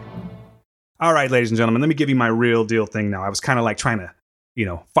down. All right, ladies and gentlemen, let me give you my real deal thing now. I was kind of like trying to,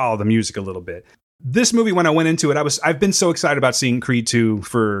 follow the music a little bit. This movie, when I went into it, I've been so excited about seeing Creed 2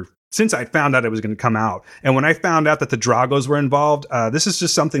 since I found out it was going to come out. And when I found out that the Dragos were involved, this is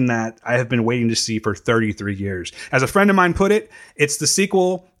just something that I have been waiting to see for 33 years. As a friend of mine put it, it's the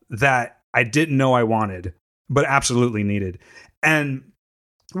sequel that I didn't know I wanted, but absolutely needed. And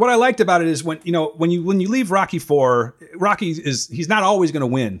what I liked about it is when you leave Rocky 4, he's not always going to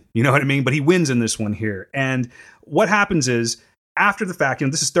win. You know what I mean? But he wins in this one here. And what happens is, after the fact,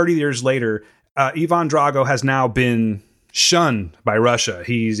 this is 30 years later, Ivan Drago has now been shunned by Russia.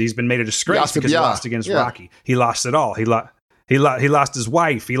 He's been made a disgrace because he lost against Rocky. He lost it all. He lost his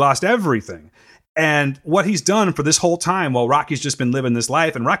wife. He lost everything. And what he's done for this whole time, while Rocky's just been living this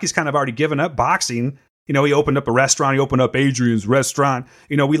life, and Rocky's kind of already given up boxing. He opened up a restaurant. He opened up Adrian's restaurant.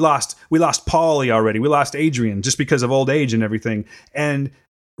 We lost Paulie already. We lost Adrian just because of old age and everything. And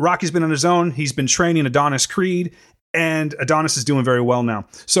Rocky's been on his own. He's been training Adonis Creed. And Adonis is doing very well now.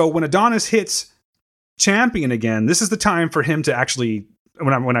 So when Adonis hits champion again, this is the time for him to actually,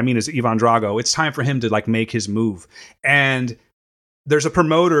 when I mean is Ivan Drago, it's time for him to like make his move. And there's a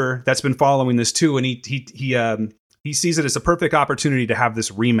promoter that's been following this too, and he sees it as a perfect opportunity to have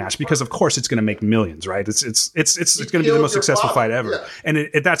this rematch because, of course, it's going to make millions, right? It's going to be the most successful fight ever, yeah.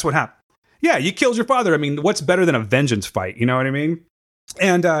 And that's what happened. Yeah, you killed your father. I mean, what's better than a vengeance fight? You know what I mean?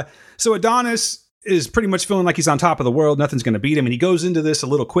 And so Adonis is pretty much feeling like he's on top of the world. Nothing's going to beat him. And he goes into this a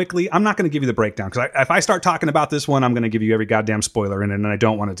little quickly. I'm not going to give you the breakdown because if I start talking about this one, I'm going to give you every goddamn spoiler in it. And I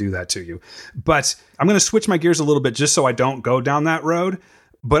don't want to do that to you. But I'm going to switch my gears a little bit just so I don't go down that road.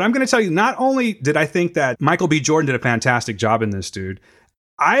 But I'm going to tell you, not only did I think that Michael B. Jordan did a fantastic job in this, dude,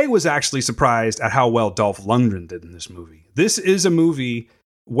 I was actually surprised at how well Dolph Lundgren did in this movie. This is a movie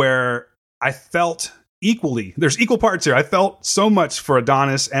where I felt equally, there's equal parts here. I felt so much for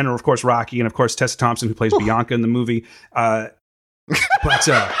Adonis and, of course, Rocky, and, of course, Tessa Thompson, who plays Bianca in the movie. But,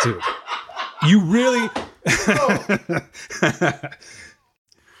 dude, you really...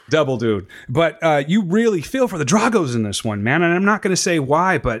 Double dude. But you really feel for the Dragos in this one, man. And I'm not going to say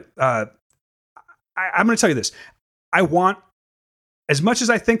why, but I'm going to tell you this. I want, as much as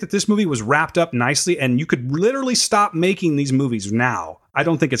I think that this movie was wrapped up nicely and you could literally stop making these movies now, I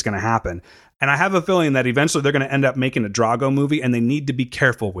don't think it's going to happen. And I have a feeling that eventually they're going to end up making a Drago movie, and they need to be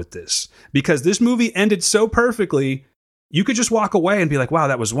careful with this because this movie ended so perfectly. You could just walk away and be like, wow,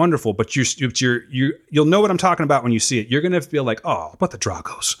 that was wonderful. But you'll know what I'm talking about when you see it. You're going to feel like, oh, but the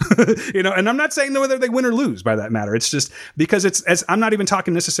Dragos, you know, and I'm not saying whether they win or lose by that matter. It's just because I'm not even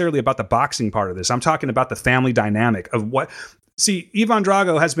talking necessarily about the boxing part of this. I'm talking about the family dynamic of what. See, Ivan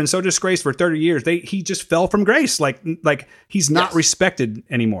Drago has been so disgraced for 30 years. He just fell from grace. Like he's not respected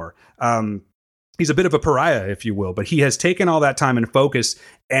anymore. He's a bit of a pariah, if you will, but he has taken all that time and focus,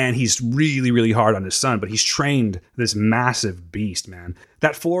 and he's really, really hard on his son, but he's trained this massive beast, man.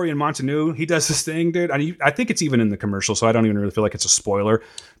 That Florian Montaño, he does this thing, dude. I think it's even in the commercial, so I don't even really feel like it's a spoiler,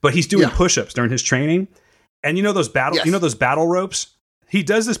 but he's doing push-ups during his training. And you know those battle ropes? He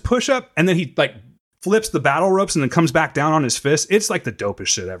does this push-up, and then he like flips the battle ropes and then comes back down on his fist. It's like the dopest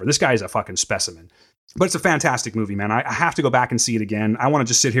shit ever. This guy is a fucking specimen. But it's a fantastic movie, man. I have to go back and see it again. I want to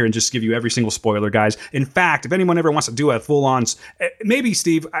just sit here and just give you every single spoiler, guys. In fact, if anyone ever wants to do a full-on... Maybe,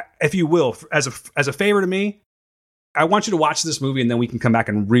 Steve, if you will, as a favor to me, I want you to watch this movie, and then we can come back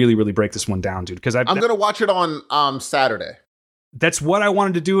and really, really break this one down, dude. Because I'm going to watch it on Saturday. That's what I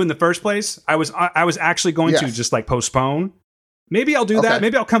wanted to do in the first place. I was actually going to just like postpone. Maybe I'll do that.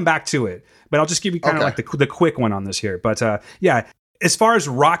 Maybe I'll come back to it. But I'll just give you kind of like the quick one on this here. But yeah... As far as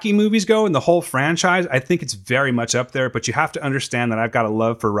Rocky movies go and the whole franchise, I think it's very much up there, but you have to understand that I've got a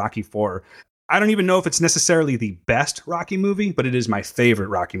love for Rocky IV. I don't even know if it's necessarily the best Rocky movie, but it is my favorite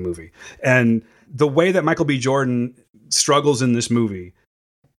Rocky movie. And the way that Michael B. Jordan struggles in this movie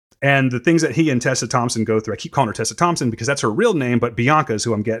and the things that he and Tessa Thompson go through, I keep calling her Tessa Thompson because that's her real name, but Bianca is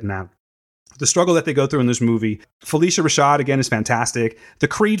who I'm getting at. The struggle that they go through in this movie. Phylicia Rashad, again, is fantastic. The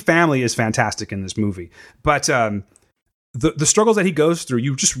Creed family is fantastic in this movie. But, the struggles that he goes through,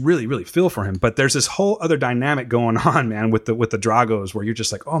 you just really, really feel for him. But there's this whole other dynamic going on, man, with the Dragos, where you're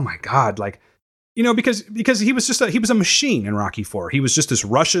just like, oh my God, like, you know, because he was he was a machine in Rocky IV. He was just this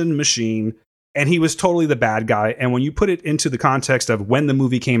Russian machine, and he was totally the bad guy. And when you put it into the context of when the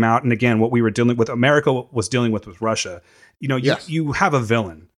movie came out, and again, what we were dealing with, America was dealing with Russia, you know, you have a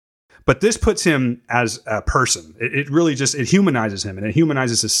villain. But this puts him as a person. It really just, it humanizes him, and it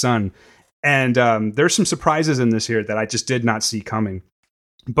humanizes his son. And there's some surprises in this here that I just did not see coming.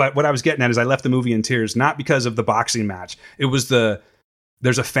 But what I was getting at is I left the movie in tears, not because of the boxing match. It was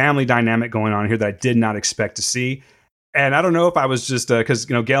there's a family dynamic going on here that I did not expect to see. And I don't know if I was just, because,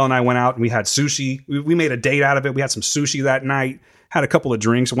 you know, Gail and I went out and we had sushi. We made a date out of it. We had some sushi that night, had a couple of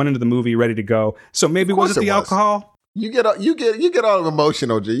drinks, went into the movie ready to go. So maybe was it the alcohol? You get all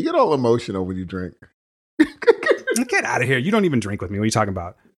emotional, G. You get all emotional when you drink. Get out of here. You don't even drink with me. What are you talking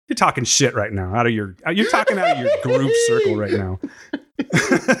about? You're talking shit right now. You're talking out of your group circle right now.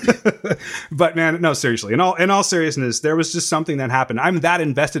 But man, no, seriously. In all seriousness, there was just something that happened. I'm that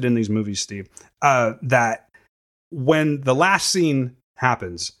invested in these movies, Steve, that when the last scene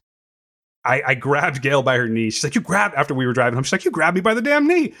happens, I grabbed Gail by her knee. She's like, after we were driving home, she's like, you grabbed me by the damn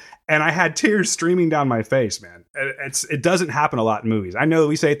knee. And I had tears streaming down my face, man. It doesn't happen a lot in movies. I know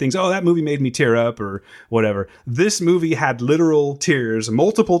we say things, oh, that movie made me tear up or whatever. This movie had literal tears,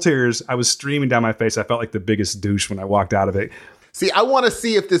 multiple tears. I was streaming down my face. I felt like the biggest douche when I walked out of it. See, I want to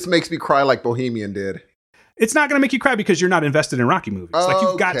see if this makes me cry like Bohemian did. It's not going to make you cry because you're not invested in Rocky movies. Like,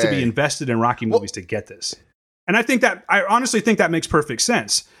 you've got to be invested in Rocky movies to get this. And I honestly think that makes perfect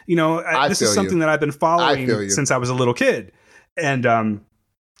sense. This is something that I've been following since I was a little kid. And,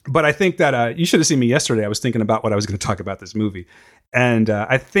 but I think that you should have seen me yesterday. I was thinking about what I was going to talk about this movie. And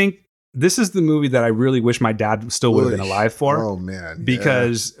I think this is the movie that I really wish my dad still would have been alive for. Oh, man.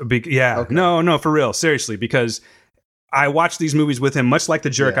 Because, no, for real. Seriously, because I watched these movies with him, much like The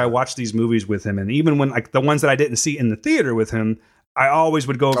Jerk. I watched these movies with him. And even when like the ones that I didn't see in the theater with him, I always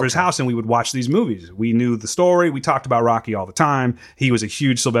would go over his house and we would watch these movies. We knew the story. We talked about Rocky all the time. He was a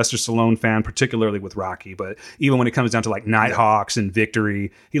huge Sylvester Stallone fan, particularly with Rocky. But even when it comes down to like Nighthawks and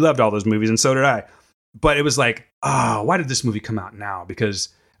Victory, he loved all those movies. And so did I. But it was like, why did this movie come out now? Because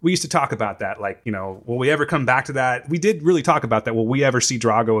we used to talk about that. Like, will we ever come back to that? We did really talk about that. Will we ever see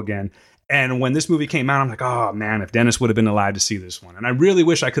Drago again? And when this movie came out, I'm like, oh man, if Dennis would have been alive to see this one. And I really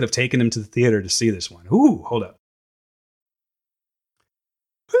wish I could have taken him to the theater to see this one. Ooh, hold up.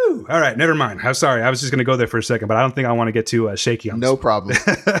 Whew. All right, never mind. I'm sorry. I was just going to go there for a second, but I don't think I want to get too shaky on this. No problem.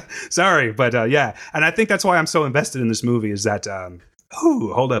 Sorry, but yeah. And I think that's why I'm so invested in this movie is that,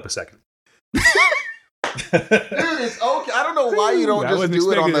 hold up a second. Dude, it's okay. I don't know why you don't just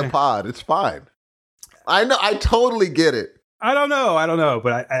do it on the pod. It's fine. I know. I totally get it. I don't know.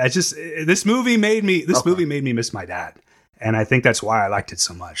 But I just, this movie made me miss my dad. And I think that's why I liked it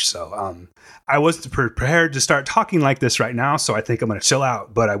so much. So I wasn't prepared to start talking like this right now. So I think I'm going to chill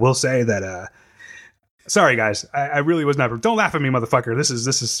out. But I will say that, sorry, guys, I really was never. Don't laugh at me, motherfucker. This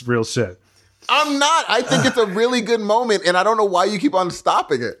is real shit. I'm not. I think it's a really good moment. And I don't know why you keep on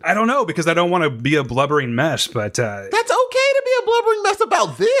stopping it. I don't know, because I don't want to be a blubbering mess. But that's okay to be a blubbering mess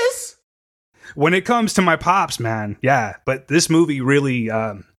about this. When it comes to my pops, man. Yeah. But this movie really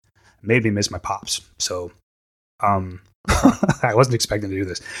made me miss my pops. So, I wasn't expecting to do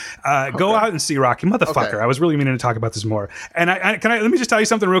this. Go out and see Rocky, motherfucker. Okay. I was really meaning to talk about this more. And let me just tell you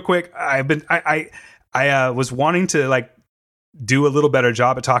something real quick. I was wanting to like do a little better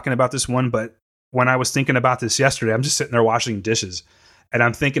job at talking about this one, but when I was thinking about this yesterday, I'm just sitting there washing dishes and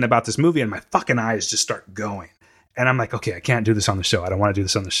I'm thinking about this movie and my fucking eyes just start going. And I'm like, okay, I can't do this on the show. I don't want to do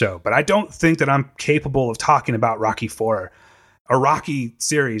this on the show, but I don't think that I'm capable of talking about Rocky IV. A Rocky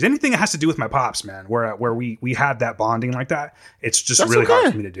series, anything that has to do with my pops, man, where we had that bonding like that, it's just really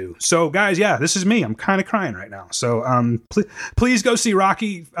hard for me to do. So guys, yeah, this is me. I'm kind of crying right now. So please go see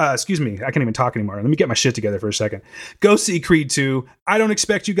Rocky. Excuse me, I can't even talk anymore. Let me get my shit together for a second. Go see Creed 2. I don't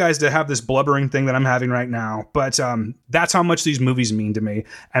expect you guys to have this blubbering thing that I'm having right now, but that's how much these movies mean to me,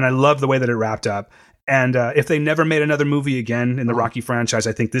 and I love the way that it wrapped up. And if they never made another movie again in the Rocky franchise,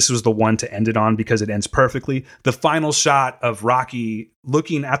 I think this was the one to end it on because it ends perfectly. The final shot of Rocky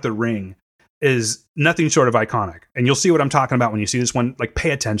looking at the ring is nothing short of iconic. And you'll see what I'm talking about when you see this one. Like,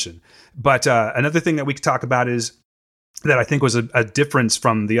 pay attention. But another thing that we could talk about is that I think was a difference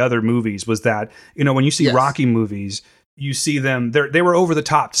from the other movies was that, when you see Rocky movies, you see them, they were over the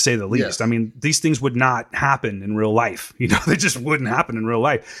top, to say the least. Yes. I mean, these things would not happen in real life. They just wouldn't happen in real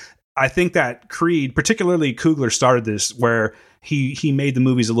life. I think that Creed, particularly Coogler, started this where he made the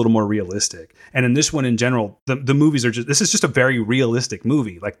movies a little more realistic. And in this one in general, the movies are this is just a very realistic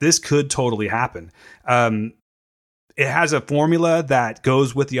movie. Like, this could totally happen. It has a formula that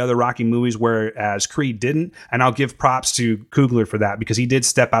goes with the other Rocky movies, whereas Creed didn't. And I'll give props to Coogler for that because he did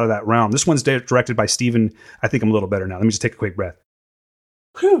step out of that realm. This one's directed by Steven. I think I'm a little better now. Let me just take a quick breath.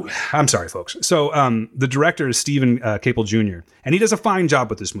 Whew. I'm sorry, folks. So the director is Stephen Capel Jr., and he does a fine job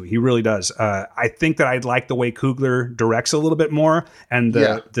with this movie. He really does. I think that I'd like the way Coogler directs a little bit more, and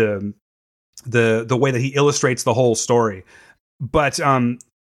the way that he illustrates the whole story. But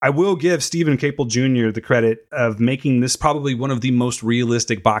I will give Stephen Capel Jr. the credit of making this probably one of the most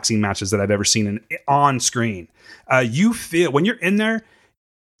realistic boxing matches that I've ever seen on screen. You feel when you're in there.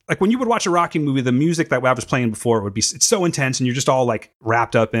 Like, when you would watch a Rocky movie, the music that I was playing before it's so intense and you're just all like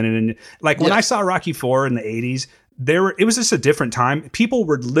wrapped up in it. And like when I saw Rocky IV in the 80s, it was just a different time. People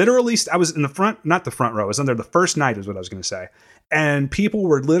were literally, I was in the front, not the front row, I was under the first night is what I was going to say. And people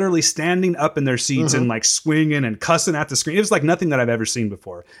were literally standing up in their seats and like swinging and cussing at the screen. It was like nothing that I've ever seen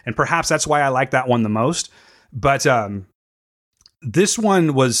before. And perhaps that's why I like that one the most. But this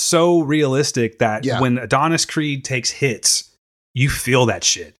one was so realistic that when Adonis Creed takes hits, you feel that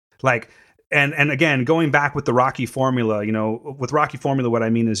shit. Like, and again, going back with the Rocky formula, with Rocky formula, what I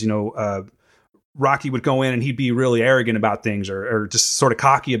mean is, Rocky would go in and he'd be really arrogant about things or just sort of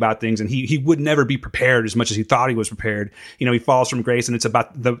cocky about things. And he would never be prepared as much as he thought he was prepared. He falls from grace, and it's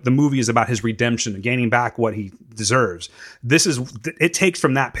about the movie is about his redemption and gaining back what he deserves. It takes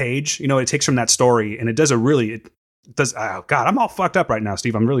from that page, it takes from that story, and it does oh God, I'm all fucked up right now,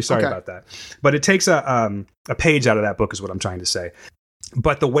 Steve. I'm really sorry about that. But it takes a page out of that book is what I'm trying to say.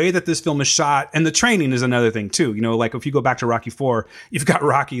 But the way that this film is shot and the training is another thing too. You know, like if you go back to Rocky 4, you've got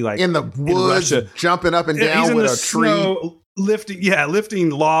Rocky like in the woods, jumping up and down with a tree. Lifting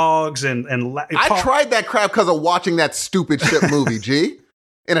logs and I tried that crap because of watching that stupid shit movie, G.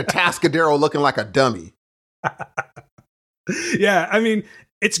 In a Tascadero looking like a dummy. Yeah, I mean,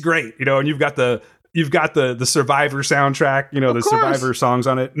 it's great, you know, and you've got the Survivor soundtrack, you know, the Survivor songs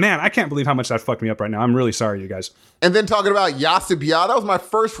on it. Man, I can't believe how much that fucked me up right now. I'm really sorry, you guys. And then talking about Yasibia, that was my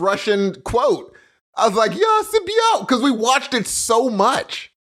first Russian quote. I was like, Yasibia, because we watched it so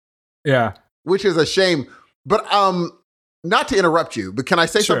much. Yeah. Which is a shame. But not to interrupt you, but can I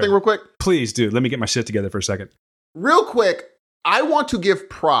say something real quick? Please do. Let me get my shit together for a second. Real quick, I want to give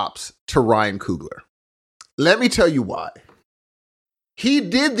props to Ryan Coogler. Let me tell you why. He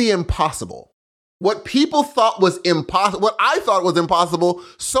did the impossible. What people thought was impossible, what I thought was impossible,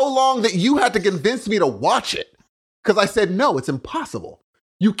 so long that you had to convince me to watch it. Because I said, no, it's impossible.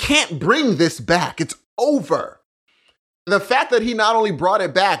 You can't bring this back. It's over. The fact that he not only brought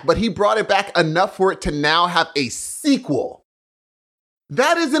it back, but he brought it back enough for it to now have a sequel.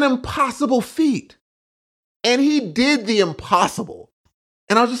 That is an impossible feat. And he did the impossible.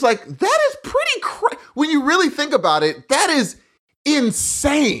 And I was just like, that is pretty when you really think about it, that is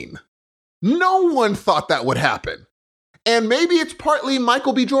insane. No one thought that would happen. And maybe it's partly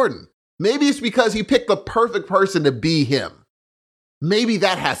Michael B. Jordan. Maybe it's because he picked the perfect person to be him. Maybe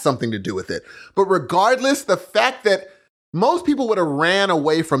that has something to do with it. But regardless, the fact that most people would have ran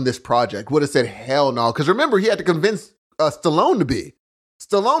away from this project, would have said, hell no. Because remember, he had to convince Stallone to be.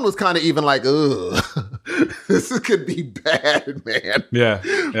 Stallone was kind of even like, ugh, this could be bad, man.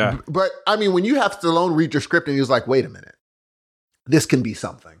 Yeah. But I mean, when you have Stallone read your script and he was like, wait a minute, this can be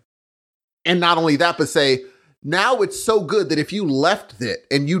something. And not only that, but say, now it's so good that if you left it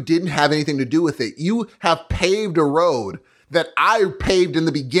and you didn't have anything to do with it, you have paved a road that I paved in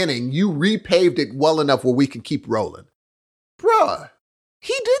the beginning. You repaved it well enough where we can keep rolling. Bruh,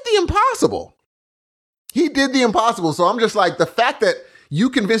 he did the impossible. He did the impossible. So I'm just like, the fact that you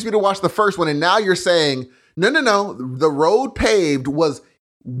convinced me to watch the first one and now you're saying, no, the road paved was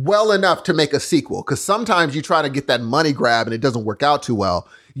well enough to make a sequel. Because sometimes you try to get that money grab and it doesn't work out too well.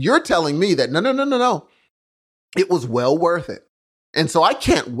 You're telling me that no. It was well worth it. And so I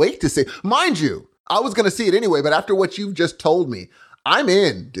can't wait to see. Mind you, I was going to see it anyway, but after what you've just told me, I'm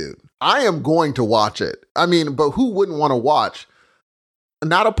in, dude. I am going to watch it. I mean, but who wouldn't want to watch,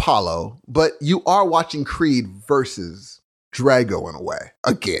 not Apollo, but you are watching Creed versus Drago in a way,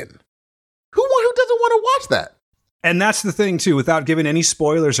 again. Who doesn't want to watch that? And that's the thing, too, without giving any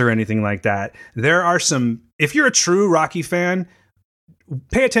spoilers or anything like that. There are some, if you're a true Rocky fan,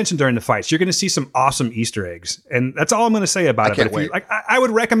 pay attention during the fights. You're going to see some awesome Easter eggs. And that's all I'm going to say about it. Can't wait. I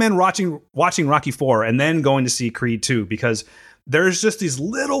would recommend watching Rocky 4 and then going to see Creed 2, because there's just these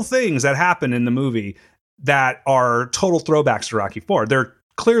little things that happen in the movie that are total throwbacks to Rocky 4. They're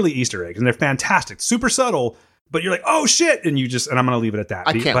clearly Easter eggs and they're fantastic. Super subtle, but you're like, oh shit. And I'm going to leave it at that.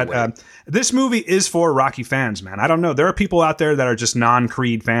 I can't wait. This movie is for Rocky fans, man. I don't know. There are people out there that are just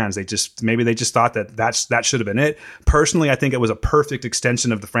non-Creed fans. Maybe they just thought that should have been it. Personally, I think it was a perfect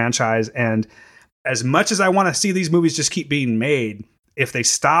extension of the franchise. And as much as I want to see these movies just keep being made, if they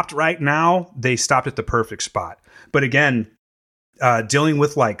stopped right now, they stopped at the perfect spot. But again, dealing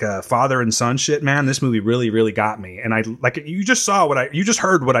with like father and son shit, man, this movie really, really got me. And you just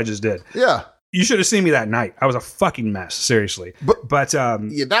heard what I just did. Yeah. You should have seen me that night. I was a fucking mess, seriously. But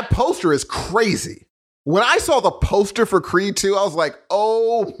yeah, that poster is crazy. When I saw the poster for Creed 2, I was like,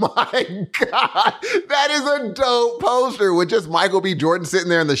 oh my God, that is a dope poster with just Michael B. Jordan sitting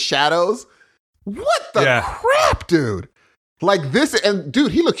there in the shadows. What the crap, dude? Like this, and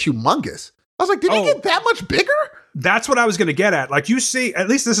dude, he looked humongous. I was like, did he get that much bigger? That's what I was going to get at. Like, you see, at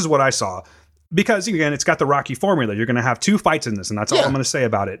least this is what I saw. Because, again, it's got the Rocky formula. You're going to have 2 fights in this, and that's all I'm going to say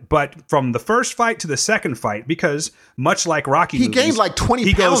about it. But from the first fight to the second fight, because much like Rocky he movies, gained like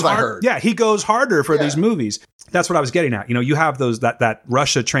 20 pounds, I heard. Yeah, he goes harder for these movies. That's what I was getting at. You know, you have those that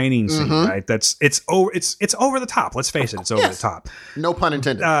Russia training scene, right? It's over the top. Let's face it, it's over the top. No pun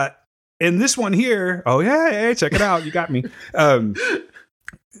intended. In this one here, hey, check it out. You got me.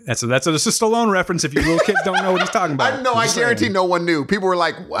 That's a Stallone reference. If you little kids don't know what he's talking about, I guarantee no one knew. People were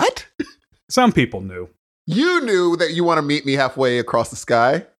like, "What?" Some people knew. You knew that you want to meet me halfway across the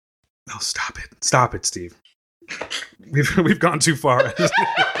sky. Oh, stop it, Steve. We've gone too far.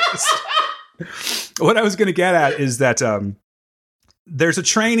 What I was going to get at is that there's a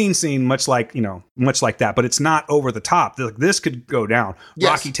training scene, much like that, but it's not over the top. This could go down. Yes.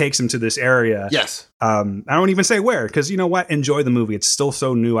 Rocky takes him to this area. Yes. I don't even say where, because you know what? Enjoy the movie. It's still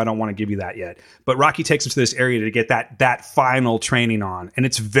so new. I don't want to give you that yet. But Rocky takes him to this area to get that final training on, and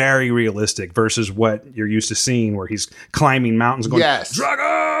it's very realistic versus what you're used to seeing, where he's climbing mountains, going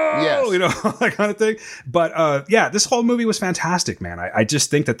Drago, Yes. you know, that kind of thing. But yeah, this whole movie was fantastic, man. I just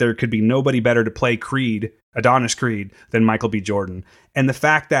think that there could be nobody better to play Creed, Adonis Creed, than Michael B. Jordan. And the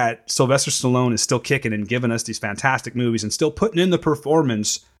fact that Sylvester Stallone is still kicking and giving us these fantastic movies and still putting in the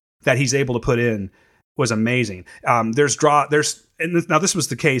performance that he's able to put in was amazing. And now this was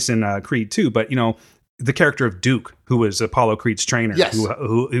the case in Creed 2, but you know, the character of Duke, who was Apollo Creed's trainer, Yes.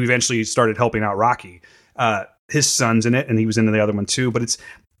 who eventually started helping out Rocky, his son's in it, and he was in the other one too. But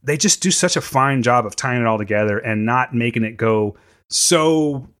they just do such a fine job of tying it all together and not making it go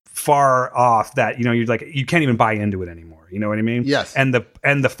so far off that, you know, you're like, you can't even buy into it anymore. You know what I mean? Yes. And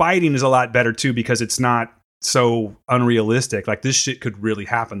the fighting is a lot better too, because it's not so unrealistic. Like, this shit could really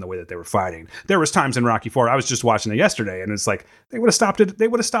happen the way that they were fighting. There was times in Rocky 4, I was just watching it yesterday, and it's like, they would have stopped it. They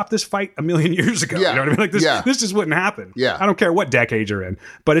would have stopped this fight a million years ago. Yeah. You know what I mean? Like, this just wouldn't happen. Yeah. I don't care what decade you're in,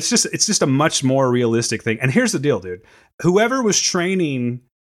 but it's just a much more realistic thing. And here's the deal, dude. Whoever was training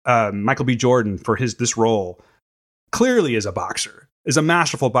Michael B. Jordan for this role clearly is a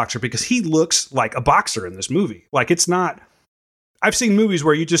masterful boxer, because he looks like a boxer in this movie. Like, it's not, I've seen movies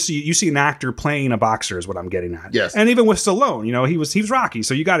where you see an actor playing a boxer is what I'm getting at. Yes. And even with Stallone, you know, he was Rocky,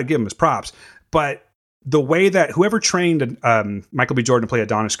 so you got to give him his props. But the way that whoever trained Michael B. Jordan to play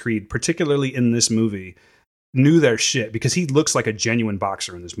Adonis Creed, particularly in this movie, knew their shit, because he looks like a genuine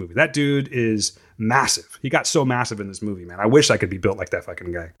boxer in this movie. That dude is massive. He got so massive in this movie, man. I wish I could be built like that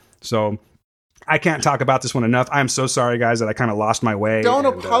fucking guy. So I can't talk about this one enough. I'm so sorry, guys, that I kind of lost my way. Don't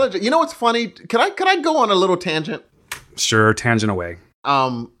apologize. You know what's funny? Can I go on a little tangent? Sure, tangent away.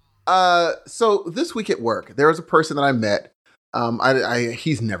 So this week at work, there was a person that I met.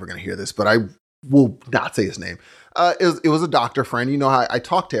 He's never going to hear this, but I will not say his name. It was a doctor friend. You know how I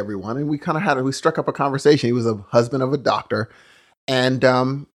talk to everyone, and we struck up a conversation. He was a husband of a doctor, and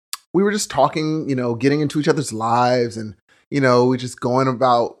we were just talking, you know, getting into each other's lives, and you know, we just going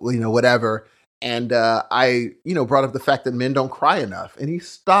about, you know, whatever. And I, you know, brought up the fact that men don't cry enough, and he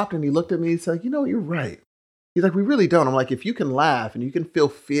stopped and he looked at me. He's like, you know, you're right. He's like, we really don't. I'm like, if you can laugh and you can feel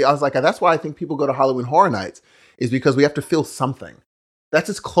fear. I was like, that's why I think people go to Halloween Horror Nights, is because we have to feel something. That's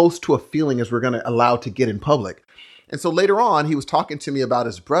as close to a feeling as we're going to allow to get in public. And so later on, he was talking to me about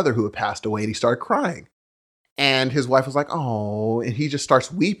his brother who had passed away, and he started crying. And his wife was like, oh, and he just starts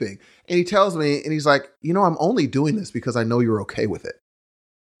weeping. And he tells me, and he's like, you know, I'm only doing this because I know you're okay with it.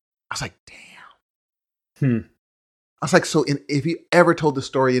 I was like, damn. I was like, so if he ever told the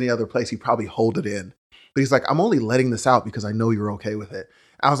story any other place, he'd probably hold it in. But he's like, I'm only letting this out because I know you're okay with it.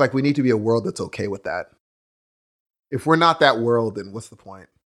 I was like, we need to be a world that's okay with that. If we're not that world, then what's the point?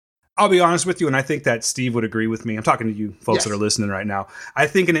 I'll be honest with you, and I think that Steve would agree with me. I'm talking to you folks that are listening right now. I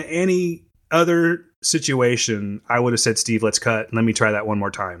think in any other situation, I would have said, Steve, let's cut. And let me try that one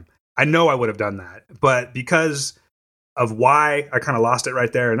more time. I know I would have done that. But because of why I kind of lost it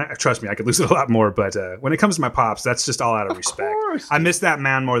right there, and trust me, I could lose it a lot more. But when it comes to my pops, that's just all out of respect. Course. I miss that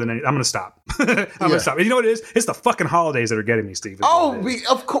man more than anything. I'm going to stop. I'm going to stop. And you know what it is? It's the fucking holidays that are getting me, Steve.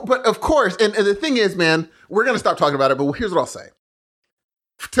 Of course. And the thing is, man, we're going to stop talking about it. But here's what I'll say.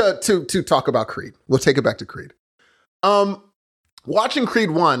 To talk about Creed. We'll take it back to Creed. Watching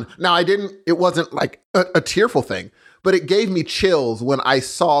Creed 1, now it wasn't like a tearful thing, but it gave me chills when I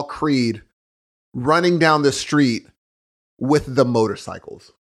saw Creed running down the street with the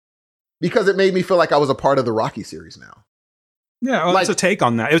motorcycles, because it made me feel like I was a part of the Rocky series now. Yeah, well, it's a take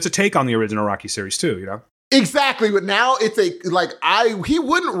on that. It was a take on the original Rocky series too, you know? Exactly, but now it's he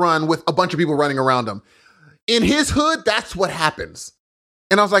wouldn't run with a bunch of people running around him. In his hood, that's what happens.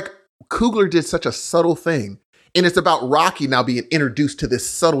 And I was like, Coogler did such a subtle thing. And it's about Rocky now being introduced to this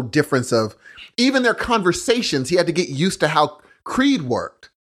subtle difference of even their conversations. He had to get used to how Creed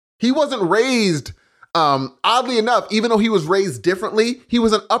worked. He wasn't raised, oddly enough, even though he was raised differently, he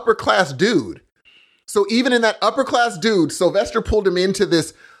was an upper class dude. So even in that upper class dude, Sylvester pulled him into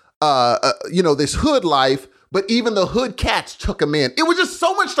this, this hood life, but even the hood cats took him in. It was just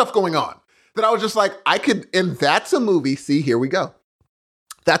so much stuff going on that I was just like, and that's a movie. See, here we go.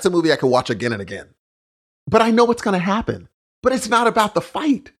 That's a movie I could watch again and again. But I know what's going to happen. But it's not about the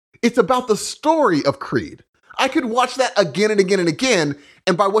fight. It's about the story of Creed. I could watch that again and again and again.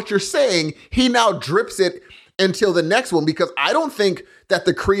 And by what you're saying, he now drips it until the next one, because I don't think that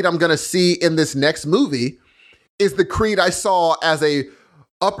the Creed I'm going to see in this next movie is the Creed I saw as a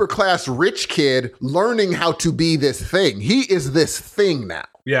upper class rich kid learning how to be this thing. He is this thing now.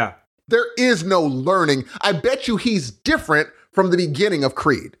 Yeah. There is no learning. I bet you he's different from the beginning of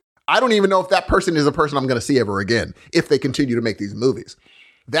Creed. I don't even know if that person is a person I'm going to see ever again if they continue to make these movies.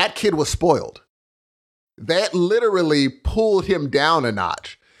 That kid was spoiled. That literally pulled him down a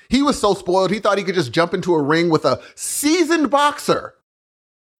notch. He was so spoiled, he thought he could just jump into a ring with a seasoned boxer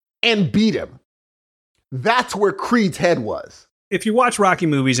and beat him. That's where Creed's head was. If you watch Rocky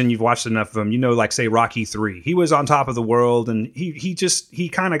movies and you've watched enough of them, you know, like say Rocky 3, he was on top of the world and he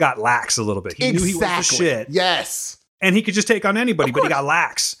kind of got lax a little bit. He knew he was the shit. Yes. And he could just take on anybody, but he got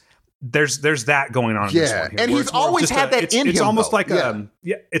lax. There's that going on in this one here. And he's always had that in him. It's almost like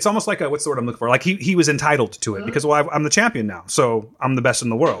it's almost like what's the word I'm looking for? Like he was entitled to it because I'm the champion now, so I'm the best in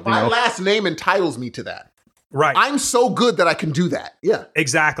the world. My last name entitles me to that. Right. I'm so good that I can do that. Yeah.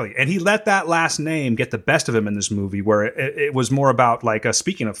 Exactly. And he let that last name get the best of him in this movie, where it was more about like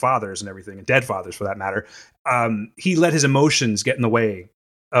speaking of fathers and everything, and dead fathers for that matter. He let his emotions get in the way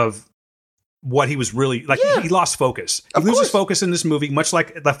of what he was really like. He lost focus. He loses focus in this movie, much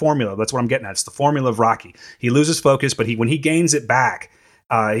like the formula. That's what I'm getting at. It's the formula of Rocky. He loses focus, but when he gains it back,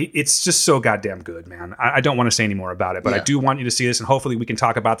 it's just so goddamn good, man. I don't want to say any more about it, but I do want you to see this, and hopefully we can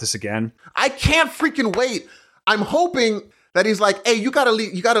talk about this again. I can't freaking wait. I'm hoping that he's like, hey, you gotta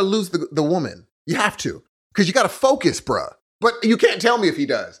lose the woman. You have to, because you gotta focus, bruh. But you can't tell me if he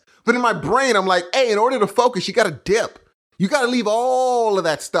does. But in my brain, I'm like, hey, in order to focus, you gotta dip. You gotta leave all of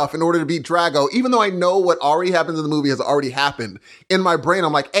that stuff in order to beat Drago. Even though I know what already happens in the movie has already happened, in my brain,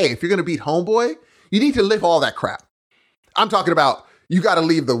 I'm like, hey, if you're gonna beat Homeboy, you need to live all that crap. I'm talking about, you got to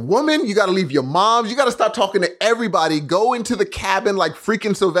leave the woman. You got to leave your moms. You got to stop talking to everybody. Go into the cabin like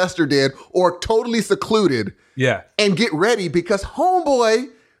freaking Sylvester did, or totally secluded. Yeah. And get ready, because Homeboy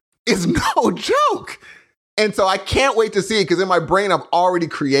is no joke. And so I can't wait to see it, because in my brain, I've already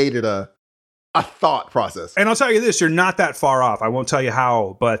created a thought process. And I'll tell you this, you're not that far off. I won't tell you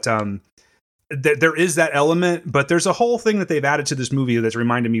how, but there is that element, but there's a whole thing that they've added to this movie that's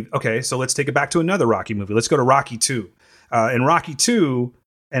reminded me, okay, so let's take it back to another Rocky movie. Let's go to Rocky 2. In Rocky 2,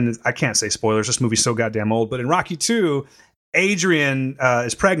 and I can't say spoilers, this movie's so goddamn old, but in Rocky 2, Adrian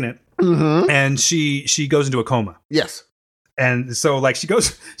is pregnant, and she goes into a coma. Yes. And so like she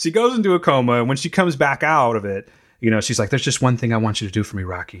goes into a coma, and when she comes back out of it, you know, she's like, there's just one thing I want you to do for me,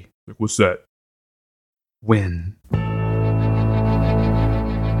 Rocky. Like, what's that? Win. You know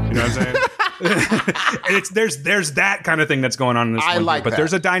what I'm saying? there's that kind of thing that's going on in this one. Like but that.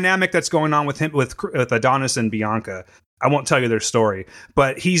 There's a dynamic that's going on with him with Adonis and Bianca. I won't tell you their story,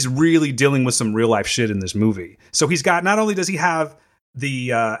 but he's really dealing with some real life shit in this movie. So he's got, not only does he have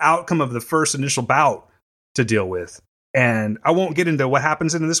the outcome of the first initial bout to deal with, and I won't get into what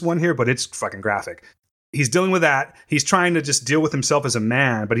happens in this one here, but it's fucking graphic. He's dealing with that. He's trying to just deal with himself as a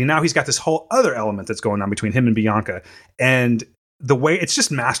man, but now he's got this whole other element that's going on between him and Bianca. And the way it's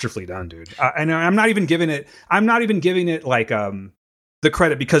just masterfully done, dude. And I'm not even giving it like the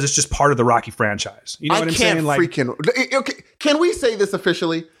credit, because it's just part of the Rocky franchise. You know what I'm saying? Like, okay, can we say this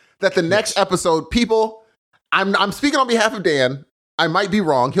officially? That the next episode, people, I'm speaking on behalf of Dan. I might be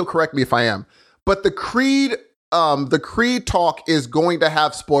wrong. He'll correct me if I am. But the Creed talk is going to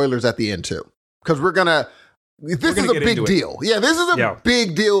have spoilers at the end too. Because this is a big deal. Yeah, this is a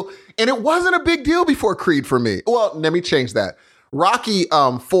big deal. And it wasn't a big deal before Creed for me. Well, let me change that. Rocky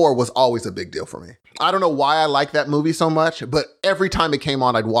 4 was always a big deal for me. I don't know why I like that movie so much, but every time it came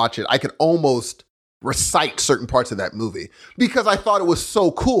on, I'd watch it. I could almost recite certain parts of that movie because I thought it was so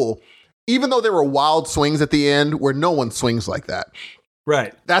cool, even though there were wild swings at the end where no one swings like that.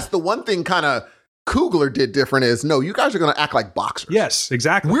 Right. That's the one thing kind of Coogler did different is, no, you guys are going to act like boxers. Yes,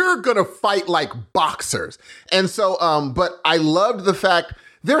 exactly. We're going to fight like boxers. And so, but I loved the fact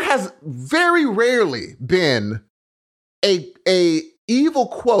there has very rarely been a evil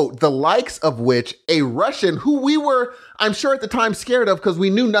quote, the likes of which a Russian who we were, I'm sure at the time, scared of because we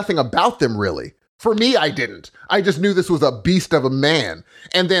knew nothing about them really. For me, I didn't. I just knew this was a beast of a man.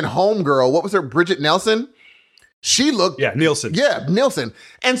 And then homegirl, what was her, Bridget Nelson? She looked... Yeah, Nielsen. Yeah, Nielsen.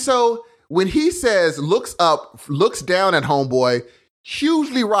 And so when he says, looks up, looks down at homeboy,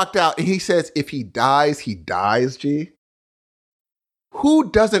 hugely rocked out, and he says, if he dies, G. Who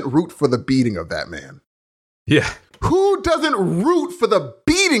doesn't root for the beating of that man? Yeah. Who doesn't root for the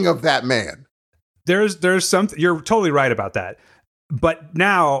beating of that man? There's something, you're totally right about that. But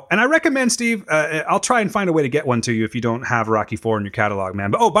now, and I recommend, Steve, I'll try and find a way to get one to you if you don't have Rocky 4 in your catalog,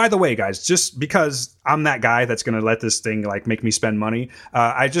 man. But oh, by the way, guys, just because I'm that guy that's going to let this thing like make me spend money,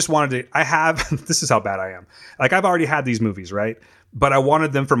 I just wanted to, this is how bad I am. Like I've already had these movies, right? But I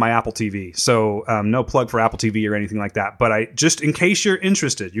wanted them for my Apple TV. So no plug for Apple TV or anything like that. But just in case you're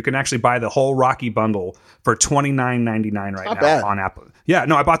interested, you can actually buy the whole Rocky bundle for $29.99 right now on Apple. Yeah,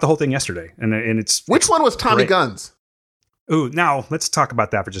 no, I bought the whole thing yesterday. And it's Which one was Tommy great. Guns? Ooh, now let's talk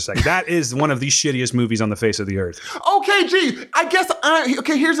about that for just a second. That is one of the shittiest movies on the face of the earth. Okay, gee,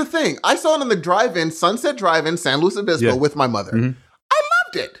 okay, here's the thing. I saw it in the drive-in, Sunset Drive-in, San Luis Obispo with my mother. Mhm. I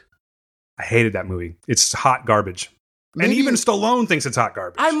loved it. I hated that movie. It's hot garbage. And Maybe- even Stallone thinks it's hot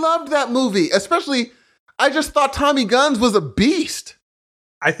garbage. I loved that movie, especially, I just thought Tommy Guns was a beast.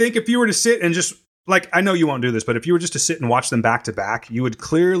 I think if you were to sit and just, like, I know you won't do this, but if you were just to sit and watch them back to back, you would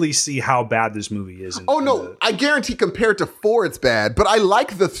clearly see how bad this movie is. Oh, no, I guarantee compared to 4, it's bad, but I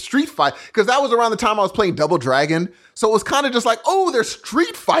like the street fight, because that was around the time I was playing Double Dragon, so it was kind of just like, oh, they're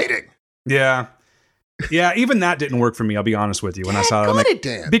street fighting. Yeah. Yeah, even that didn't work for me, I'll be honest with you, when I saw it. It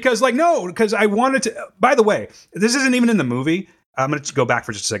did. Because I wanted to, by the way, this isn't even in the movie. I'm going to go back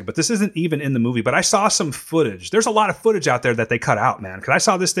for just a second, but this isn't even in the movie. But I saw some footage. There's a lot of footage out there that they cut out, man. Because I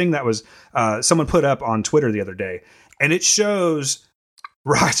saw this thing that was someone put up on Twitter the other day, and it shows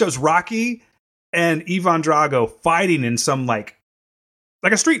Rocky and Ivan Drago fighting in some like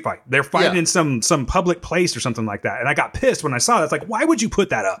a street fight. They're fighting in some public place or something like that. And I got pissed when I saw that. It's like, why would you put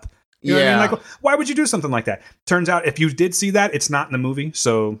that up? You know what I mean? Like, why would you do something like that? Turns out, if you did see that, it's not in the movie.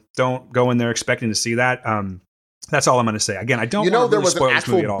 So don't go in there expecting to see that. That's all I'm going to say. Again, I don't want to there really was spoil an this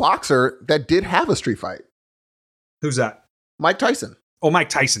movie at actual all. boxer that did have a street fight. Who's that? Mike Tyson. Oh, Mike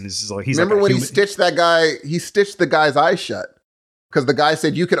Tyson is like, he's Remember like when he stitched that guy? He stitched the guy's eyes shut because the guy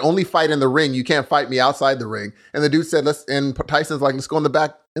said, "You can only fight in the ring. You can't fight me outside the ring." And the dude said, "Let's." And Tyson's like, "Let's go in the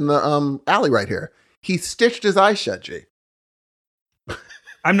back in the alley right here." He stitched his eyes shut. G.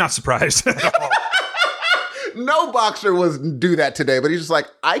 I'm not surprised at all. No boxer would do that today, but he's just like,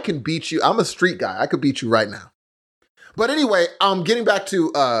 "I can beat you. I'm a street guy. I could beat you right now." But anyway, getting back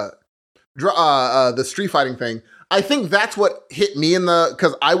to the street fighting thing, I think that's what hit me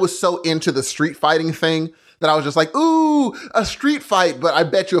because I was so into the street fighting thing that I was just like, ooh, a street fight. But I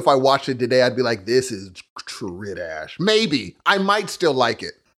bet you if I watched it today, I'd be like, this is trash. Maybe. I might still like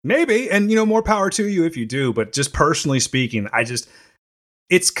it. Maybe. And, more power to you if you do. But just personally speaking,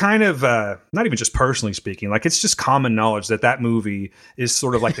 it's kind of, not even just personally speaking, like it's just common knowledge that movie is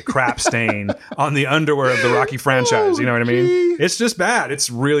sort of like the crap stain on the underwear of the Rocky franchise. You know what I mean? It's just bad. It's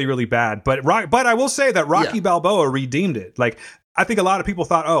really, really bad. But I will say that Rocky Balboa redeemed it. Like, I think a lot of people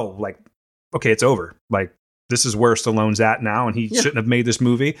thought, oh, like, okay, it's over. Like, this is where Stallone's at now, and he shouldn't have made this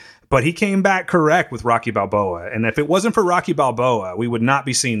movie. But he came back correct with Rocky Balboa. And if it wasn't for Rocky Balboa, we would not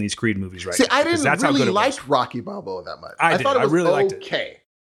be seeing these Creed movies right now. See, I didn't really like Rocky Balboa that much. I thought it was really liked it.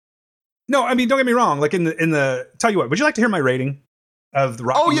 No, I mean, don't get me wrong. Like in the tell you what, would you like to hear my rating of the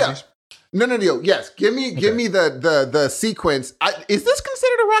Rocky movies? No. Yes. Give me the sequence. Is this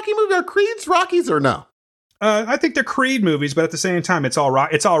considered a Rocky movie? Are Creed's Rockies or no? I think they're Creed movies, but at the same time, it's all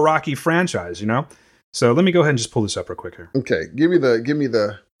Rocky franchise, So let me go ahead and just pull this up real quick here. Okay, give me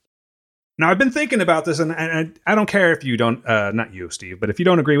the. Now, I've been thinking about this, and I don't care if you don't, not you, Steve, but if you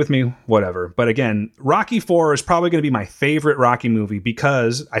don't agree with me, whatever. But again, Rocky IV is probably going to be my favorite Rocky movie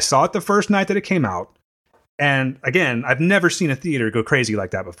because I saw it the first night that it came out. And again, I've never seen a theater go crazy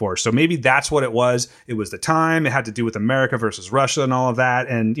like that before. So maybe that's what it was. It was the time. It had to do with America versus Russia and all of that.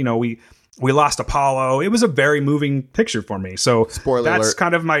 And, we lost Apollo. It was a very moving picture for me. So spoiler that's alert.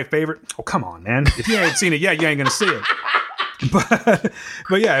 Kind of my favorite. Oh, come on, man. If you ain't seen it yet, you ain't going to see it.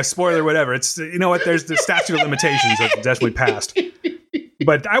 But yeah, spoiler, whatever. It's, there's the statute of limitations that definitely passed.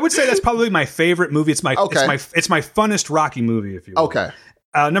 But I would say that's probably my favorite movie. It's my funnest Rocky movie, if you will. Okay.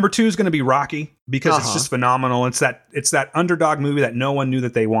 Number 2 is going to be Rocky because it's just phenomenal. It's that underdog movie that no one knew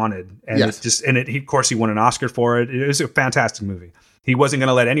that they wanted, and of course he won an Oscar for it. It was a fantastic movie. He wasn't going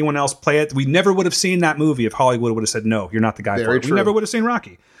to let anyone else play it. We never would have seen that movie if Hollywood would have said, "No, you're not the guy for it." We never would have seen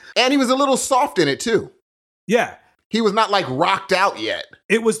Rocky. And he was a little soft in it too. Yeah. He was not like rocked out yet.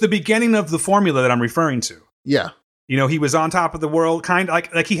 It was the beginning of the formula that I'm referring to. Yeah. He was on top of the world, kind of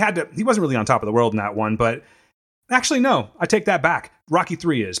like he wasn't really on top of the world in that one, but actually, no, I take that back. Rocky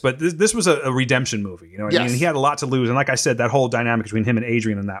 3 is, but this was a redemption movie. You know what I mean? He had a lot to lose. And like I said, that whole dynamic between him and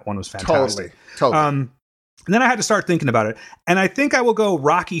Adrian in that one was fantastic. Totally. And then I had to start thinking about it. And I think I will go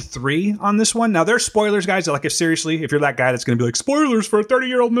Rocky 3 on this one. Now, there's spoilers, guys. Like, if you're that guy that's going to be like, spoilers for a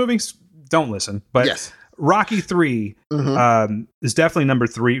 30-year-old movie, don't listen. But yes. Rocky 3 is definitely number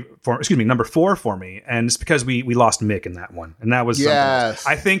 4 for me, and it's because we lost Mick in that one, and that was something else.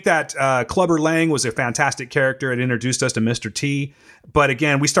 I think that Clubber Lang was a fantastic character. It introduced us to Mr. T, but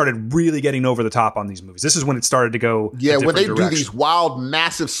again, we started really getting over the top on these movies. This is when it started to go when they do these wild,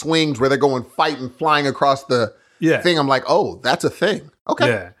 massive swings where they're going fighting, flying across the thing. I'm like, oh, that's a thing. Okay.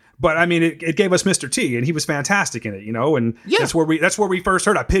 Yeah. But I mean, it gave us Mr. T, and he was fantastic in it, and that's where we first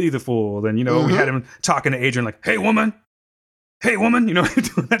heard "I Pity the Fool." Then we had him talking to Adrian like, "Hey woman," doing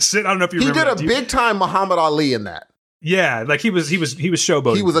that shit. I don't know if you remember. He did a big time Muhammad Ali in that. Yeah, like he was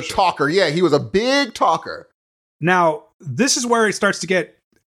showboating. He was a for sure. talker. Yeah, he was a big talker. Now, this is where it starts to get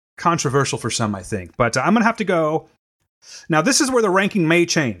controversial for some, I think. But I'm going to have to go. Now, this is where the ranking may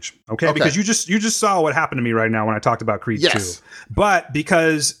change, okay? Because you just saw what happened to me right now when I talked about Creed 2. But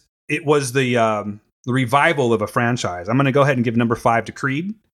because it was the revival of a franchise, I'm going to go ahead and give number 5 to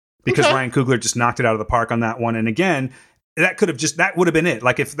Creed because Ryan Coogler just knocked it out of the park on that one. And again, that would have been it.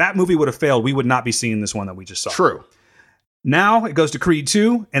 Like if that movie would have failed, we would not be seeing this one that we just saw. True. Now it goes to Creed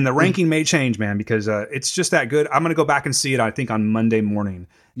 2, and the ranking may change, man, because it's just that good. I'm going to go back and see it, I think, on Monday morning.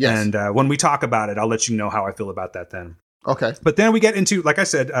 Yes. And when we talk about it, I'll let you know how I feel about that then. Okay. But then we get into, like I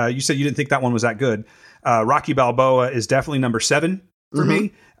said, you said you didn't think that one was that good. Rocky Balboa is definitely number 7 for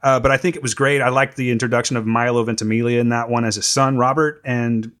me. But I think it was great. I liked the introduction of Milo Ventimiglia in that one as his son, Robert.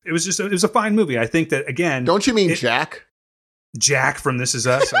 And it was a fine movie. I think that, again... Don't you mean Jack? Jack from This Is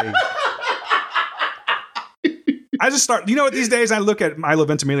Us. I just start, these days I look at Milo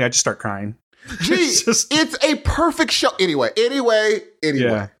Ventimiglia, I just start crying. Gee, it's a perfect show. Anyway. Yeah,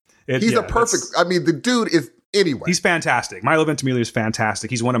 he's a perfect, I mean, the dude is, anyway. He's fantastic. Milo Ventimiglia is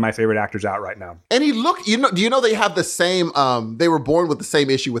fantastic. He's one of my favorite actors out right now. And do you know they have the same, they were born with the same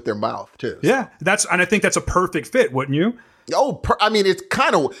issue with their mouth too. Yeah, and I think that's a perfect fit, wouldn't you? Oh, I mean, it's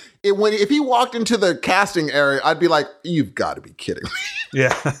kind of, if he walked into the casting area, I'd be like, you've got to be kidding me.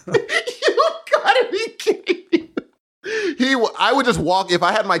 Yeah. You've got to be kidding me. I would just walk. If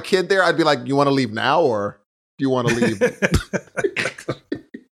I had my kid there, I'd be like, "You want to leave now, or do you want to leave?"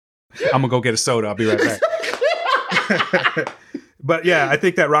 I'm gonna go get a soda. I'll be right back. But yeah, I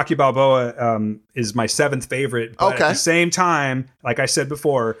think that Rocky Balboa is my 7th favorite. But at the same time, like I said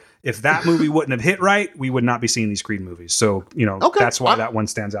before, if that movie wouldn't have hit right, we would not be seeing these Creed movies. So that's why that one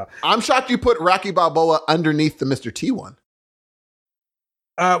stands out. I'm shocked you put Rocky Balboa underneath the Mr. T one.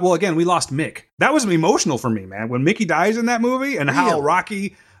 Well, again, we lost Mick. That was emotional for me, man. When Mickey dies in that movie and how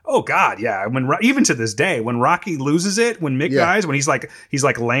Rocky, oh God, yeah. Even to this day, when Rocky loses it, when Mick dies, when he's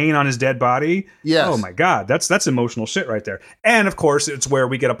like laying on his dead body. Yes. Oh my God, that's emotional shit right there. And of course, it's where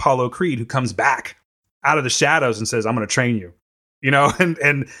we get Apollo Creed who comes back out of the shadows and says, "I'm going to train you,"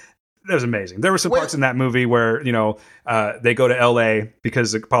 and that was amazing. There were some parts in that movie where they go to L.A.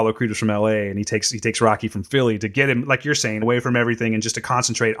 because Apollo Creed was from L.A. and he takes Rocky from Philly to get him, like you're saying, away from everything and just to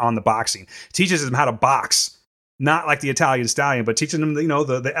concentrate on the boxing. Teaches him how to box, not like the Italian Stallion, but teaching him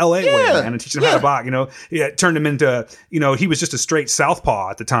the L.A. way, man, and teaching him how to box. It turned him into he was just a straight southpaw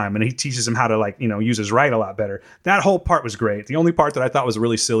at the time, and he teaches him how to use his right a lot better. That whole part was great. The only part that I thought was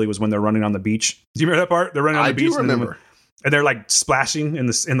really silly was when they're running on the beach. Do you remember that part? They're running on the beach. I do remember. And they're like splashing in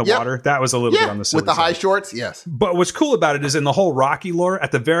the water. That was a little bit on the silly with the side. high shorts. Yes. But what's cool about it is in the whole Rocky lore,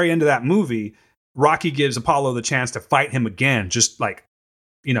 at the very end of that movie, Rocky gives Apollo the chance to fight him again, just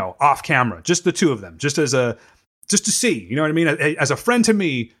off camera, just the two of them, just to see, you know what I mean? As a friend to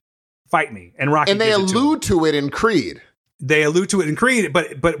me, fight me. And Rocky, and they allude to it in Creed. They allude to it in Creed,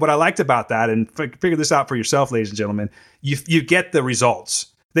 but what I liked about that, and figure this out for yourself, ladies and gentlemen, you get the results.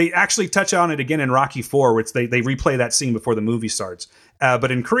 They actually touch on it again in Rocky 4, which they replay that scene before the movie starts.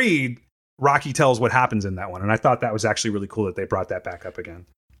 But in Creed, Rocky tells what happens in that one. And I thought that was actually really cool that they brought that back up again.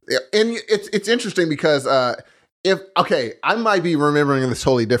 Yeah, and it's interesting because I might be remembering this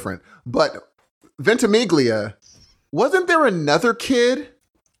totally different, but Ventimiglia, wasn't there another kid?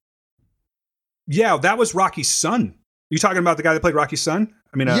 Yeah, that was Rocky's son. You talking about the guy that played Rocky's son?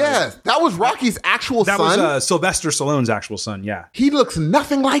 I mean, yes, that was Rocky's actual son. That was Sylvester Stallone's actual son. Yeah, he looks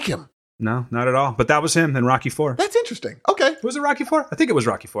nothing like him. No, not at all. But that was him in Rocky 4. That's interesting. Okay, was it Rocky 4? I think it was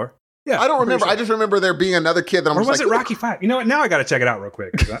Rocky 4. Yeah, I don't remember. Sure. I just remember there being another kid that I'm. Or was it Rocky 5? You know what? Now I got to check it out real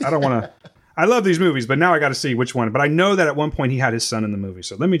quick. I don't want to. I love these movies, but now I got to see which one. But I know that at one point he had his son in the movie.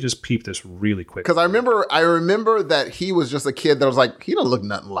 So let me just peep this really quick. Because I remember that he was just a kid that was like, he don't look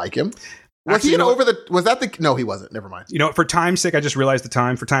nothing like him. Was he no, he wasn't. Never mind. For time's sake, I just realized the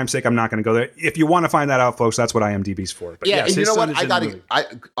time. For time's sake, I'm not going to go there. If you want to find that out, folks, that's what IMDb's for. But yes, and you know what?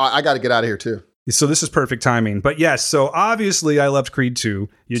 I got to get out of here too. So this is perfect timing. But yes, so obviously I loved Creed 2.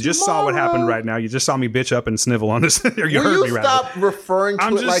 You just saw what happened right now. You just saw me bitch up and snivel on this. Or you heard me rather. Stop referring to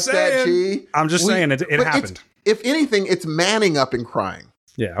it like that, G? I'm just saying it happened. If anything, it's manning up and crying.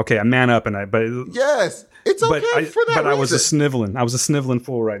 Yeah, okay, I man up yes. It's okay for that reason. I was a sniveling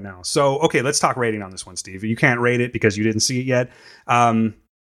fool right now. So, okay, let's talk rating on this one, Steve. You can't rate it because you didn't see it yet. I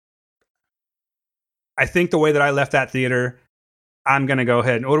think the way that I left that theater, I'm going to go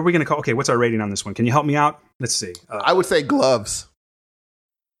ahead. What are we going to call? Okay, what's our rating on this one? Can you help me out? Let's see. I would say gloves.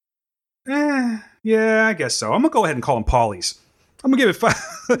 Yeah, I guess so. I'm going to go ahead and call them Polly's. I'm gonna give it 5.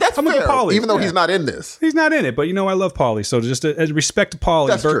 That's I'm gonna fair, give Pauly, even though he's not in this. He's not in it, but I love Pauly. So just as respect to Pauly,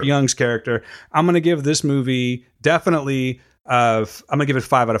 That's Burt true. Young's character, I'm gonna give this movie definitely. I'm gonna give it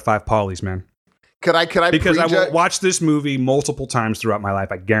 5 out of 5 Paulys, man. Can I Because I will prejudge? watch this movie multiple times throughout my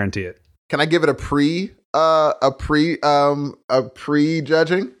life. I guarantee it. Can I give it a prejudging?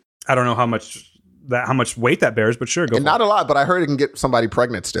 I don't know how much weight that bears, but sure, go. And for not a lot, but I heard it can get somebody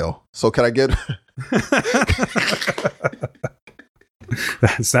pregnant still. So can I get?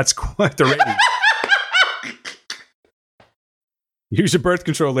 That's quite the rating. Use your birth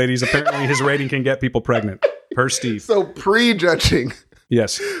control, ladies. Apparently, his rating can get people pregnant. Per Steve. So prejudging.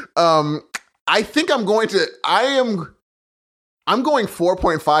 Yes. I think I'm going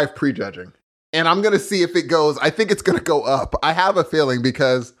 4.5 prejudging. And I'm going to see if it goes. I think it's going to go up. I have a feeling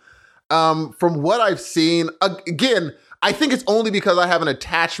because from what I've seen, again, I think it's only because I have an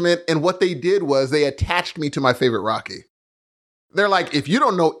attachment. And what they did was they attached me to my favorite Rocky. They're like, if you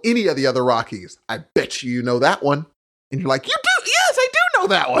don't know any of the other Rockies, I bet you know that one. And you're like, you do? Yes, I do know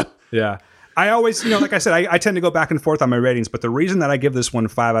that one. Yeah. I always, like I said, I tend to go back and forth on my ratings, but the reason that I give this one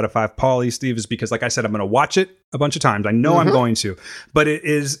 5 out of 5 Pauly, Steve, is because, like I said, I'm going to watch it a bunch of times. I know I'm going to, but it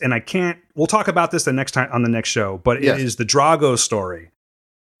is, and I can't, we'll talk about this the next time on the next show, but it is the Drago story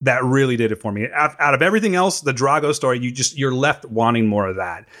that really did it for me. Out of everything else, the Drago story, you're left wanting more of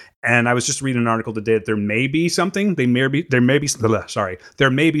that. And I was just reading an article today that there may be something, there may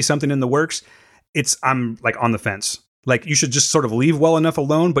be something in the works. I'm like on the fence. Like, you should just sort of leave well enough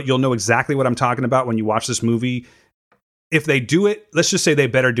alone, but you'll know exactly what I'm talking about when you watch this movie. If they do it, let's just say they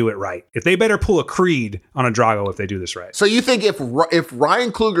better do it right. If they better pull a Creed on a Drago if they do this right. So you think if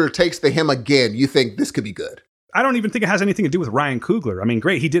Ryan Coogler takes the him again, you think this could be good? I don't even think it has anything to do with Ryan Coogler. I mean,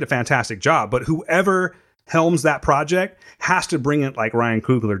 great, he did a fantastic job, but whoever helms that project has to bring it like Ryan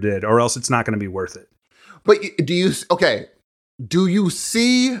Coogler did, or else it's not going to be worth it. But do you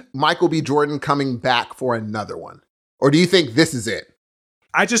see Michael B. Jordan coming back for another one? Or do you think this is it?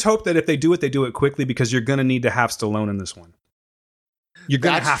 I just hope that if they do it quickly, because you're going to need to have Stallone in this one. You're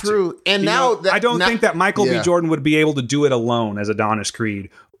going to have to. That's true. And I don't think that Michael B. Jordan would be able to do it alone as Adonis Creed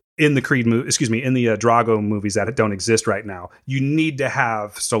in the Creed movie. Excuse me, in the Drago movies that don't exist right now. You need to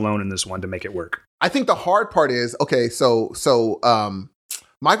have Stallone in this one to make it work. I think the hard part is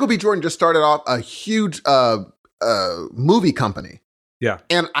Michael B. Jordan just started off a huge movie company. Yeah.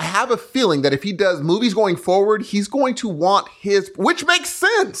 And I have a feeling that if he does movies going forward, he's going to want which makes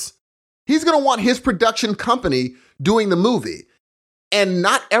sense. He's going to want his production company doing the movie. And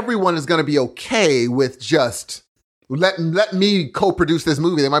not everyone is going to be okay with just let me co-produce this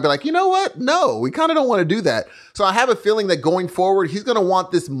movie. They might be like, you know what? No, we kind of don't want to do that. So I have a feeling that going forward, he's going to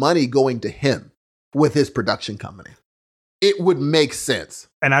want this money going to him with his production company. It would make sense.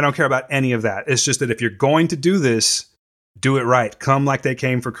 And I don't care about any of that. It's just that if you're going to do this, do it right. Come like they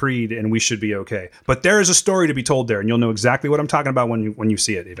came for Creed, and we should be okay. But there is a story to be told there, and you'll know exactly what I'm talking about when you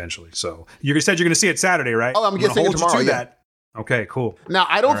see it eventually. So you said you're going to see it Saturday, right? Oh, I'm going to see it tomorrow. Yeah. That. Okay, cool. Now,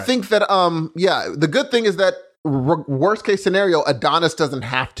 I don't think that, the good thing is that worst case scenario, Adonis doesn't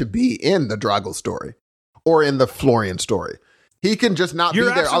have to be in the Drago story or in the Florian story. He can just not be there.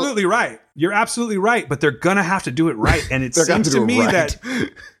 You're absolutely right. You're absolutely right, but they're going to have to do it right. And it seems to me that,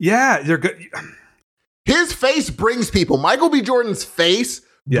 they're good. His face brings people. Michael B. Jordan's face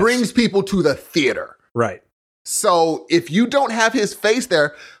brings people to the theater. Right. So if you don't have his face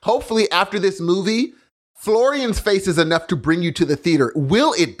there, hopefully after this movie, Florian's face is enough to bring you to the theater.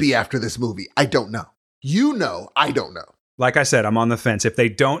 Will it be after this movie? I don't know. You know, I don't know. Like I said, I'm on the fence. If they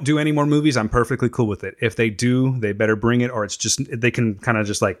don't do any more movies, I'm perfectly cool with it. If they do, they better bring it, or it's just, they can kind of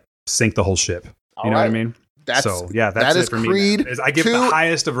just like sink the whole ship. You know what I mean? That's it for Creed me. I give it the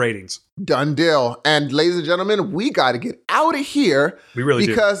highest of ratings. Done deal. And ladies and gentlemen, we got to get out of here. We really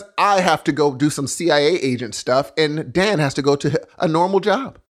do. Because I have to go do some CIA agent stuff, and Dan has to go to a normal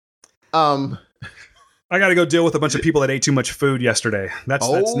job. I got to go deal with a bunch of people that ate too much food yesterday. That's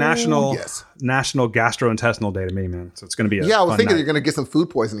National Gastrointestinal Day to me, man. So it's going to be a I was thinking night. You're going to get some food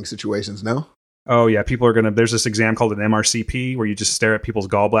poisoning situations, no? Oh, yeah. People are going to... There's this exam called an MRCP where you just stare at people's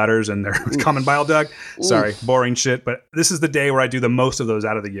gallbladders and their common bile duct. Sorry, boring shit. But this is the day where I do the most of those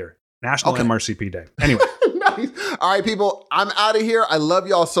out of the year. National MRCP Day. Anyway. Nice. All right, people, I'm out of here. I love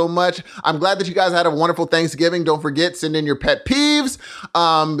y'all so much. I'm glad that you guys had a wonderful Thanksgiving. Don't forget, send in your pet peeves.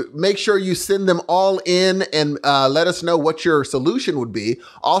 Make sure you send them all in and let us know what your solution would be.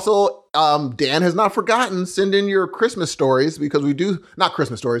 Also, Dan has not forgotten, send in your Christmas stories, because we do, not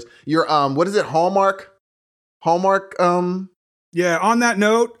Christmas stories, your, what is it, Hallmark? Yeah, on that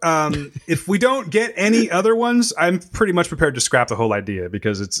note, if we don't get any other ones, I'm pretty much prepared to scrap the whole idea,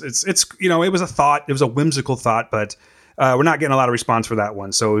 because it's it was a thought. It was a whimsical thought, but we're not getting a lot of response for that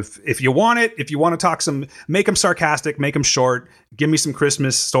one. So if you want it, if you want to talk make them sarcastic, make them short, give me some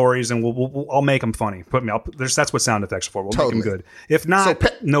Christmas stories, and I'll make them funny. That's what sound effects are for. We'll make them good. If not,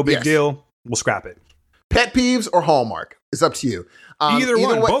 no big deal. We'll scrap it. Pet peeves or Hallmark? It's up to you. Either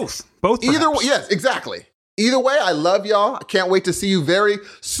one, both. Either way, yes, exactly. Either way, I love y'all. I can't wait to see you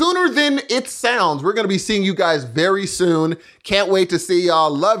sooner than it sounds. We're going to be seeing you guys very soon. Can't wait to see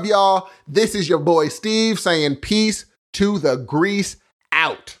y'all. Love y'all. This is your boy Steve saying peace to the grease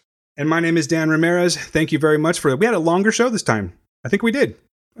out. And my name is Dan Ramirez. Thank you very much we had a longer show this time. I think we did.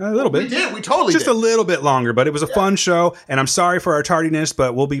 A little bit. We did. We totally Just did. a little bit longer, but it was a fun show. And I'm sorry for our tardiness,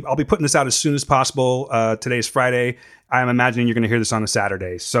 but I'll be putting this out as soon as possible. Today's Friday. I'm imagining you're going to hear this on a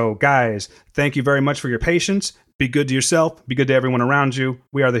Saturday. So guys, thank you very much for your patience. Be good to yourself. Be good to everyone around you.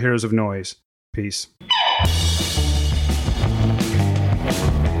 We are the Heroes of Noise. Peace.